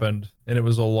it happened, and it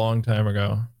was a long time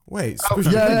ago. Wait. I'm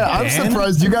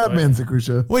surprised you got banned,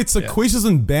 Sakusha. Wait, Sakusha's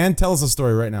in banned? Tell us a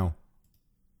story right now.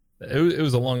 It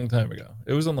was a long time ago.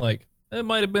 It was it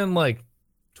might have been like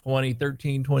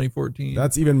 2013, 2014.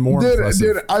 That's even more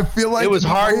impressive. Dude, I feel like it was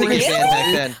hard to get banned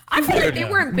back then. I feel like they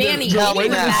weren't banning anyone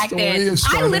back then.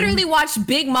 I literally watched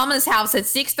Big Mama's House at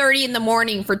 6:30 in the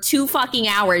morning for 2 fucking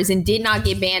hours and did not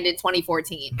get banned in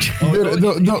 2014. Dude,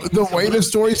 the way the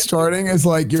story's starting is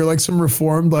like you're like some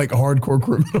reformed like hardcore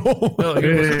criminal.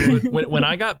 No, when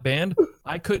I got banned,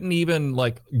 I couldn't even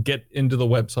like get into the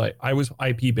website. I was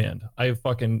IP banned. I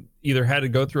fucking either had to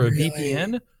go through a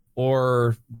VPN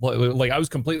or like I was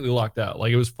completely locked out.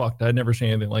 Like it was fucked. I'd never seen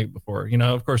anything like it before.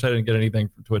 Of course I didn't get anything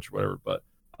from Twitch or whatever, but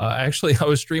actually I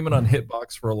was streaming on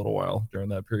Hitbox for a little while during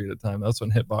that period of time. That's when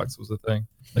Hitbox was a thing.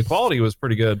 The quality was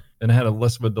pretty good and it had a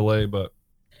less of a delay, but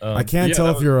I can't tell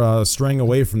if you're straying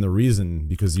away from the reason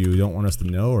because you don't want us to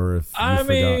know or if you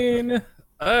forgot.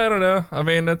 I don't know. I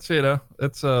mean, it's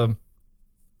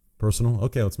personal.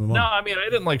 Okay, let's move on. No, I mean, I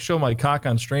didn't like show my cock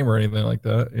on stream or anything like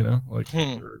that,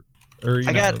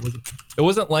 it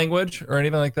wasn't language or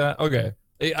anything like that. Okay.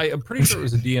 I'm pretty sure it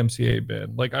was a DMCA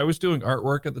ban. Like I was doing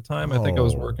artwork at the time. I think I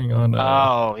was working on.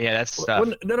 That's stuff.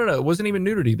 No. It wasn't even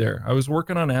nudity there. I was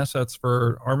working on assets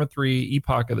for Arma 3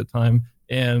 Epoch at the time,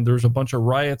 and there was a bunch of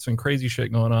riots and crazy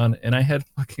shit going on. And I had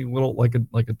fucking little like a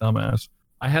dumbass.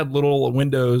 I had little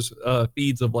Windows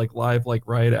feeds of like live like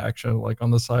riot action like on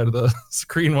the side of the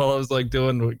screen while I was like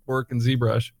doing work in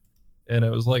ZBrush. And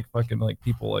it was like fucking like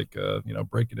people like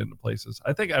breaking into places.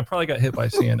 I think I probably got hit by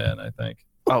CNN. I think.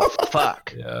 Oh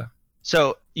fuck. Yeah.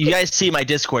 So you guys see my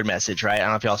Discord message, right? I don't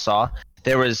know if y'all saw.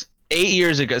 There was 8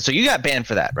 years ago, so you got banned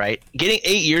for that, right? Getting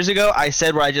 8 years ago, I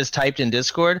said what I just typed in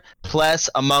Discord, plus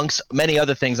amongst many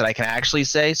other things that I can actually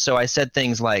say. So I said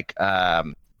things like,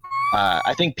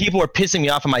 I think people were pissing me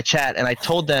off in my chat, and I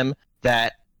told them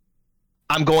that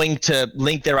I'm going to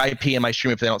link their IP in my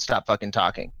stream if they don't stop fucking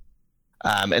talking.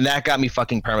 And that got me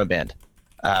fucking permabanned.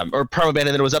 Or permabanned, and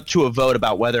then it was up to a vote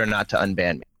about whether or not to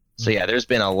unban me. So yeah, there's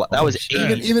been a lot. That was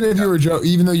even if you were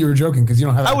even though you were joking because you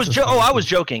don't have. I was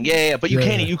joking. Yeah. But you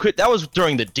can't. You could. That was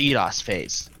during the DDoS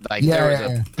phase. Like there was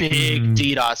a big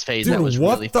DDoS phase. Dude, that was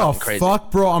really fucking crazy. What the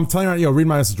fuck, bro? I'm telling you, read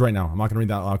my message right now. I'm not gonna read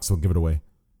that out, so I'll give it away.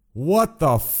 What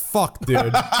the fuck,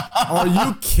 dude? Are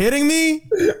you kidding me?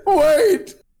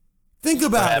 Wait. Think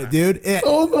about it, dude.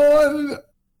 Hold on.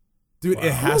 Dude,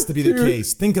 it has to be the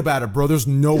case. Think about it, bro. There's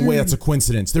no way that's a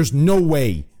coincidence. There's no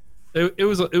way. It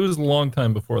was a long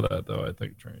time before that, though. I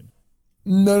think, Train.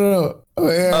 No. Oh,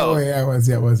 yeah, it was.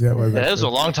 Yeah, it was a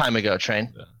long time ago,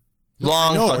 Train. Yeah.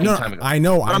 Long time ago. I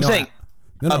know. I'm saying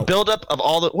a buildup of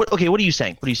all the. What are you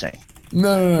saying? What are you saying?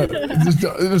 No.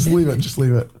 Just leave it. Just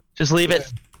leave it. Just leave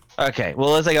it. Okay.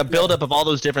 Well, it's like a buildup of all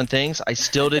those different things. I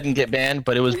still didn't get banned,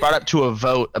 but it was brought up to a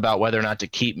vote about whether or not to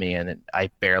keep me, and I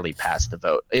barely passed the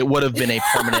vote. It would have been a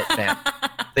permanent ban.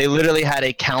 They literally had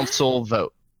a council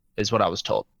vote, is what I was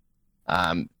told.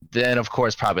 Then of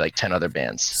course probably like 10 other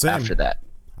bans after that.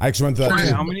 I actually went to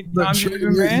that. How many times have you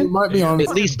been banned? You might be on at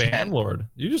least ban lord.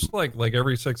 You just like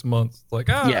every 6 months. It's like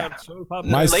yeah. So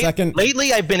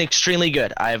lately I've been extremely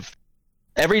good. I've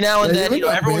every now and then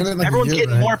everyone's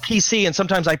getting more PC, and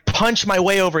sometimes I punch my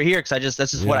way over here because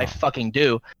this is what I fucking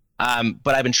do.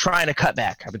 But I've been trying to cut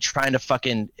back. I've been trying to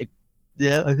fucking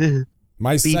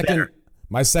my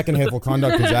second hateful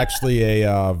conduct was actually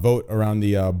a vote around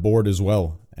the board as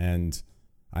well. And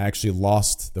I actually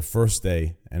lost the first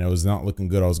day, and it was not looking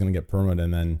good. I was going to get permanent,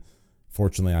 and then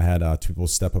fortunately I had two people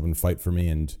step up and fight for me,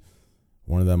 and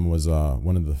one of them was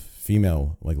one of the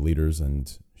female leaders,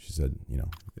 and she said,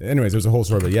 anyways, there's a whole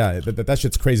story, but yeah, that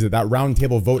shit's crazy. That round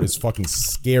table vote is fucking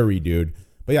scary, dude.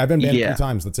 But yeah, I've been banned 3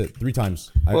 times. That's it, 3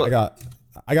 times. I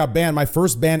got banned. My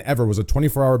first ban ever was a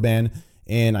 24-hour ban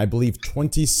in, I believe,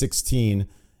 2016.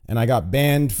 And I got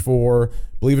banned for,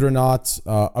 believe it or not,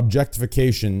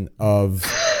 objectification of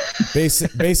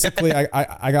basically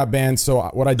I got banned. So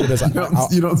what I did is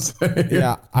you don't say.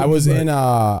 Yeah, I was in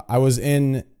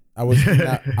that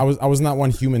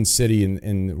one human city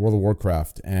in World of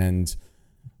Warcraft, and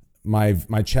my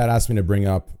chat asked me to bring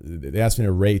up. They asked me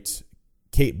to rate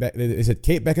they said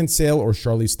Kate Beckinsale or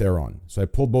Charlize Theron. So I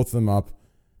pulled both of them up,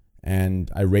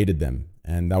 and I rated them,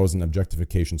 and that was an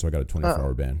objectification. So I got a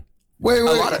 24-hour ban. Wait,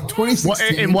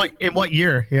 2016. In what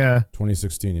year? Yeah,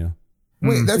 2016. Yeah.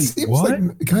 Wait, that seems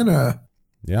like kind of.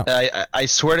 Yeah. I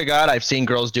swear to God, I've seen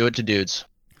girls do it to dudes.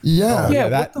 Yeah.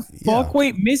 What the fuck? Yeah.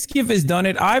 Wait, Miskiff has done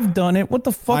it. I've done it. What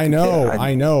the fuck? I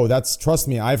know. Trust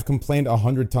me. I've complained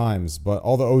 100 times, but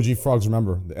all the OG frogs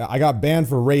remember. I got banned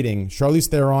for rating Charlize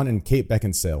Theron and Kate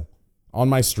Beckinsale on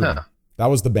my stream. Huh. That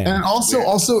was the ban. And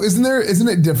also, isn't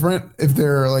it different if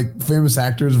they're like famous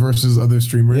actors versus other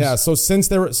streamers? Yeah. So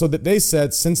they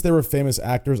said since they were famous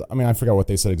actors, I mean, I forgot what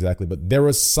they said exactly, but there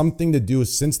was something to do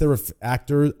since there were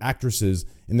actresses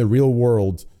in the real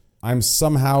world. I'm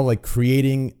somehow like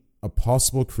creating a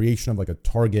possible creation of like a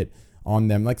target on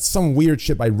them, like some weird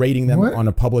shit by rating them on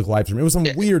a public live stream. It was some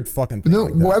weird fucking thing.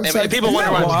 People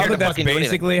wonder why that's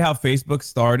basically how Facebook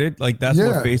started. Like that's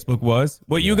what Facebook was.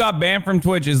 What you got banned from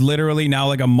Twitch is literally now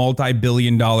like a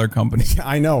multi-billion-dollar company.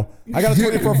 I know. I got a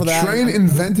 24 for that. Train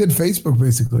invented Facebook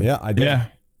basically. Yeah, I did. Yeah.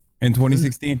 In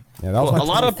 2016. Yeah, that was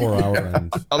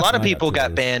a lot of people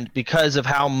got banned because of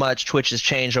how much Twitch has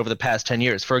changed over the past 10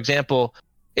 years. For example,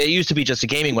 it used to be just a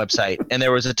gaming website, and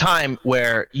there was a time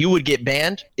where you would get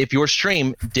banned if your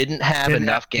stream didn't have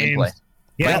enough gameplay.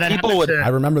 Yeah, I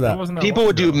remember that. People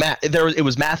would do math. It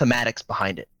was mathematics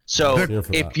behind it. So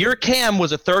if your cam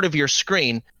was a third of your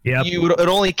screen, it would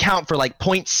only count for like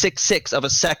 0.66 of a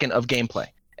second of gameplay,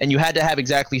 and you had to have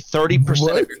exactly 30% of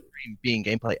your stream being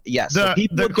gameplay. Yes.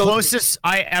 The closest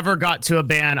I ever got to a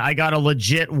ban, I got a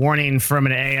legit warning from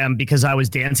an AM because I was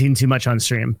dancing too much on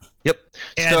stream. Yep.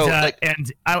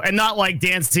 And and not like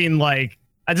dancing like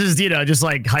I just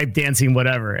like hype dancing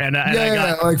whatever. And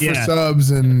for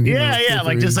subs and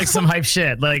like just like some hype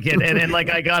shit. Like and like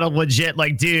I got a legit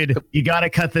like, dude, you got to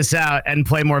cut this out and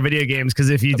play more video games because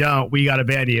if you don't, we got to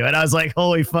ban you. And I was like,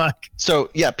 holy fuck.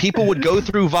 So yeah, people would go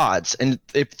through VODs, and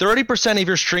if 30% of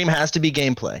your stream has to be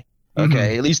gameplay,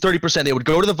 okay, at least 30%. They would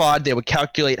go to the VOD. They would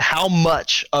calculate how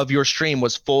much of your stream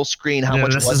was full screen, how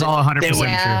much this is all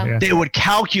 100% true. They would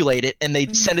calculate it, and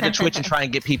they'd send it to Twitch and try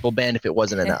and get people banned if it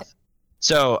wasn't enough.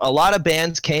 So a lot of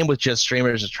bands came with just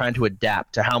streamers just trying to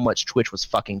adapt to how much Twitch was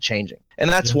fucking changing. And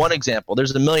that's one example.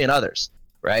 There's a million others,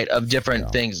 right? Of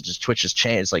different things. Just Twitch has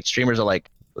changed. Like streamers are like,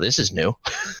 well, this is new.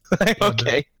 Like,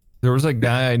 okay. There was a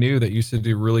guy I knew that used to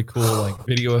do really cool like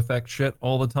video effect shit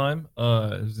all the time.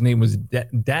 His name was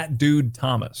Dat Dude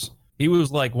Thomas. He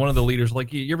was like one of the leaders.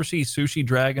 Like you ever see Sushi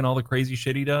Dragon, all the crazy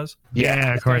shit he does?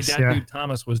 Yeah, of course. Dat Yeah. Dude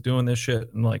Thomas was doing this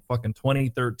shit in like fucking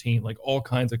 2013, like all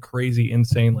kinds of crazy,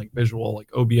 insane, like visual,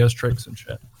 like OBS tricks and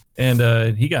shit.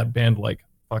 And he got banned like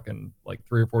fucking like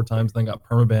 3 or 4 times, then got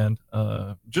permabanned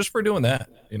just for doing that,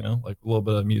 you know, like a little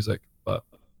bit of music. But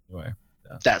anyway,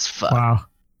 that's fun. Wow.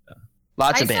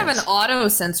 Lots I of used to have bands. an auto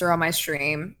censor on my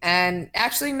stream, and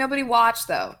actually nobody watched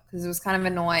though because it was kind of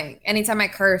annoying. Anytime I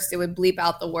cursed, it would bleep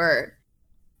out the word.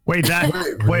 Wait,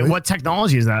 wait, what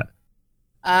technology is that?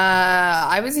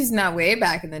 I was using that way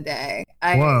back in the day.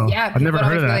 Whoa, yeah, I've never people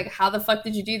would heard of always be that. Like, how the fuck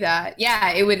did you do that?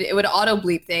 Yeah, it would auto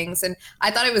bleep things, and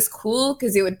I thought it was cool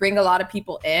because it would bring a lot of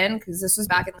people in because this was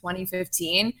back in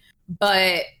 2015.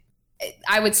 But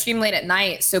I would stream late at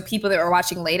night, so people that were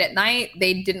watching late at night,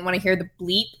 they didn't want to hear the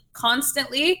bleep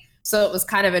constantly, so it was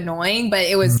kind of annoying. But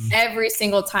it was every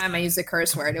single time I used a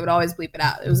curse word, it would always bleep it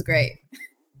out. It was great.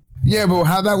 Yeah, but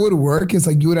how that would work is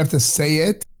like you would have to say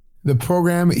it. The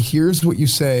program hears what you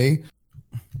say,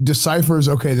 deciphers,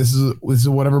 okay, this is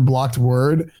whatever blocked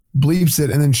word, bleeps it,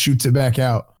 and then shoots it back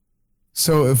out.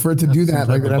 So for it to do that,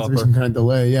 like there has to be some kind of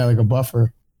delay. Yeah, like a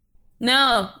buffer.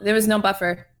 No, there was no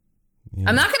buffer. Yeah.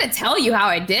 I'm not going to tell you how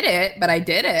I did it, but I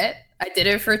did it. I did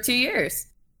it for 2 years.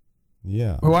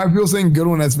 Yeah. But why are people saying good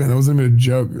one, S-Man? That wasn't even a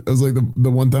joke. It was like the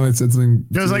one time I said something.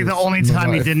 It was like the only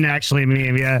time you didn't actually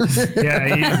meme. Yeah.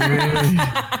 Yeah.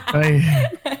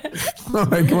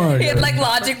 Like, come on, He had guys. like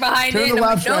logic behind Turn it. the And I'm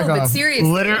laugh like, no, track but off. seriously.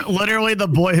 Literally the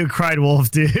boy who cried wolf,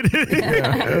 dude.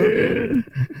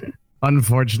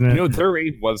 Unfortunate. You know, their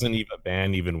raid wasn't even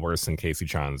banned even worse than Casey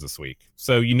Chon's this week.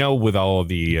 So, you know, with all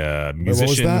the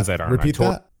musicians that aren't Repeat on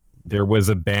tour, that? there was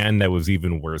a ban that was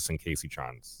even worse than Casey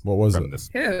Chon's. What was from it? This.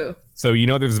 Who? So, you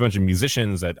know, there's a bunch of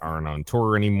musicians that aren't on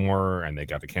tour anymore and they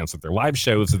got to cancel their live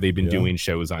shows. So they've been doing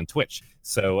shows on Twitch.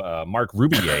 So Mark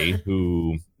Rubier,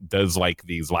 who does like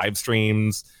these live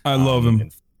streams. I love him.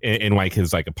 In like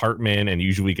his like apartment, and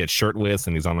usually gets shirtless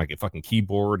and he's on like a fucking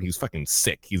keyboard. He's fucking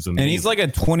sick. He's amazing. And he's like a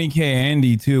 20K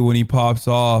Andy too when he pops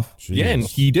off. Yeah, and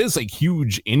he does like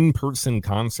huge in-person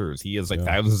concerts. He has like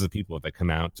thousands of people that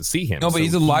come out to see him. No, but So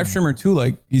he's a live streamer too.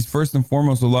 Like he's first and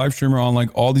foremost a live streamer on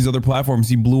like all these other platforms.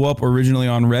 He blew up originally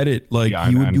on Reddit. Like Yeah,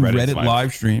 he would on do Reddit's Reddit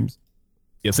live streams.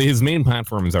 Yeah, so his main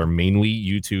platforms are mainly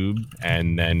YouTube,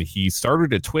 and then he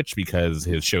started a Twitch because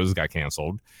his shows got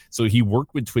canceled. So he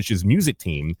worked with Twitch's music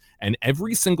team, and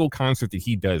every single concert that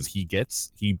he does, he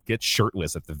gets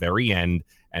shirtless at the very end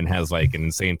and has like an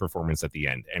insane performance at the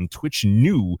end. And Twitch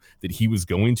knew that he was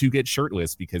going to get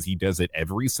shirtless because he does it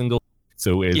every single.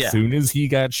 So as soon as he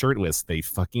got shirtless, they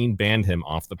fucking banned him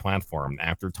off the platform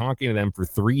after talking to them for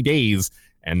 3 days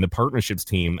and the partnerships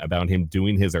team about him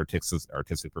doing his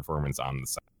artistic performance on the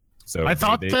site. So I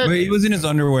thought that Wait, he was in his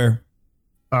underwear.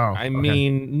 Oh, I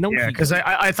mean, no, yeah, because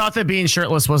I thought that being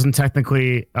shirtless wasn't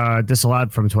technically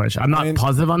disallowed from Twitch. I'm not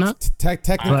positive on that.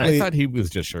 Technically, I thought he was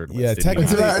just shirtless. Yeah, didn't he?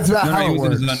 technically, it's about how it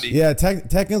works. Yeah,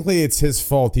 technically, it's his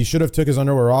fault. He should have took his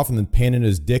underwear off and then painted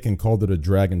his dick and called it a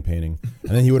dragon painting,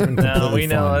 and then he would have been completely No, we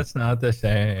know fine. it's not the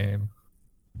same.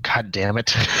 God damn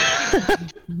it.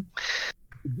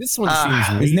 This one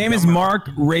seems His way name is dumber. Mark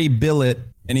Ray Billett,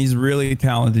 and he's really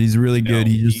talented. He's really good.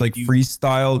 He just like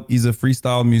freestyle. He's a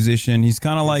freestyle musician. He's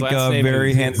kind of His like last a name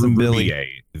very is handsome Billy. Rubier.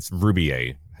 It's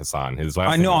Rubier Hassan. His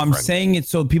last I know. name is I'm French. saying it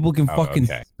so people can Oh, fucking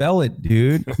okay. spell it,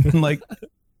 dude. Like,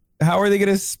 how are they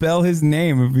gonna spell his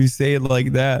name if you say it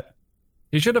like that?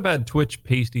 He should have had Twitch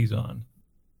pasties on.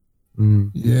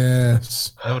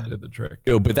 Yes. That would do the trick.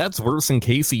 Yo, but that's worse than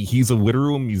Casey. He's a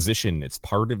literal musician. It's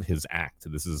part of his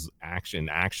act. This is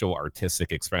actual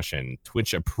artistic expression.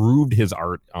 Twitch approved his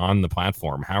art on the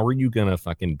platform. How are you gonna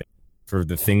fucking ban for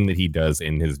the thing that he does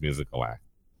in his musical act?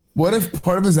 What if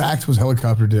part of his act was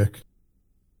helicopter dick?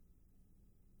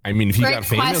 I mean, if he Great got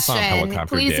famous off question.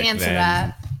 helicopter Please dick, answer then,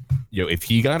 that. Yo, if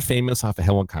he got famous off a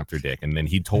helicopter dick and then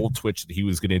he told Twitch that he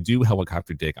was going to do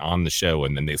helicopter dick on the show,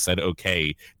 and then they said,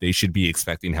 okay, they should be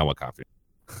expecting helicopter.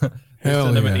 Hell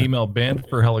Send him an yeah. email banned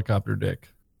for helicopter dick.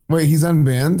 Wait, he's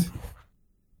unbanned?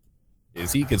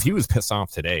 Is he? Because he was pissed off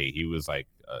today. He was like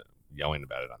yelling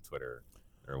about it on Twitter.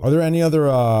 Are there any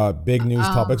other big news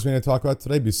topics we need to talk about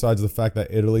today besides the fact that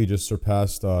Italy just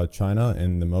surpassed China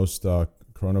in the most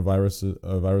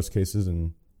coronavirus virus cases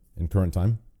in current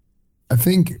time? I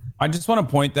think I just want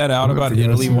to point that out about forget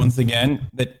Italy us. once again.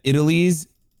 That Italy's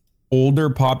older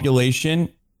population,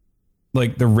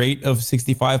 like the rate of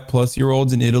 65 plus year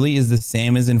olds in Italy is the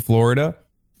same as in Florida.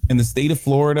 And the state of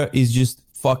Florida is just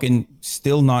fucking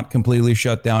still not completely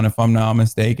shut down, if I'm not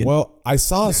mistaken. Well, I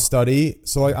saw a study.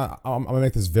 So I'm going to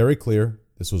make this very clear.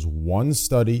 This was one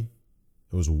study.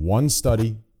 It was one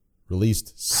study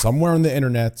released somewhere on the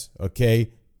internet.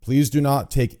 Okay. Please do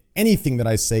not take anything that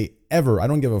I say ever. I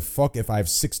don't give a fuck if I have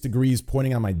 6 degrees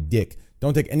pointing on my dick.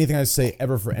 Don't take anything I say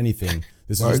ever for anything.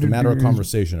 This is just a matter of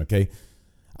conversation. Okay.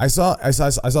 I saw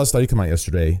a study come out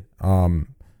yesterday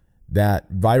that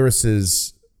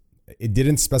viruses, it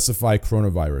didn't specify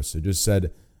coronavirus. It just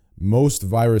said most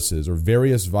viruses or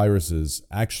various viruses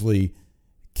actually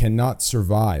cannot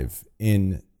survive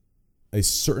in a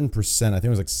certain percent. I think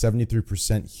it was like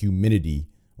 73% humidity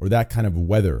or that kind of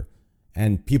weather.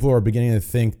 And people are beginning to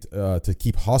think to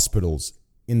keep hospitals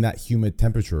in that humid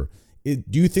temperature. Do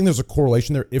you think there's a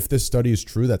correlation there, if this study is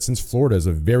true, that since Florida is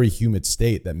a very humid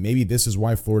state, that maybe this is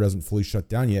why Florida hasn't fully shut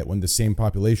down yet, when the same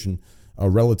population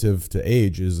relative to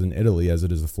age is in Italy as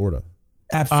it is in Florida?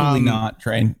 Absolutely not,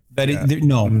 Train.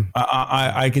 No,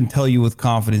 I can tell you with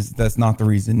confidence that's not the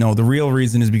reason. No, the real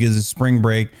reason is because of spring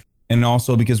break, and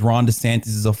also because Ron DeSantis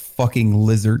is a fucking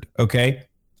lizard. Okay,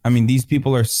 I mean, these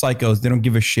people are psychos. They don't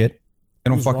give a shit. They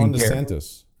don't fucking care.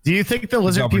 DeSantis? Do you think the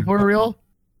lizard people are real?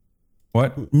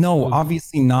 What? No,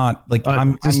 obviously not. Like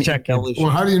I'm just checking. Well,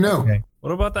 how do you know? Okay.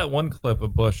 What about that one clip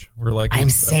of Bush where like I'm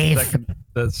safe.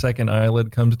 That second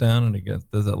eyelid comes down and he does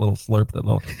that little slurp, that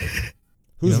little.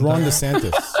 Who's Ron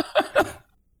DeSantis?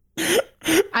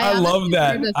 I love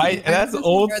that. That's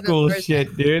old school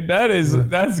shit, dude.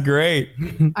 That's great.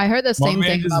 I heard the same My man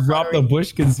thing. just About dropped the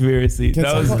Bush conspiracy. Can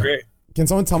That was someone- great. Can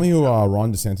someone tell me who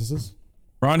Ron DeSantis is?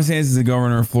 Ron DeSantis is the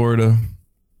governor of Florida.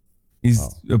 He's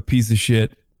a piece of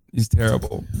shit. He's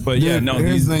terrible. But yeah, Dude, no.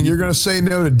 here's the thing. You're gonna say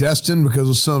no to Destin because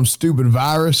of some stupid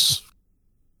virus.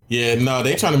 Yeah, no,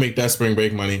 they trying to make that spring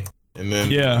break money, and then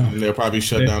they'll probably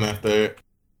shut down after it.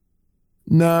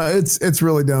 No, it's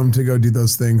really dumb to go do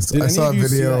those things. Did I any saw a of you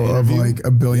see video that of interview? like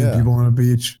 1 billion people on a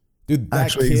beach. Dude, that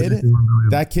Actually, kid, exactly 1 billion.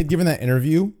 that kid giving that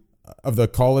interview of the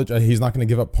college, he's not going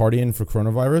to give up partying for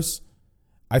coronavirus.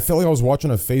 I felt like I was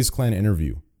watching a FaZe Clan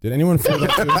interview. Did anyone feel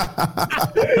that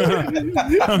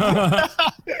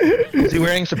too? Is he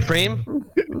wearing Supreme?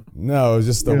 No, it was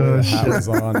just the way the hat was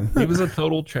on. He was a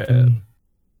total Chad.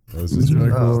 It was just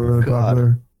really cool. Really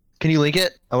popular. Can you link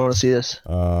it? I want to see this.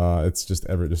 It's just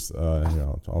here,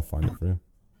 I'll find it for you.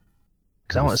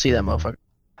 Because I want to see that motherfucker.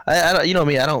 I don't, you know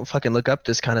me, I don't fucking look up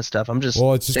this kind of stuff. I'm just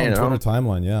It's just on staying at Twitter home.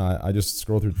 timeline. Yeah, I just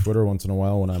scroll through Twitter once in a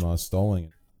while when I'm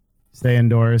stalling. Stay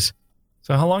indoors.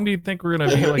 So how long do you think we're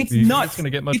gonna be like? It's do you think nuts. it's gonna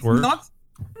get much It's worse? nuts.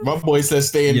 My boy says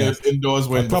stay indoors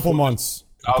when A couple months.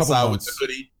 outside with the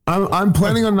hoodie. I'm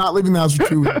planning on not leaving the house for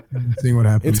 2 weeks and seeing what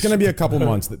happens. It's going to be a couple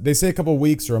months. They say a couple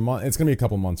weeks or a month. It's going to be a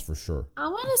couple months for sure. I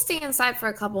want to stay inside for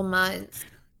a couple months.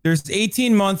 There's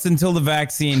 18 months until the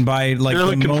vaccine. By like You're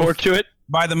looking forward to it.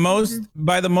 By the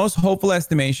most hopeful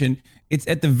estimation, it's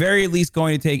at the very least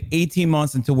going to take 18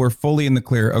 months until we're fully in the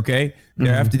clear. Okay, they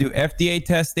have to do FDA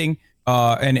testing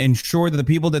and ensure that the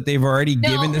people that they've already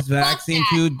given this vaccine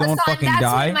to don't fucking that's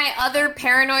die. what my other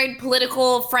paranoid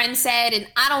political friend said, and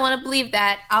I don't want to believe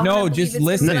that. I No, wanna believe just it's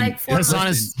listen. Like 4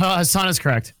 months. Hassan is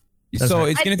correct. So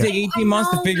it's going to take 18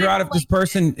 months to figure out if this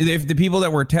person, if the people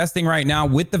that we're testing right now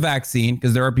with the vaccine,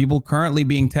 because there are people currently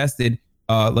being tested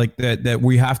like that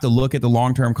we have to look at the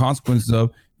long-term consequences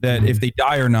of, that if they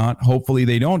die or not. Hopefully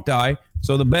they don't die.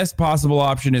 So the best possible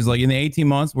option is like in the 18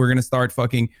 months, we're going to start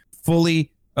fucking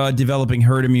fully developing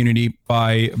herd immunity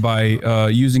by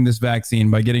using this vaccine,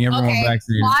 by getting everyone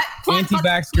vaccinated.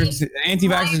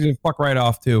 Anti-vaxxers gonna fuck right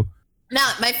off too. No,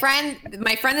 my friend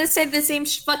that said the same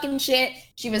fucking shit.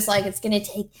 She was like, it's gonna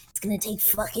take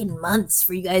fucking months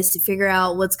for you guys to figure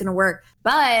out what's gonna work.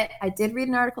 But I did read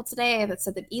an article today that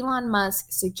said that Elon Musk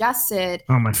suggested.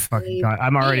 Oh my fucking god!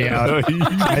 I'm already out.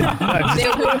 They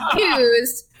were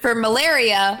used for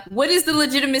malaria. What is the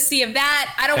legitimacy of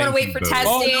that? I don't want to wait for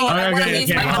testing. I want to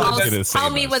leave my house. Tell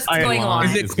me what's going on.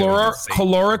 Is it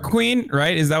chloroquine?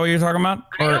 Right? Is that what you're talking about?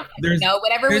 Or there's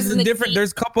whatever was in the different.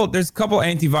 There's couple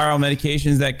antiviral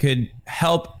medications that could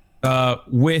help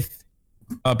with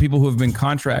people who have been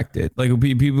contracted, like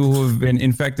people who have been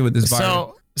infected with this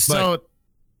virus.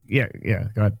 Yeah,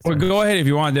 go ahead. Well, go ahead if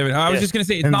you want, David. I was just going to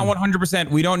say it's not 100%.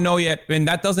 We don't know yet. And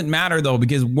that doesn't matter, though,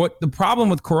 because what the problem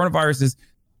with coronavirus is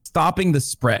stopping the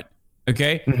spread.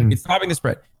 Okay? It's stopping the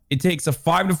spread. It takes a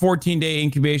 5 to 14 day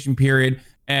incubation period.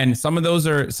 And some of those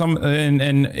are and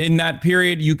in that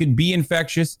period, you could be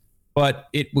infectious, but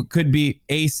it could be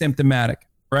asymptomatic,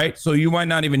 right? So you might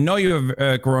not even know you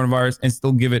have coronavirus and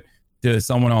still give it to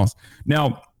someone else.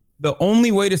 Now, the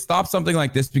only way to stop something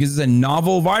like this, because it's a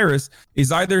novel virus,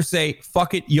 is either say,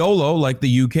 fuck it, YOLO, like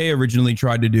the UK originally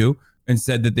tried to do and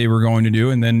said that they were going to do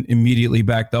and then immediately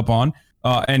backed up on,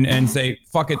 and say,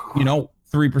 fuck it,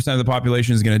 3% of the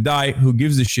population is going to die. Who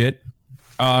gives a shit?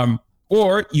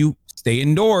 Or you stay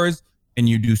indoors and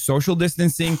you do social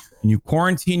distancing and you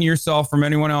quarantine yourself from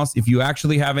anyone else if you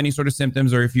actually have any sort of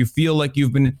symptoms, or if you feel like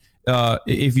you've been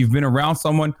around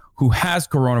someone who has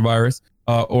coronavirus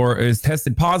or is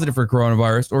tested positive for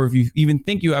coronavirus, or if you even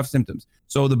think you have symptoms.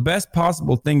 So the best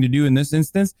possible thing to do in this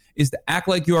instance is to act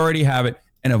like you already have it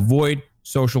and avoid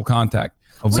social contact.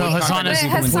 Hassan,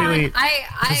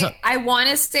 I want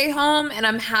to stay home and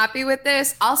I'm happy with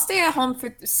this. I'll stay at home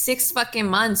for 6 fucking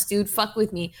months, dude. Fuck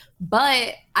with me.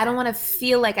 But I don't want to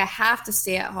feel like I have to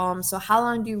stay at home. So how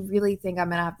long do you really think I'm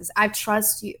going to have this? I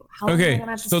trust you. How long am I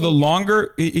gonna have to so the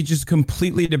longer, it just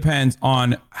completely depends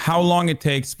on how long it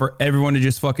takes for everyone to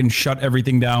just fucking shut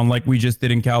everything down like we just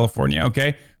did in California,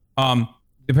 okay?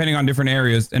 Depending on different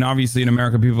areas. And obviously in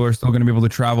America, people are still going to be able to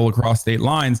travel across state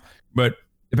lines. But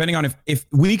depending on if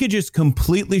we could just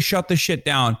completely shut the shit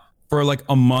down for like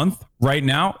a month right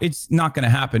now, it's not going to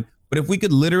happen. But if we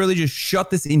could literally just shut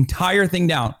this entire thing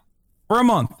down for a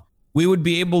month, we would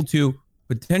be able to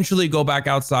potentially go back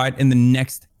outside in the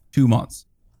next 2 months.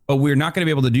 But we're not going to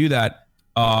be able to do that.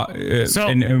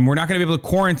 And we're not going to be able to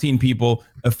quarantine people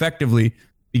effectively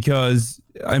because,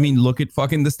 I mean, look at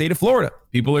fucking the state of Florida.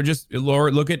 People are just,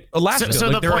 look at Alaska.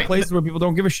 There are places where people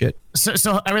don't give a shit.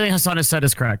 So everything Hassan has said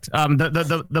is correct.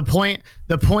 The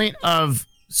point of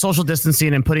social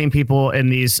distancing and putting people in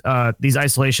these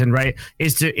isolation, right,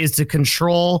 is to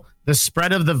control the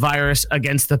spread of the virus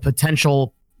against the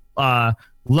potential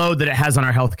load that it has on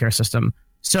our healthcare system.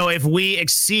 So if we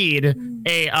exceed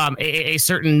a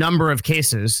certain number of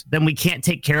cases, then we can't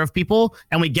take care of people,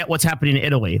 and we get what's happening in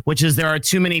Italy, which is there are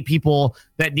too many people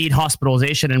that need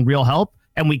hospitalization and real help,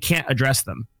 and we can't address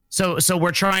them. So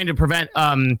we're trying to prevent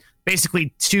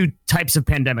basically 2 types of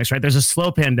pandemics, right? There's a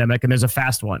slow pandemic and there's a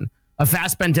fast one. A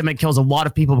fast pandemic kills a lot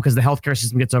of people because the healthcare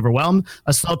system gets overwhelmed.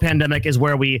 A slow pandemic is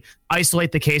where we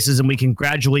isolate the cases and we can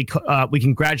gradually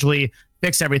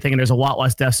fix everything, and there's a lot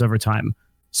less deaths over time.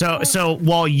 So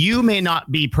while you may not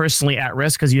be personally at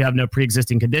risk because you have no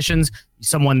pre-existing conditions,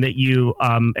 someone that you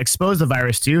expose the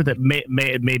virus to that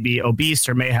may be obese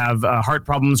or may have heart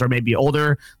problems or may may be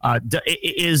older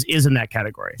is in that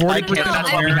category.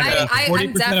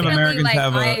 40% of Americans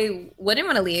have I wouldn't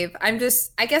want to leave. I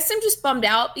guess I'm just bummed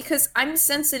out because I'm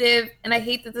sensitive and I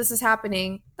hate that this is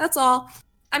happening. That's all.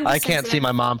 I can't see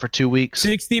my mom for 2 weeks.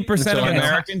 60% of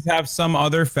Americans have some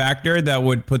other factor that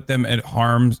would put them at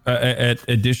at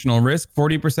additional risk.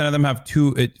 40% of them have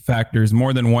 2 factors,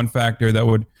 more than one factor that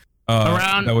would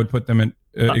put them at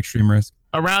extreme risk.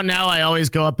 Around now, I always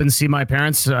go up and see my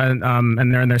parents, and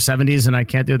they're in their 70s, and I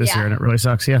can't do this year, and it really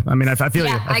sucks. Yeah, I mean, I feel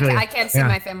you. I can't see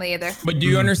my family either. But do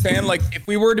you understand? Like, if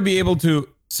we were to be able to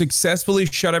successfully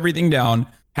shut everything down,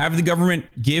 have the government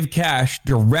give cash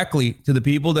directly to the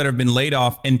people that have been laid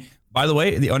off. And by the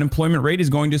way, the unemployment rate is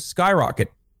going to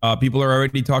skyrocket. People are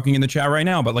already talking in the chat right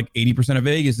now, but like 80% of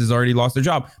Vegas has already lost their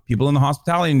job. People in the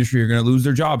hospitality industry are going to lose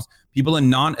their jobs. People in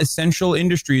non-essential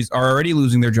industries are already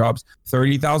losing their jobs.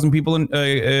 30,000 people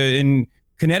in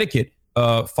Connecticut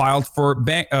filed for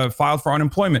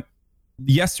unemployment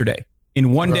yesterday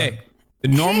in one day. The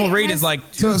normal rate is like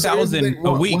 2,000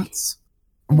 a week.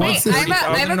 Wait,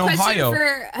 I have a question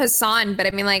for Hassan, but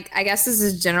I mean, like, I guess this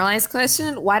is a generalized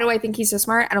question. Why do I think he's so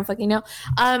smart? I don't fucking know.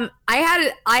 I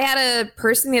had a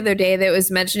person the other day that was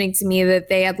mentioning to me that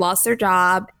they had lost their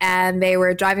job and they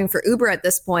were driving for Uber at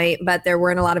this point, but there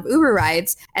weren't a lot of Uber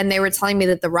rides, and they were telling me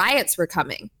that the riots were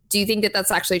coming. Do you think that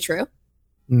that's actually true?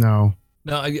 No.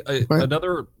 No,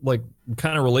 another like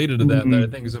kind of related to that that I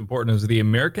think is important is the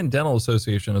American Dental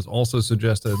Association has also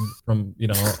suggested from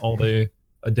all the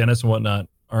dentists and whatnot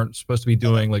aren't supposed to be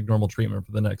doing like normal treatment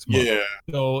for the next month. Yeah.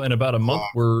 So in about a month,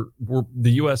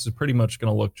 the U.S. is pretty much going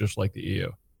to look just like the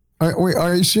EU.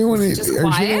 Are you sure when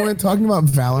they're talking about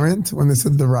Valorant when they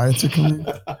said the riots are coming?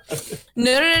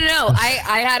 No.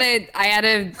 I had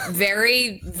a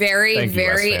very, very,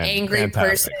 very angry Fantastic.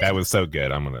 person. That was so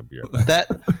good. I'm gonna be right back.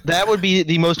 That would be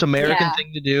the most American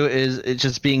thing to do. Is it's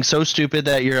just being so stupid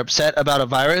that you're upset about a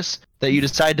virus that you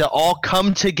decide to all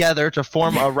come together to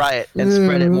form a riot and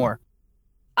spread it more.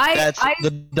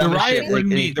 The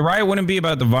riot wouldn't be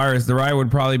about the virus. The riot would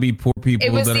probably be poor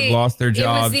people that have lost their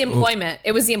jobs. It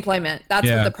was the employment. That's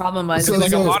what the problem was. So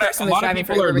like a lot of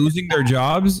people are losing their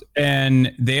jobs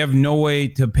and they have no way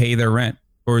to pay their rent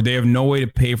or they have no way to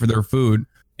pay for their food.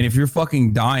 And if you're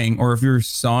fucking dying or if your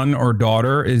son or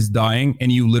daughter is dying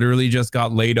and you literally just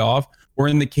got laid off or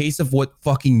in the case of what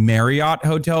fucking Marriott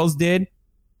hotels did,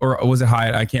 or was it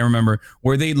Hyatt? I can't remember,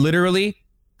 where they literally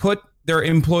put their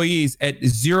employees at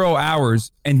 0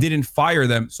 hours and didn't fire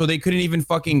them. So they couldn't even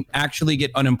fucking actually get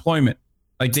unemployment.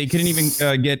 Like they couldn't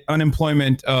even get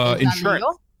unemployment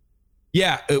insurance.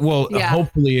 Yeah.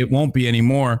 Hopefully it won't be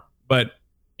anymore, but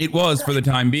it was for the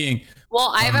time being.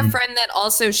 Well, I have a friend that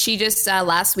also, she just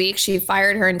last week, she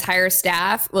fired her entire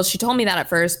staff. Well, she told me that at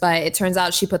first, but it turns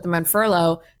out she put them on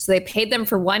furlough. So they paid them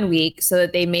for 1 week so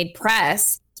that they made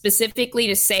press specifically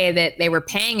to say that they were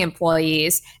paying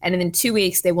employees. And in 2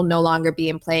 weeks, they will no longer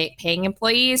be paying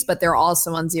employees, but they're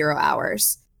also on 0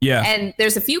 hours. Yeah. And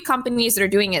there's a few companies that are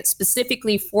doing it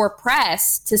specifically for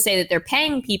press to say that they're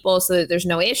paying people so that there's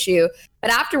no issue.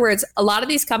 But afterwards, a lot of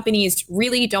these companies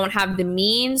really don't have the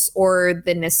means or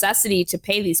the necessity to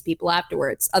pay these people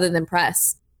afterwards, other than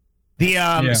press.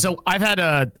 So I've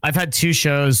had 2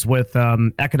 shows with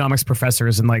economics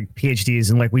professors and like PhDs,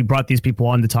 and like we brought these people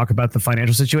on to talk about the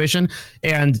financial situation.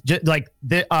 And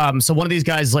so one of these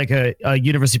guys, like a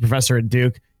university professor at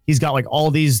Duke, he's got like all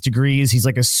these degrees. He's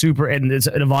like a super, and it's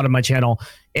a lot of my channel.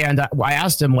 And I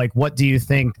asked him, like, what do you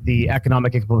think the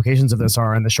economic implications of this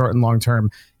are in the short and long term?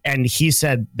 And he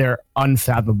said they're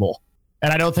unfathomable.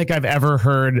 And I don't think I've ever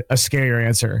heard a scarier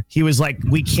answer. He was like,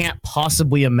 we can't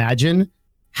possibly imagine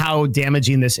how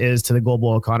damaging this is to the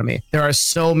global economy. There are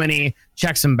so many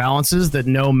checks and balances that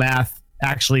no math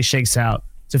actually shakes out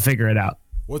to figure it out.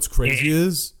 What's crazy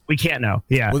is we can't know.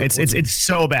 Yeah, it's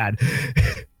so bad.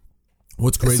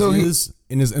 What's crazy is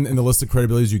in the list of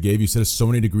credibilities you gave, you said so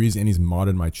many degrees, and he's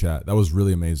modded my chat. That was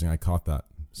really amazing. I caught that.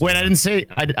 So, wait, I didn't say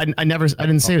I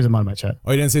didn't say he was a mod in my chat.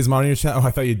 Oh, you didn't say he's modding your chat? Oh,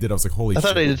 I thought you did. I was like, holy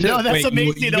shit. No, that's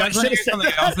amazing. You guys want to hear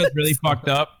something else that's really fucked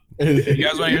up? You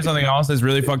guys want to hear something else that's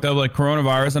really fucked up? Like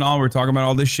coronavirus and all, we're talking about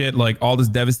all this shit, like all this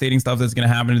devastating stuff that's going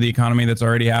to happen to the economy that's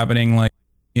already happening. Like,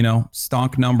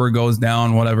 stonk number goes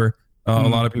down, whatever. A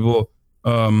lot of people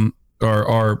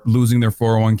are losing their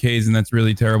 401ks, and that's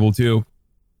really terrible too.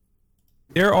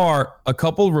 There are a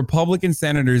couple Republican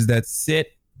senators that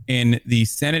sit in the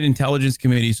Senate Intelligence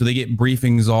Committee, so they get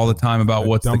briefings all the time about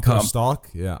what's to come. Stock?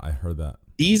 Yeah, I heard that.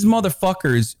 These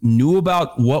motherfuckers knew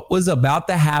about what was about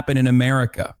to happen in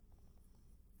America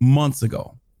months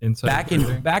ago.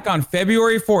 Back on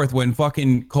February 4th, when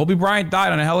fucking Kobe Bryant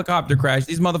died on a helicopter crash,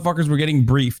 these motherfuckers were getting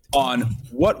briefed on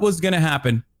what was going to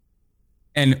happen.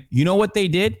 And you know what they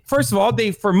did? First of all,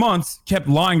 they for months kept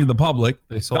lying to the public.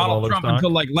 Donald Trump until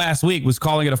like last week was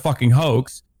calling it a fucking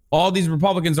hoax. All these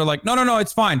Republicans are like, no,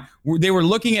 it's fine. They were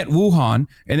looking at Wuhan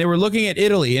and they were looking at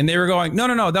Italy and they were going,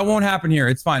 no, that won't happen here.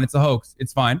 It's fine. It's a hoax.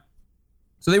 It's fine.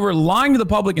 So they were lying to the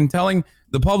public and telling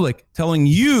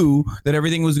you that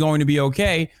everything was going to be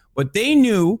okay. But they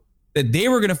knew that they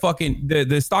were going to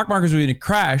the stock markets were going to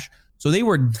crash. So they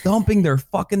were dumping their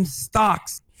fucking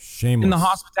stocks. Shameless. In the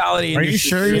hospitality industry. Are you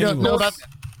sure you don't know about?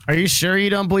 Are you sure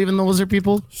you don't believe in the lizard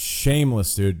people?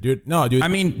 Shameless, dude. No, dude. I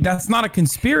mean, that's not a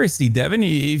conspiracy, Devin.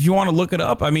 If you want to look it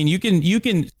up, I mean, you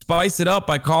can spice it up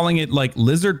by calling it like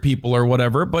lizard people or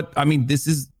whatever. But I mean, this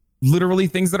is literally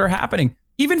things that are happening.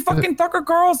 Even fucking Tucker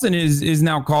Carlson is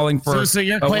now calling for. So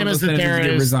your claim is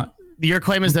that your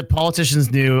claim is that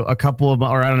politicians knew a couple of,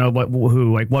 or I don't know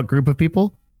what group of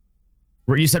people.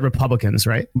 You said Republicans,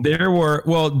 right?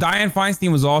 Dianne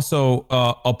Feinstein was also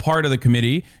a part of the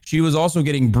committee. She was also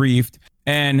getting briefed,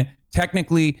 and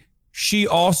technically, she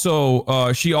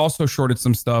also shorted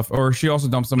some stuff, or she also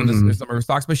dumped some of her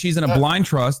stocks. But she's in a blind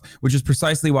trust, which is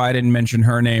precisely why I didn't mention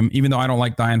her name, even though I don't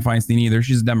like Dianne Feinstein either.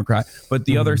 She's a Democrat, but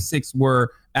the other 6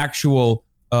 were actual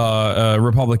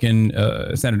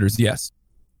Republican senators. Yes.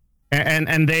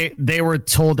 And they were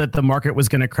told that the market was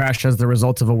going to crash as the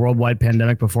result of a worldwide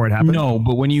pandemic before it happened? No,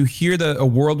 but when you hear that a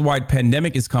worldwide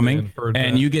pandemic is coming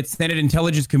and you get Senate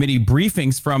Intelligence Committee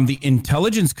briefings from the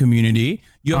intelligence community,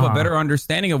 you have a better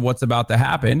understanding of what's about to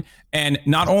happen. And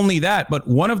not only that, but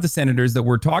one of the senators that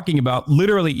we're talking about,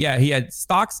 literally, he had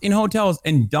stocks in hotels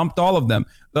and dumped all of them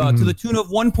to the tune of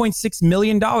 $1.6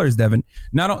 million, Devin.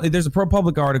 Not only, there's a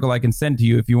ProPublica article I can send to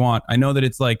you if you want. I know that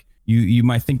it's like, you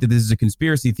might think that this is a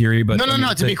conspiracy theory, but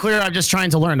no. To be clear, I'm just trying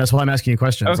to learn. That's why I'm asking you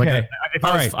questions. Okay.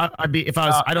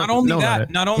 I don't know that.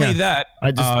 Not only that.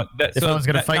 I was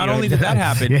going to fight you. Not only did that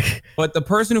happen, but the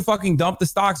person who fucking dumped the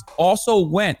stocks also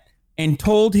went and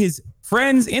told his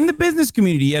friends in the business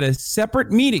community at a separate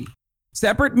meeting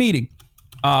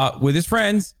with his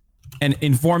friends and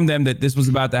informed them that this was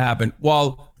about to happen.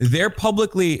 While their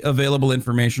publicly available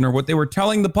information, or what they were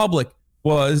telling the public,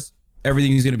 was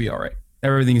everything is going to be all right.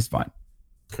 Everything is fine.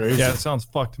 Crazy. Yeah, it sounds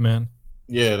fucked, man.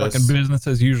 Yeah, that's fucking business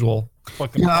as usual.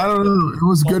 Fucking I don't know. It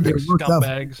was good. It worked out.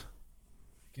 Scumbags.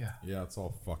 Yeah, it's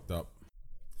all fucked up.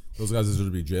 Those guys deserve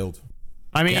to be jailed.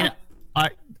 I mean,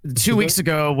 2 weeks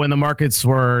ago when the markets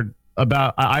were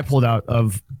about, I pulled out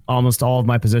of almost all of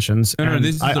my positions. No,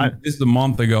 this is a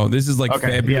month ago. This is like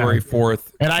February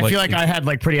 4th. And I feel like I had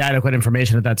like pretty adequate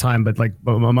information at that time, but like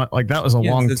that was a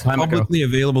long time ago. Publicly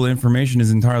available information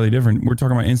is entirely different. We're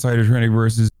talking about insider trading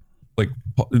versus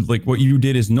like what you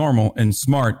did is normal and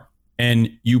smart, and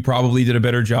you probably did a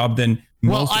better job than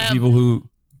most of the people who.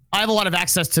 I have a lot of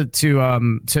access to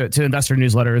investor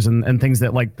newsletters and things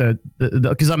that like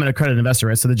because I'm an accredited investor,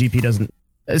 right? So the GP doesn't.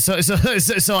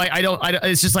 So I don't.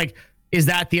 It's just like, is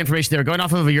that the information they're going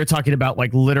off of? Or you're talking about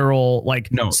like literal, like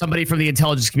somebody from the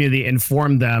intelligence community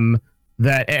informed them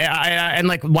that, and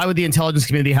like, why would the intelligence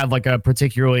community have like a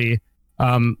particularly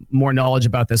more knowledge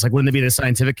about this? Like, wouldn't it be the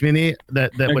scientific community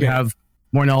that would have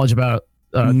more knowledge about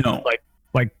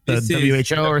like the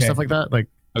WHO or stuff like that? Like,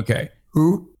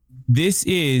 who? This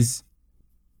is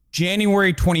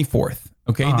January 24th.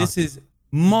 Okay. This is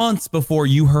months before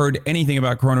you heard anything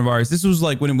about coronavirus. This was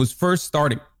like when it was first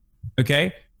starting.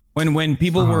 Okay. When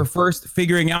people were first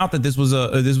figuring out that this was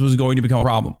going to become a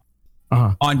problem.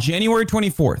 On January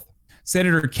 24th,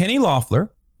 Senator Kenny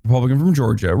Loeffler, Republican from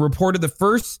Georgia, reported the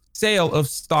first sale of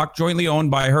stock jointly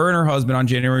owned by her and her husband on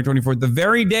January 24th, the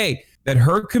very day that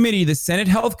her committee, the Senate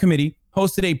Health Committee,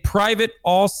 hosted a private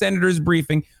all senators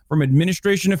briefing from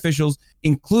administration officials,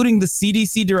 including the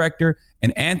CDC director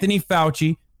and Anthony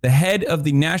Fauci, the head of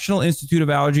the National Institute of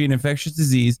Allergy and Infectious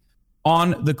Disease,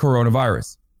 on the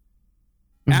coronavirus.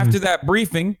 After that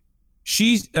briefing,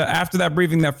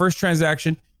 that first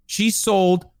transaction, she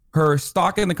sold her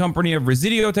stock in the company of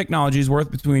Residio Technologies worth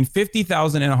between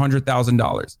 $50,000 and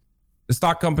 $100,000. The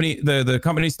stock company, the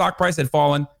company's stock price had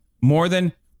fallen more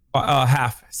than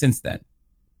half since then.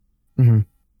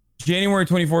 January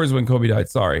 24th is when Kobe died.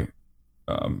 Sorry.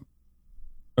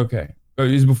 Okay. It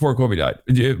was before Kobe died.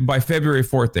 By February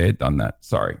 4th, they had done that.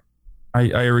 Sorry.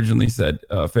 I originally said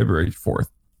February 4th.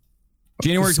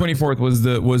 January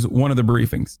 24th was one of the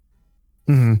briefings.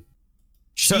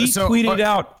 She tweeted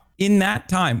out in that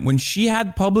time when she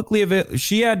had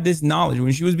she had this knowledge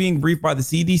when she was being briefed by the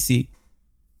CDC.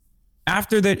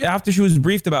 After she was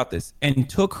briefed about this and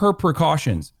took her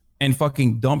precautions and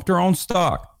fucking dumped her own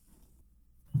stock,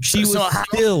 she was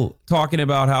still talking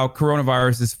about how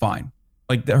coronavirus is fine.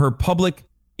 Like her public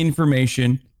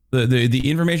information, the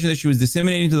information that she was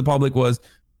disseminating to the public was,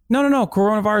 no,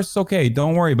 coronavirus is okay.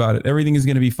 Don't worry about it. Everything is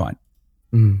going to be fine.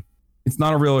 It's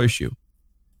not a real issue.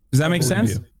 Does that make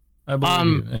sense? I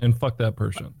believe you, and fuck that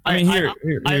person. I mean,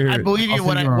 I believe you.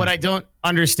 What I don't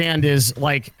understand is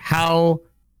like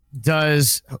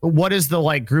what is the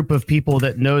like group of people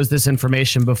that knows this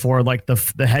information before like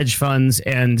the hedge funds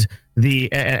and the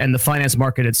finance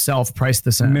market itself price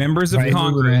this in? Members of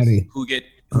Congress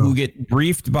who get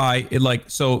briefed by it. Like,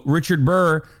 so Richard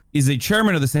Burr is a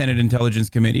chairman of the Senate Intelligence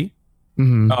Committee.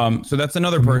 So that's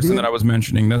another person that I was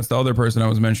mentioning. That's the other person I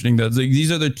was mentioning.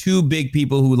 These are the two big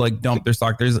people who like dump their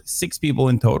stock. There's 6 people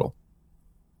in total.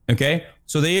 Okay.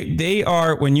 So they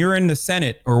are, when you're in the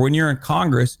Senate or when you're in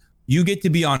Congress, you get to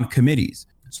be on committees.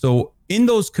 So in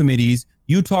those committees,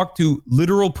 you talk to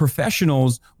literal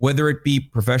professionals, whether it be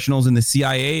professionals in the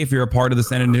CIA, if you're a part of the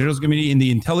Senate Intelligence Committee, in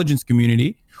the intelligence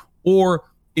community, or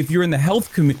if you're in the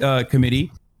health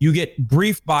committee, you get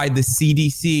briefed by the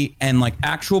CDC and like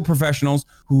actual professionals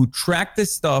who track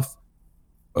this stuff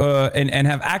and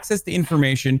have access to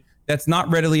information that's not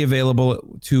readily available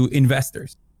to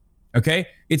investors. Okay?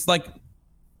 It's like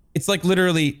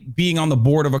literally being on the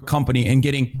board of a company and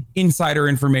getting insider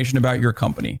information about your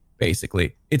company,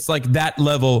 basically. It's like that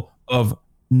level of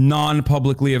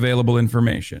non-publicly available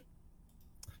information.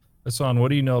 Hassan, what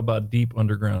do you know about deep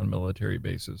underground military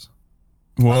bases?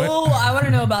 What? Oh, I want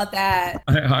to know about that.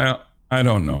 I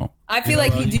don't know. I feel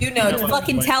like you do know.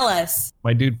 Fucking tell us.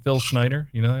 My dude, Phil Schneider.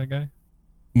 You know that guy?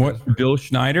 What? Bill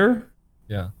Schneider?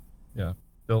 Yeah.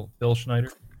 Phil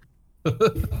Schneider.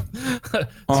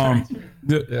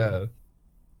 Yeah.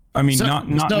 I mean, not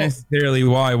necessarily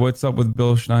why. What's up with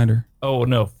Bill Schneider? Oh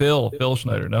no, Phil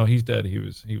Schneider. No, he's dead. He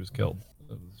was killed.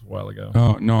 That was a while ago.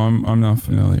 Oh no, I'm not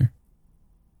familiar.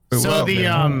 So I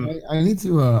need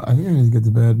to. I think I need to get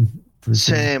to bed.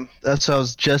 Same. That's what I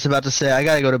was just about to say. I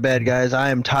gotta go to bed, guys. I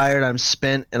am tired. I'm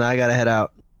spent, and I gotta head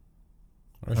out.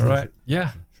 All right.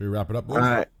 Yeah. Should we wrap it up, boys? All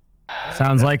right.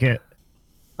 Sounds like it.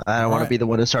 I don't want to be the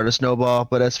one to start a snowball,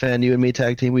 but as fan, you and me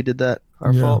tag team, we did that.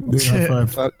 Our fault. Dude, high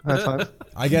five. High five.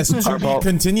 I guess to be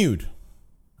continued.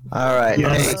 All right.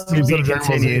 Yes, to be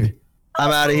continued.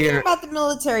 I'm out of Hear here. about the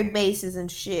military bases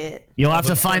and shit. You'll have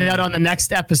to find out on the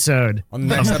next episode. On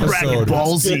the next of Dragon episode.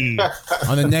 Ball Z.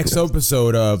 On the next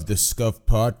episode of the Scuff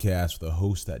Podcast, the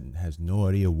host that has no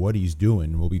idea what he's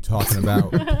doing, we'll be talking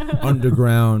about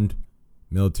underground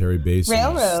military bases,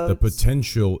 Railroads. the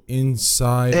potential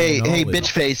inside. Hey, knowledge.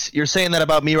 bitch face. You're saying that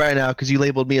about me right now because you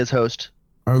labeled me as host.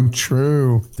 Oh,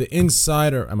 true. The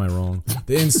insider. Am I wrong?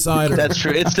 The insider. That's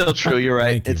true. It's still true. You're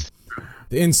right. Thank you. It's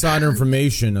The insider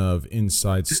information of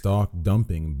inside stock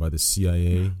dumping by the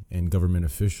CIA and government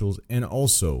officials, and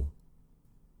also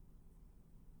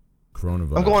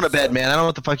coronavirus. I'm going to bed, man. I don't know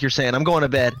what the fuck you're saying. I'm going to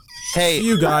bed. Hey, See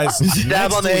you guys.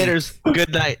 stab next on the week. haters.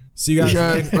 Good night. See you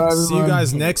guys. Bye, See you guys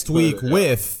everyone. next week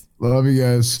with Love you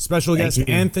guys. special guest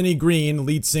Anthony Green,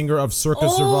 lead singer of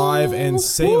Circus Survive and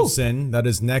Seosin. That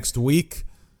is next week.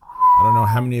 I don't know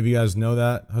how many of you guys know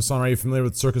that. Hassan, are you familiar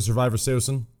with Circus Survive or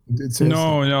Seosin?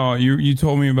 No, you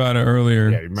told me about it earlier.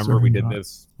 Yeah, remember we did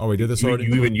this. Oh, we did this You, already.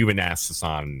 you even asked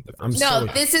Hassan. I'm No,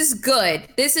 sorry. this is good.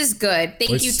 This is good.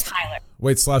 Thank Wait, you, Tyler.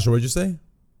 Wait, Slasher, what did you say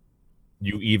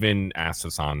You even asked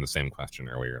Hassan the same question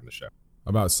earlier in the show.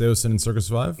 about Seosin and Circus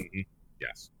Survive?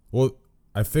 Yes. Well,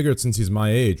 I figured since he's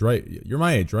my age, right? You're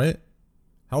my age, right?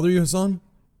 How old are you, Hassan?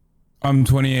 I'm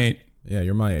 28. Yeah,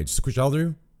 you're my age. Squish, how old are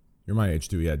you? You're my age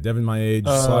too. Yeah, Devin my age.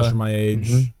 Uh, Slasher my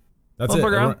age. That's it. Motherfucker,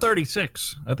 I'm Everyone-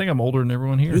 36. I think I'm older than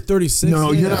everyone here. You're 36.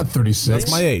 No, yeah. you're not 36.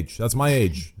 That's my age. That's my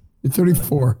age. You're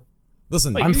 34.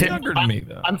 Listen, Like, I'm you're younger than me,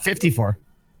 though. I'm 54.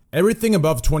 everything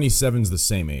above 27 is the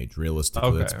same age, realistically.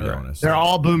 Okay, Let's be alright. honest. They're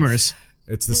all boomers.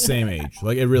 It's the same age.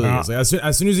 Like it really is. Like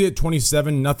as soon as you hit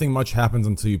 27, nothing much happens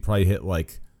until you probably hit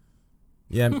like,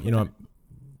 yeah, you know.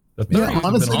 The 30s Yeah, have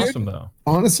honestly, been dude. awesome, though.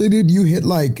 Honestly, dude, you hit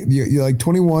like you're like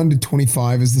 21 to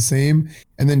 25 is the same,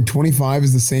 and then 25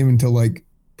 is the same until like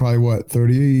probably what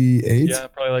 38. Yeah,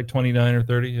 probably like 29 or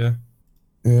 30, yeah.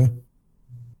 Yeah.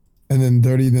 And then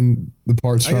 30, then the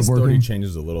parts I start guess 30 working.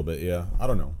 changes a little bit. Yeah, I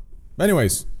don't know. But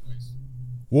anyways,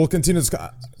 we'll continue.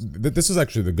 This is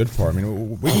actually the good part. I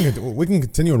mean, we can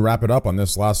continue and wrap it up on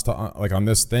this last like on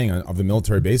this thing of the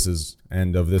military bases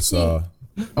and of this. Oh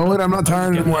wait, I'm not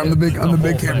tired anymore. I'm the big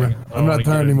camera. I'm not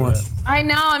tired anymore. I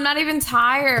know. I'm not even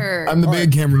tired. I'm the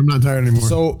big camera. I'm not tired anymore.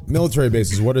 So military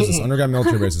bases. What is this? Underground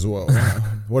military bases.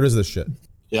 What is this shit?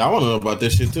 Yeah, I want to know about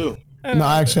this shit too. No,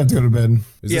 I actually have to go to bed.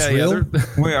 Is this real?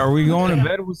 Wait, are we going to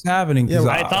bed? What's happening? 'Cause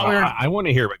I thought we were. I want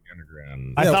to hear about the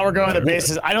underground. I thought we were going to the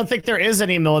bases. I don't think there is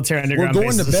any military We're underground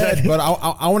going to bases. bed, but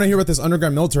I want to hear about this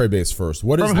underground military base first.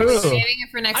 What is From this? who? Saving it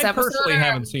for next I episode. personally or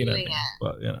haven't seen doing it,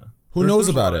 but you know. Who knows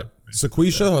about it?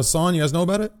 Sequisha, Hassan, you guys know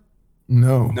about it?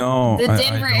 No. No. The I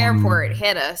Denver don't- airport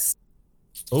hit us.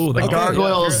 Oh, the Okay.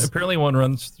 gargoyles. Apparently, one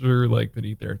runs through like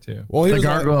beneath there too. Well, The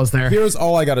gargoyle's there. Here's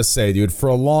all I gotta say, dude. For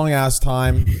a long ass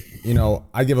time, you know,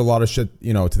 I give a lot of shit,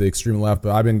 you know, to the extreme left,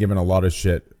 but I've been giving a lot of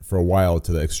shit for a while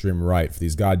to the extreme right for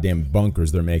these goddamn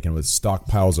bunkers they're making with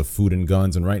stockpiles of food and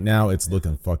guns, and right now it's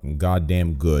looking fucking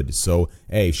goddamn good. So,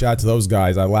 hey, shout out to those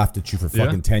guys. I laughed at you for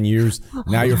fucking Yeah. 10 years.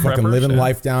 Now you're fucking Preppers, living yeah.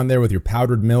 life down there with your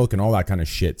powdered milk and all that kind of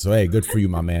shit. So, hey, good for you,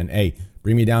 my man. Hey,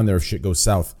 bring me down there if shit goes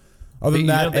south. Other than You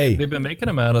know, that, hey, they've been making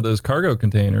them out of those cargo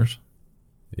containers.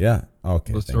 yeah,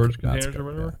 okay. Those thank storage you. That's containers or good.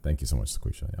 whatever? Yeah, thank you so much,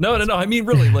 Sequisha. Yeah. No. I mean,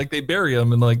 really, like they bury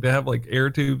them and like they have like air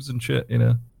tubes and shit. You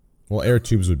know. Well, air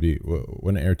tubes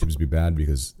wouldn't air tubes be bad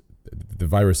because the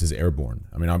virus is airborne.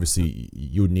 I mean, obviously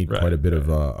you would need quite a bit of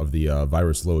the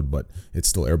virus load, but it's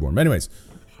still airborne. But anyways,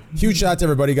 huge shout out to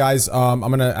everybody, guys. I'm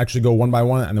gonna actually go one by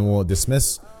one and then we'll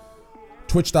dismiss.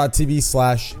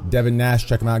 Twitch.tv/Devin Nash.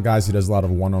 Check him out, guys. He does a lot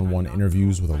of one-on-one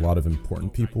interviews with a lot of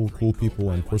important people, cool people,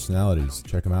 and personalities.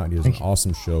 Check him out. He has an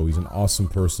awesome show. He's an awesome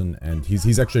person, and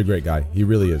he's actually a great guy. He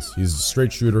really is. He's a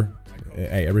straight shooter.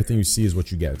 Hey, everything you see is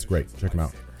what you get. It's great. Check him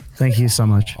out. Thank you so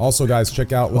much. Also, guys,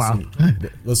 check out.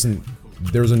 Listen.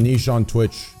 There's a niche on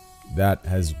Twitch that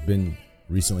has been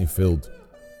recently filled,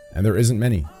 and there isn't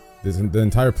many. The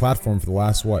entire platform for the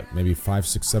last maybe 5,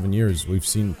 6, 7 years, we've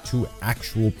seen 2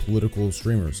 actual political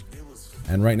streamers,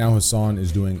 and right now Hassan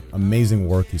is doing amazing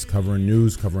work. He's covering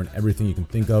news, covering everything you can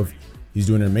think of. He's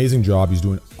doing an amazing job. He's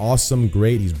doing awesome,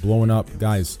 great. He's blowing up,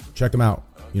 guys. Check him out.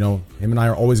 You know, him and I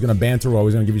are always gonna banter. We're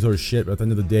always gonna give each other shit, but at the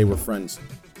end of the day, we're friends.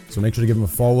 So make sure to give him a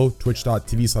follow.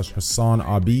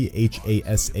 Twitch.tv/HassanAbi,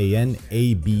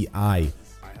 HassanAbi.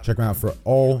 Check him out for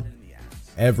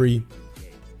every.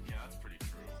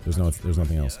 There's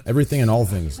nothing else. Everything and all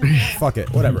things. Fuck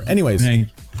it. Whatever. Anyways, yeah,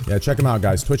 check him out,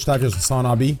 guys.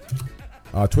 Twitch.tv/HassanAbi.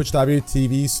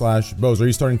 Twitch.tv/Bose. Are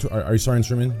you starting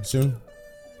streaming soon?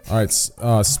 All right.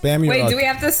 Spam your. Wait, do we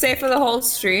have to stay for the whole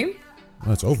stream?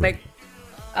 No, it's over. Like,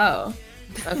 oh.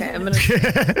 Okay, I'm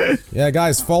gonna. Yeah,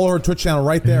 guys, follow her Twitch channel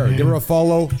right there. Give her a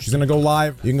follow. She's gonna go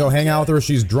live. You can go hang out with her.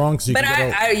 She's drunk, so you But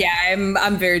can get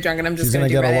I'm very drunk and I'm just she's gonna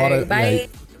do get a lot right. of Bye.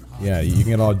 yeah, you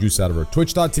can get a lot of juice out of her.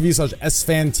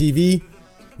 Twitch.tv/SFanTV.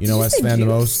 You know Did you say SFan the juice?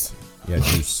 most. Yeah,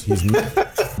 juice. He's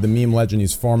the meme legend.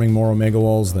 He's farming more Omega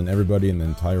walls than everybody in the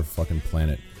entire fucking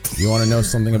planet. You want to know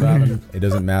something about him? It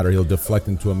doesn't matter. He'll deflect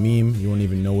into a meme. You won't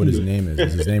even know what his name is.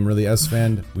 Is his name really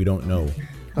SFan? We don't know.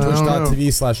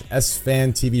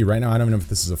 Twitch.tv/SFanTV. Right now, I don't even know if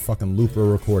this is a fucking loop or a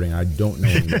recording. I don't know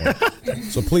anymore.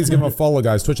 So please give him a follow,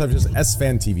 guys.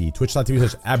 Twitch.tv/SFanTV.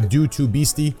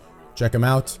 Twitch.tv/Abdu2Beastie. Check him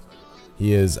out.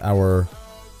 He is our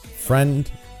friend,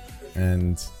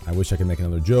 and I wish I could make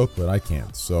another joke, but I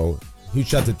can't. So huge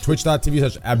shout to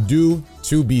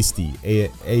Twitch.tv/Abdu2Beastie.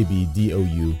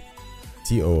 ABDOUTOOBEATSY.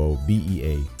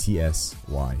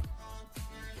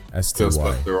 Just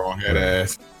fuck the wrong head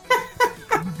ass.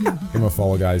 Give him a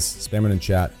follow, guys. Spam it in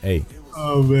chat. Hey.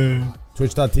 Oh man.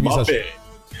 Twitch.tv.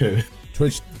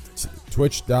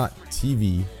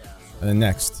 And then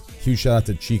next, huge shout out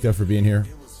to Chica for being here.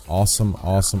 Awesome. It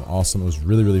was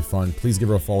really, really fun. Please give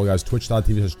her a follow, guys.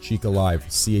 Twitch.tv/Chica Live.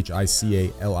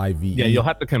 CHICALIVE. Yeah, you'll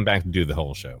have to come back and do the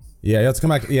whole show. Yeah, you have to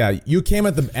come back. Yeah, you came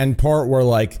at the end part where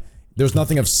like there's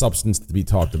nothing of substance to be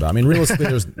talked about. I mean,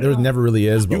 realistically, there never really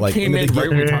is. But You like came in the in right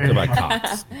when we beginning, talked about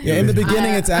cops. yeah, in the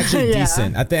beginning it's actually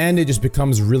decent. At the end, it just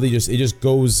becomes really it just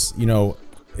goes, you know,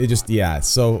 it just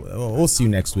So we'll see you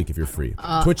next week if you're free.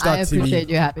 I appreciate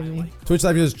you having me.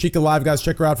 Twitch.tv/Chica Live, guys.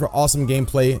 Check her out for awesome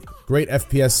gameplay, great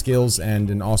FPS skills, and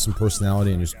an awesome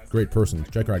personality, and just a great person.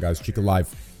 Check her out, guys. Chica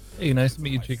Live. Hey, nice to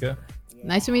meet you, Chica.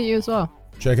 Nice to meet you as well.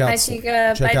 Check out Bye,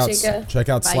 Chica. check Bye, out Chica. check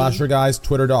out Bye. Slasher, guys.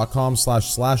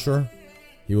 Twitter.com/Slasher.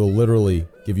 He will literally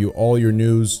give you all your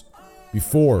news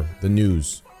before the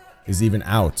news is even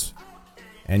out,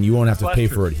 and you won't have to pay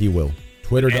for it. He will.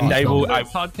 Twitter.com. And I will. I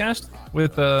Podcast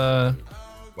with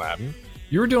What happened?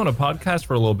 You were doing a podcast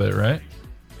for a little bit, right?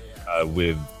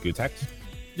 With Gutex?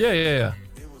 Yeah.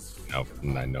 No,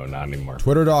 not anymore.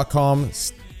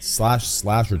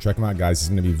 Twitter.com/Slasher. Check him out, guys. He's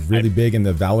going to be really big in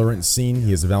the Valorant scene.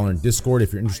 He has a Valorant Discord.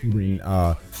 If you're interested in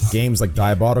games like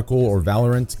Diabolical or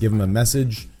Valorant, give him a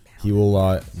message. He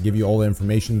will give you all the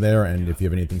information there. And if you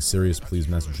have anything serious, please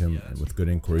message him with good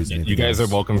inquiries. You guys are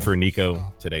welcome for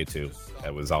Nico today too.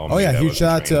 That was all. Oh yeah, huge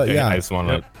shout out to I just want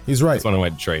to. He's right. I just want to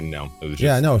let Trey know. It was just,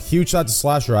 Yeah, no, huge shout out to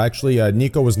Slasher. Actually,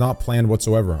 Nico was not planned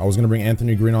whatsoever. I was going to bring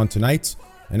Anthony Green on tonight,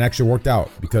 and it actually worked out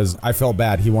because I felt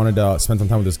bad. He wanted to spend some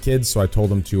time with his kids, so I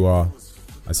told him to. I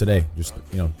said, hey, just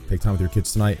take time with your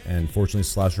kids tonight. And fortunately,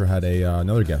 Slasher had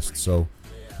another guest, so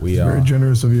we Very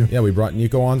generous of you. Yeah, we brought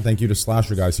Nico on. Thank you to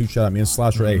Slasher, guys. Huge shout out. Me and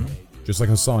Slasher, hey, just like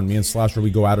Hassan, me and Slasher,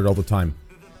 we go at it all the time.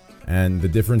 And the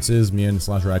difference is me and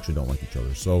Slasher actually don't like each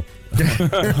other. So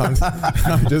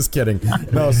I'm just kidding.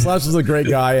 No, Slasher's a great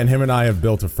guy, and him and I have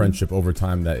built a friendship over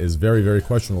time that is very, very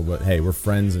questionable. But hey, we're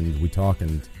friends and we talk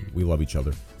and we love each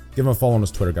other. Give him a follow on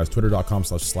his Twitter, guys.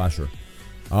 Twitter.com/Slasher.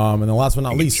 And the last but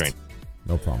not least,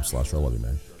 no problem, Slasher. I love you,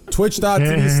 man.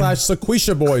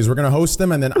 Twitch.tv/Sequisha Boys. We're gonna host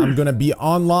them, and then I'm gonna be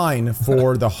online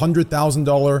for the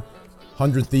 $100,000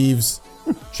 100 Thieves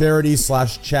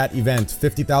charity/chat event.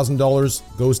 $50,000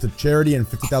 goes to charity and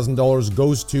 $50,000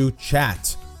 goes to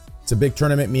chat. It's a big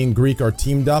tournament. Me and Greek are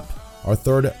teamed up. Our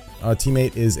third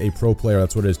teammate is a pro player.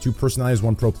 That's what it is. 2 personalities,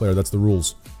 1 pro player. That's the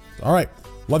rules. All right.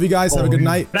 Love you guys. Have a good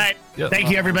night. Night. Thank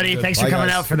you, everybody. Thanks for Bye, coming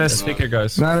guys. out for this. Take care,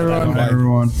 guys. Night, everyone. Bye.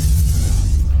 everyone.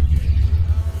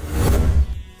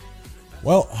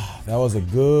 Well, that was a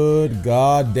good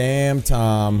goddamn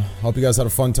time. Hope you guys had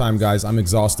a fun time, guys. I'm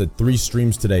exhausted. 3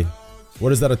 streams today.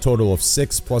 What is that a total of?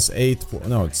 6 plus 8?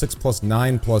 No, it's 6 plus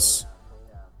 9 plus...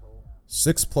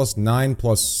 6 plus 9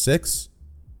 plus 6?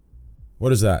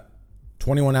 What is that?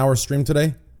 21-hour stream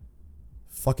today?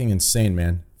 Fucking insane,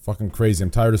 man. Fucking crazy. I'm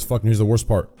tired as fuck, and here's the worst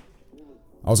part.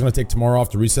 I was gonna take tomorrow off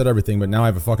to reset everything, but now I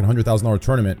have a fucking $100,000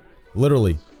 tournament.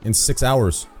 Literally, in 6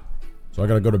 hours. So I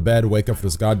gotta go to bed, wake up for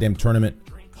this goddamn tournament.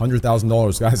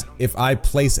 $100,000. Guys, if I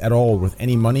place at all with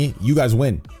any money, you guys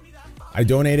win. I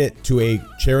donate it to a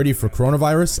charity for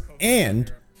coronavirus,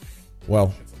 and,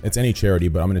 well, it's any charity,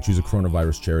 but I'm gonna choose a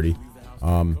coronavirus charity.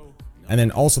 And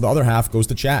then also the other half goes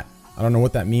to chat. I don't know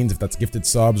what that means, if that's gifted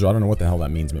subs, or I don't know what the hell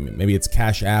that means. Maybe it's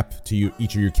Cash App to you,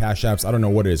 each of your Cash Apps. I don't know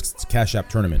what it is, 'cause it's a Cash App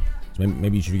tournament. So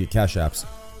maybe you should get Cash Apps.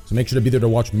 So make sure to be there to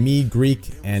watch me, Greek,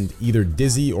 and either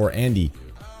Dizzy or Andy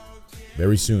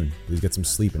very soon. Please get some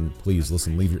sleep, and please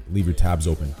listen, leave your tabs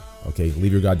open. Okay,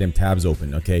 leave your goddamn tabs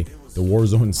open. Okay, the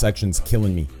Warzone section's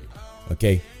killing me.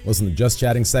 Okay, listen, the Just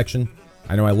Chatting section,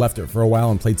 I know I left it for a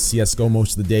while and played CSGO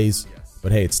most of the days,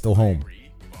 but hey, it's still home.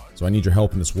 So I need your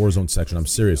help in this Warzone section. I'm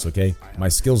serious, okay? My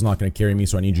skill's not going to carry me,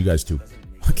 so I need you guys to.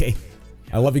 Okay?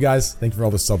 I love you guys. Thank you for all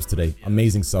the subs today.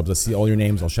 Amazing subs. I see all your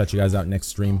names. I'll shout you guys out next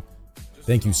stream.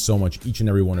 Thank you so much, each and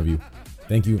every one of you.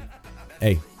 Thank you.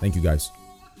 Hey, thank you guys.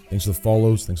 Thanks for the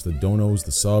follows. Thanks for the donos,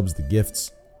 the subs, the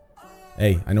gifts.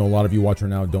 Hey, I know a lot of you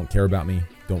watching right now don't care about me,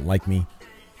 don't like me.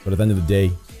 But at the end of the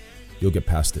day, you'll get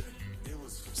past it.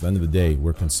 So at the end of the day,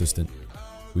 we're consistent.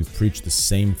 We've preached the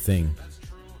same thing.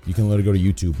 You can literally go to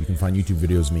YouTube. You can find YouTube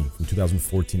videos of me. From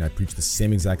 2014, I preached the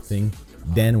same exact thing.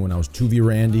 Then, when I was 2v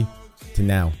Randy, to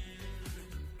now,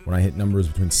 when I hit numbers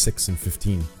between 6 and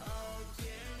 15.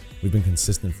 We've been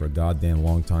consistent for a goddamn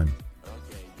long time.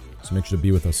 So make sure to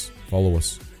be with us. Follow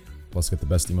us. Plus, get the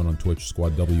best emote on Twitch,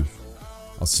 Squad W.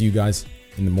 I'll see you guys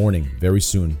in the morning very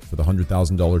soon for the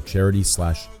 $100,000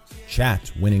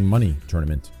 charity/chat winning money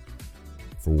tournament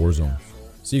for Warzone.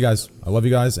 See you guys. I love you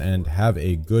guys and have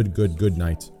a good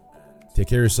night. Take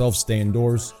care of yourselves. Stay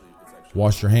indoors.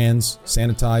 Wash your hands.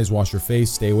 Sanitize. Wash your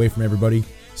face. Stay away from everybody.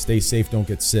 Stay safe. Don't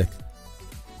get sick.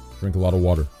 Drink a lot of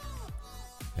water.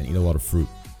 And eat a lot of fruit.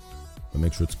 But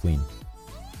make sure it's clean.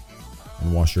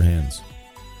 And wash your hands.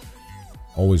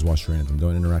 Always wash your hands and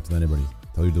don't interact with anybody.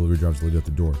 Tell your delivery drivers to leave you at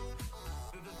the door.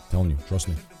 I'm telling you. Trust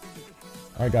me.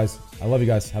 Alright guys. I love you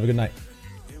guys. Have a good night.